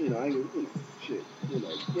shit,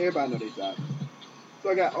 everybody know their sizes. So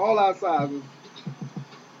I got all our sizes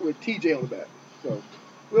with TJ on the back. So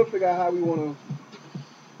we'll figure out how we want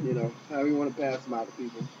to pass them out to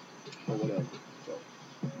people or whatever. So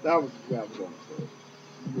that was where I was going. So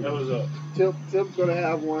That was up. Tip's gonna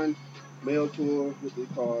have one mail tour with the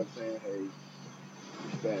card saying, "Hey,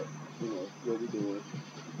 respect, what we doing."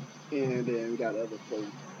 And then we got other folk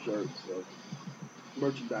shirts, so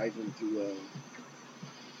merchandising to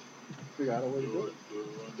figure out a way to do it.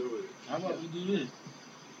 Do it. How about we do this?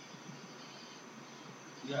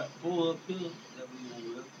 We got 4 up here that we gonna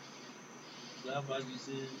wear. So how about you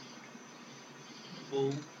send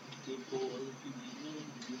 4 to 4 other people you know in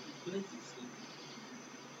different places?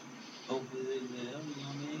 So hopefully they have, you know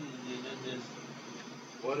what I mean? And then that's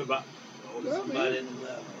What about? Yeah, somebody man. in the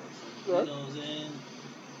lab. Right. You know what I'm saying?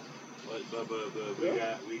 But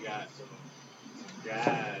we got some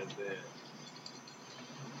guys that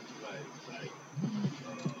like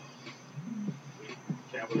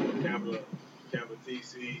capital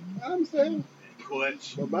TC I'm saying, and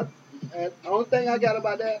Clutch. but the only thing I got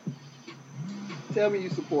about that, tell me you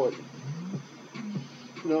support me.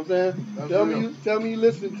 You know what I'm saying? That's Tell real. me you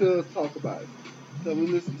listen to us talk about it. Tell me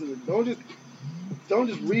you listen to it. Don't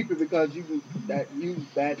just reap it because you that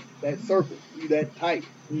circle, you that tight,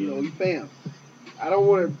 you fam. I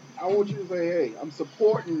want you to say, hey, I'm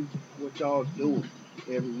supporting what y'all doing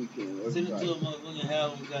every weekend. Every Send it to Friday. a motherfucker and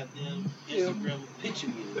have them goddamn Instagram picture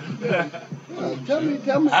with it. Yeah, tell me.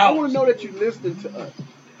 I want to know that you listening to us.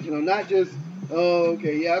 Not just, oh,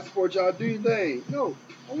 okay, yeah, I support y'all. Do your thing. No,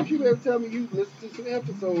 I want you to be able to tell me you listen to some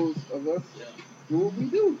episodes of us do what we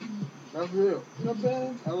do. That's real. You know what I'm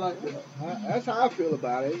saying? I like that. That's how I feel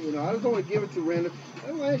about it. I just don't want to give it to random.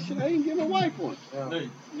 I'm like, shit, I ain't give my wife one. Yeah. Hey,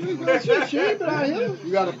 You ain't got shit. She ain't been out here.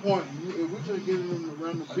 You got a point. If we just giving them to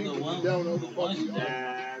random I people, know one, we don't know but the one fuck we should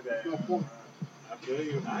are. There's no point. I feel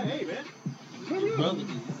you. Hey man. your brother,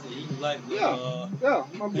 because he said he like Yeah.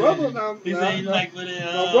 My brother now. he said he like what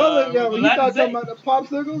My brother, yeah, when he started talking about about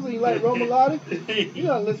the popsicles and he like Romalati, he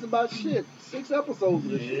done listen about shit. 6 episodes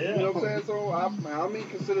of this shit. You know what I'm saying? So I mean,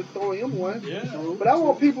 consider throwing him one. Yeah. But I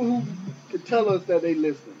want people who can tell us that they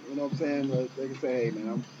listen. You know what I'm saying? They can say, hey man,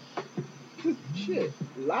 I'm just shit.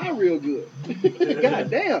 Lie real good. God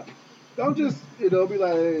damn. Don't just be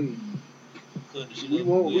like, hey, we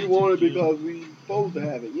want it because we supposed to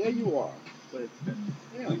have it. Yeah, you are. But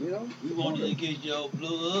damn, we want it in case y'all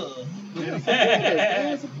blow up. Yeah, support us,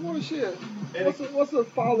 man. Support shit. What's a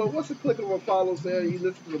follow? What's a click of a follow saying you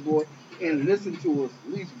listen to the boy and listen to us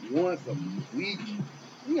at least once a week?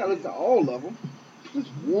 You gotta listen to all of them. Just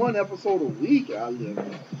one episode a week. I live.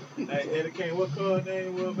 Hey, Eddie Kane, what cuz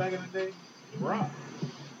name was back in the day? Rock.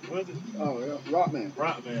 Was it? Oh yeah, Rockman.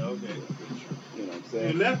 Rockman, okay. You know what I'm You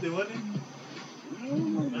saying? left it, wasn't it? I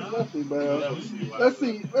don't know if he left me, but Let's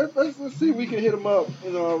see. Let's see if we can hit him up.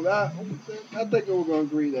 I think we're gonna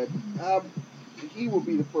agree that he will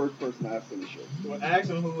be the first person I finish it. Well, ask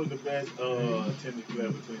him who was the best tennis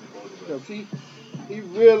player between the both of us. Because he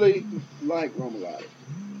really liked Romalati.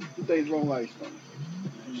 He thinks Romalati's funny.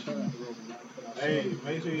 Shout out to Robin Knight for that Hey, service.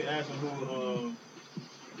 make sure you ask him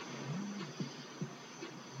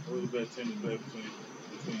who the best tennis player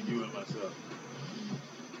between you and myself.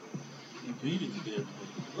 He Peter's the best.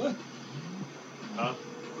 What? Huh?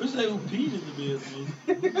 We say who Peter's the best.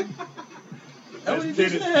 That's what he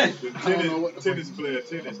Tennis, just said. the I don't know what the tennis fuck player, he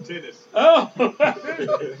said. tennis. Oh.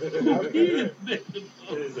 Peter's Peter's the best. It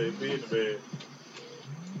is a being bad.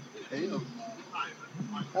 Hell no.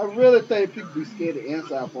 I really think people be scared to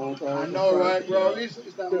answer our phone calls. I know, right, bro? Yeah.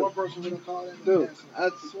 It's not Dude. one person gonna call that Dude, answer. I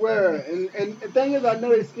swear. And the thing is, I know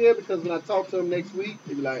they're scared because when I talk to them next week,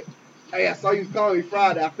 they be like, hey, I saw you call me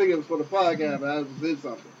Friday. I figured it was for the podcast, but I was in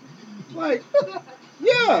something. Like,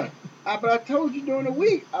 yeah. But I told you during the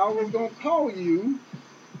week I was going to call you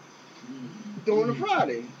during the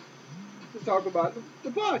Friday to talk about the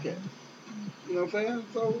podcast. You know what I'm saying?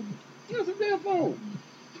 So, it's a damn phone.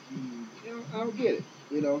 You know, I don't get it.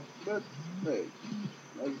 You know, but hey,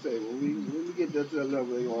 like you say, when we get to that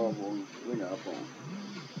level, they all going to ring our phone.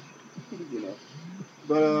 You know.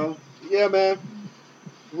 But yeah, man,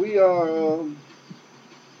 we are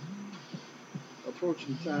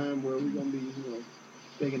approaching the time where we're gonna be,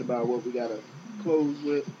 thinking about what we gotta close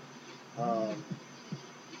with. Um,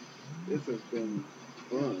 this has been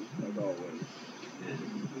fun, like always.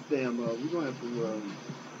 This damn, we're gonna have to.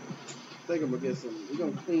 I think I'm gonna get some. We're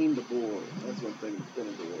gonna clean the board. That's what I'm thinking.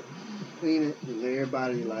 Spinning board. Clean it and let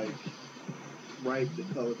everybody like write the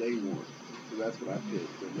color they want. So that's what I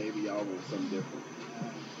picked. But maybe y'all want something different.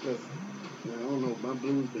 Because I don't know. My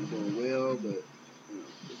blues been doing well, but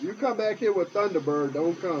if you come back here with Thunderbird,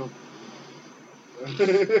 don't come.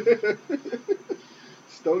 Just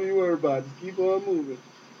don't even worry about it. Just keep on moving.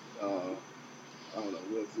 I don't know.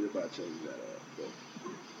 We'll see about changing that up.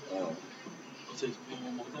 So, Say spin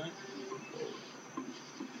one more time.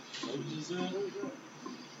 What did you say?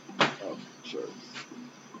 shirts.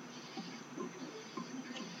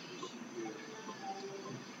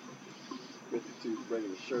 52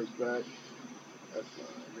 bringing the shirts back. That's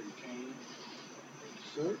fine. Eddie Kane.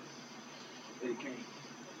 Shirt? Eddie Kane.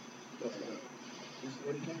 That's fine. This is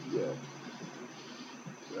Eddie Kane? Yeah.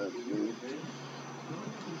 That's good. Okay.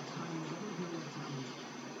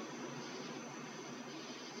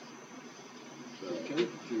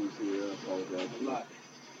 52's here. I apologize A lot.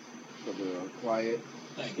 for the quiet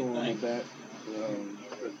storm in Thank you. back.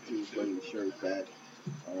 52's bringing the shirt back.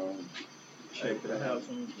 Hey, Check could I have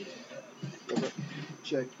some? Yeah.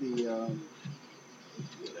 check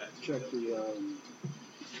the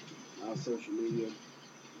our social media,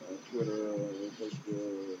 Twitter,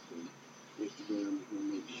 Facebook, and Instagram. We're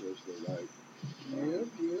gonna make sure they like. Yep.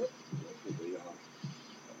 That's what they are.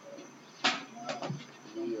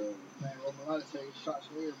 We Man, Roman say shots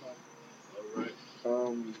for everybody.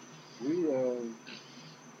 All right. we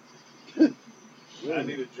I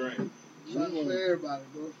need a drink. Shots for everybody,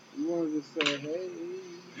 bro. we wanted to say, hey,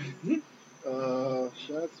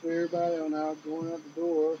 shots for everybody on our going out the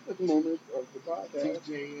door moment of the podcast.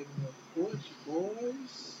 TJ and the Porch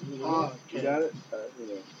Boys. You got it? I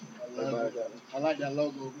love it. I like that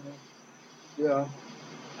logo, man. Yeah.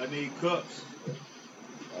 I need cups.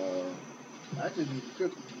 I just need to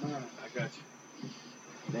cook with mine. I got you.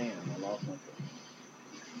 Damn, I lost my phone.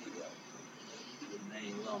 Your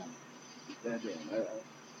name long. Damn,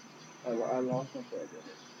 I lost my phone.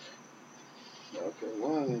 Okay,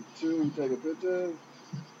 1 and 2, take a picture.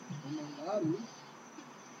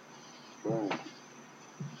 Boom.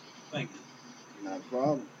 Thank you. Not a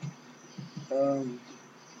problem.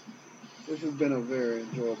 This has been a very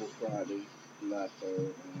enjoyable Friday, Lato,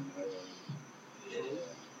 and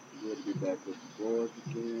good to be back with the boys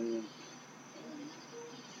again.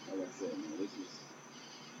 Like I said, man, this is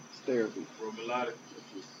therapy. Romalata.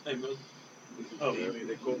 Hey, brother. This is Oh, therapy. you mean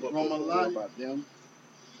they go up? More about them.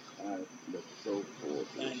 I look so forward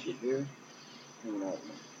to this Thank shit you. here. Hanging out with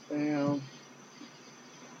my fam.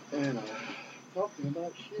 And talking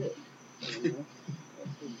about shit. You know?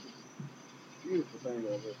 That's the beautiful thing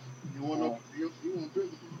of it. You want you want pickle?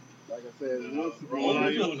 Like I said, once Romalata,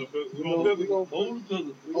 again, we gonna pick it. Hold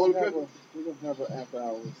the pickle. we're gonna have an after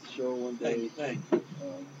hours show one day. Thank you.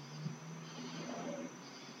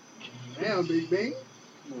 Damn, Big Bang.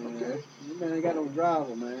 Man, you man ain't got no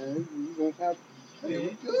driver, man. You gonna have Hey, we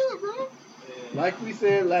good, bro. like we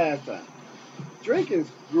said last time.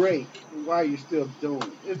 Drinking's great while you're still doing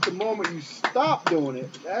it. It's the moment you stop doing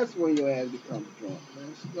it, that's when your ass becomes drunk.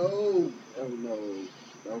 Let's go. Oh no.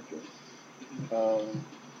 Okay.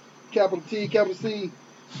 Capital T, capital C.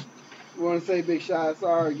 We want to say big shout.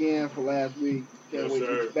 Sorry again for last week. Can't Yes, wait to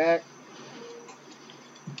sir. get back.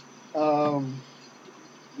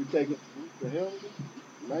 We taking what the hell is it?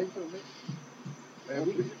 Life of it? Hey,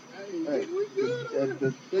 we good.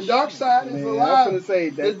 The The dark side is man, alive. I'm finna say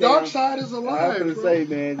The dark side is alive. I'm finna bro. say,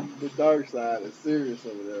 man, the dark side is serious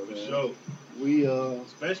over there, For man. sure. We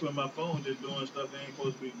Especially when my phone just doing stuff they ain't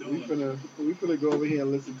supposed to be doing. we finna go over here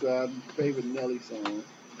and listen to our favorite Nelly song.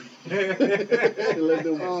 Yeah. let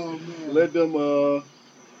them Oh man. let them two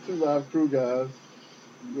of our crew guys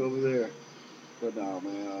go over there. But no,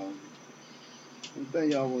 man.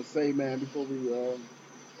 Anything y'all want to say, man, before we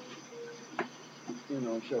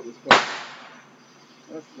shut this place.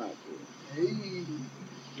 That's not good. Hey.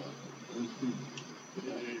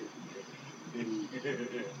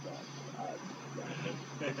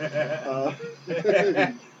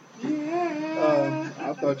 Uh,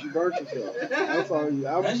 I thought you burnt yourself. I saw you.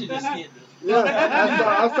 That shit just hit the Yeah,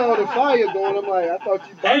 I saw the fire going. I'm like, I thought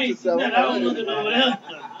you I burnt ain't seen yourself. that. I was looking over there.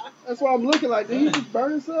 That's why I'm looking like, did he just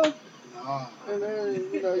burn himself? Nah. And then,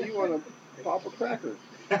 you want to pop a cracker.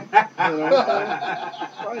 You know what I'm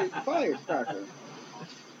saying? Firecracker.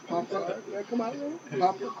 Pop up. That come out wrong?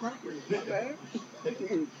 Pop up cracker. My bad.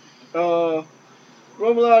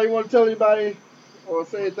 Romala, you want to tell anybody or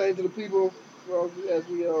say anything to the people as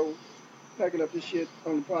we packing up this shit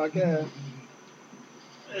on the podcast?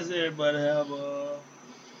 Let's everybody have a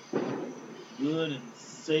good and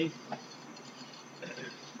safe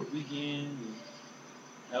weekend and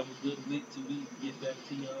have a good week till we get back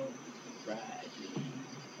to y'all Friday.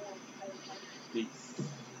 Peace.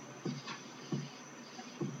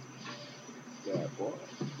 God, boy,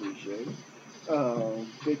 appreciate it.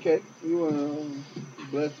 Big K, you want to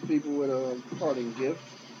bless the people with a parting gift?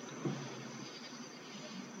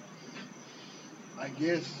 I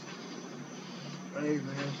guess. Hey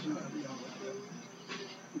man, shoot.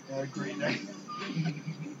 Have a great night.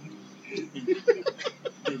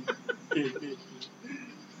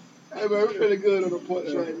 Hey man, we're pretty good on the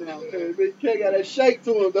porch right now. Hey, Big K got that shake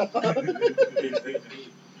to him, dog.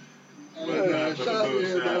 Hey man, shout out to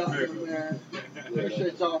everybody out there, man.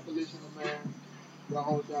 Appreciate y'all for listening, man. Y'all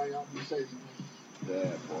hold down, y'all be safe, man.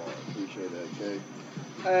 Yeah, boy, appreciate that, K.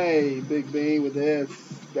 Hey, Big Bean with this,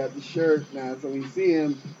 got the shirt now, so we see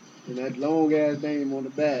him and that long ass name on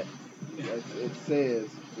the back. It says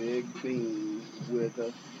Big Bean with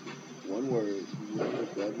a one word,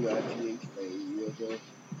 with a WITHA with a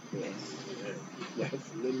S.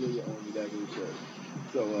 That's literally on the back of the shirt.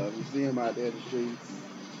 So if you see him out there in the streets,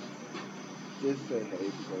 just say hey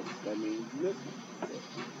because that means you listen. So,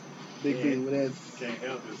 Big Bean with S. Can't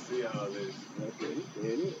help but see all this. Okay,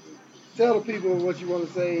 there it is. Tell the people what you want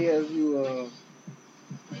to say as you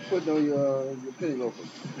putting on your penny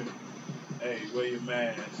loafers. Hey, wear your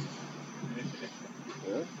mask.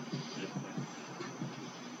 Yeah,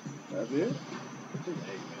 that's it.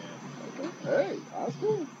 Hey, man. Okay. Hey, that's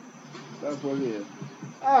cool. That's what it is.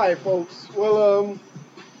 All right, folks. Well,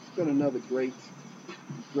 it's been another great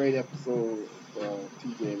episode of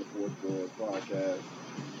TJ and the Fourth Board podcast.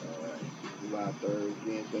 July 3rd.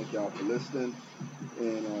 Again, thank y'all for listening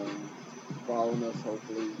and following us.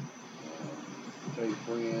 Hopefully, tell your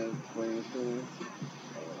friends.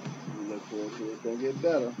 We look forward to it. It's gonna get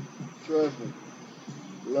better. Trust me.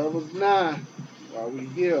 Levels 9 while we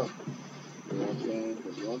here. You know what I'm saying?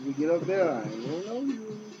 Because once we get up there, I ain't gonna know you.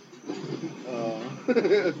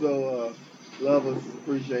 So, love us,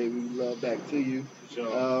 appreciate it. We love back to you.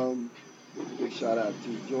 Sure. Big shout out to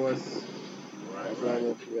Joyce. Right.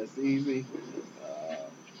 Brother, rest easy.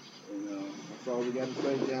 That's all we got to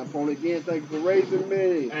say. Down Pony again. Thank you for raising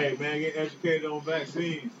me. Hey, man, get educated on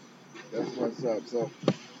vaccines. That's what's up. So,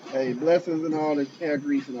 hey, blessings and all the hair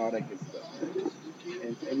grease and all that good stuff,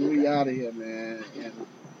 man. And we out of here, man. And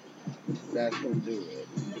that's gonna do it.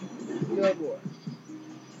 Good boy.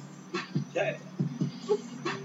 Yeah.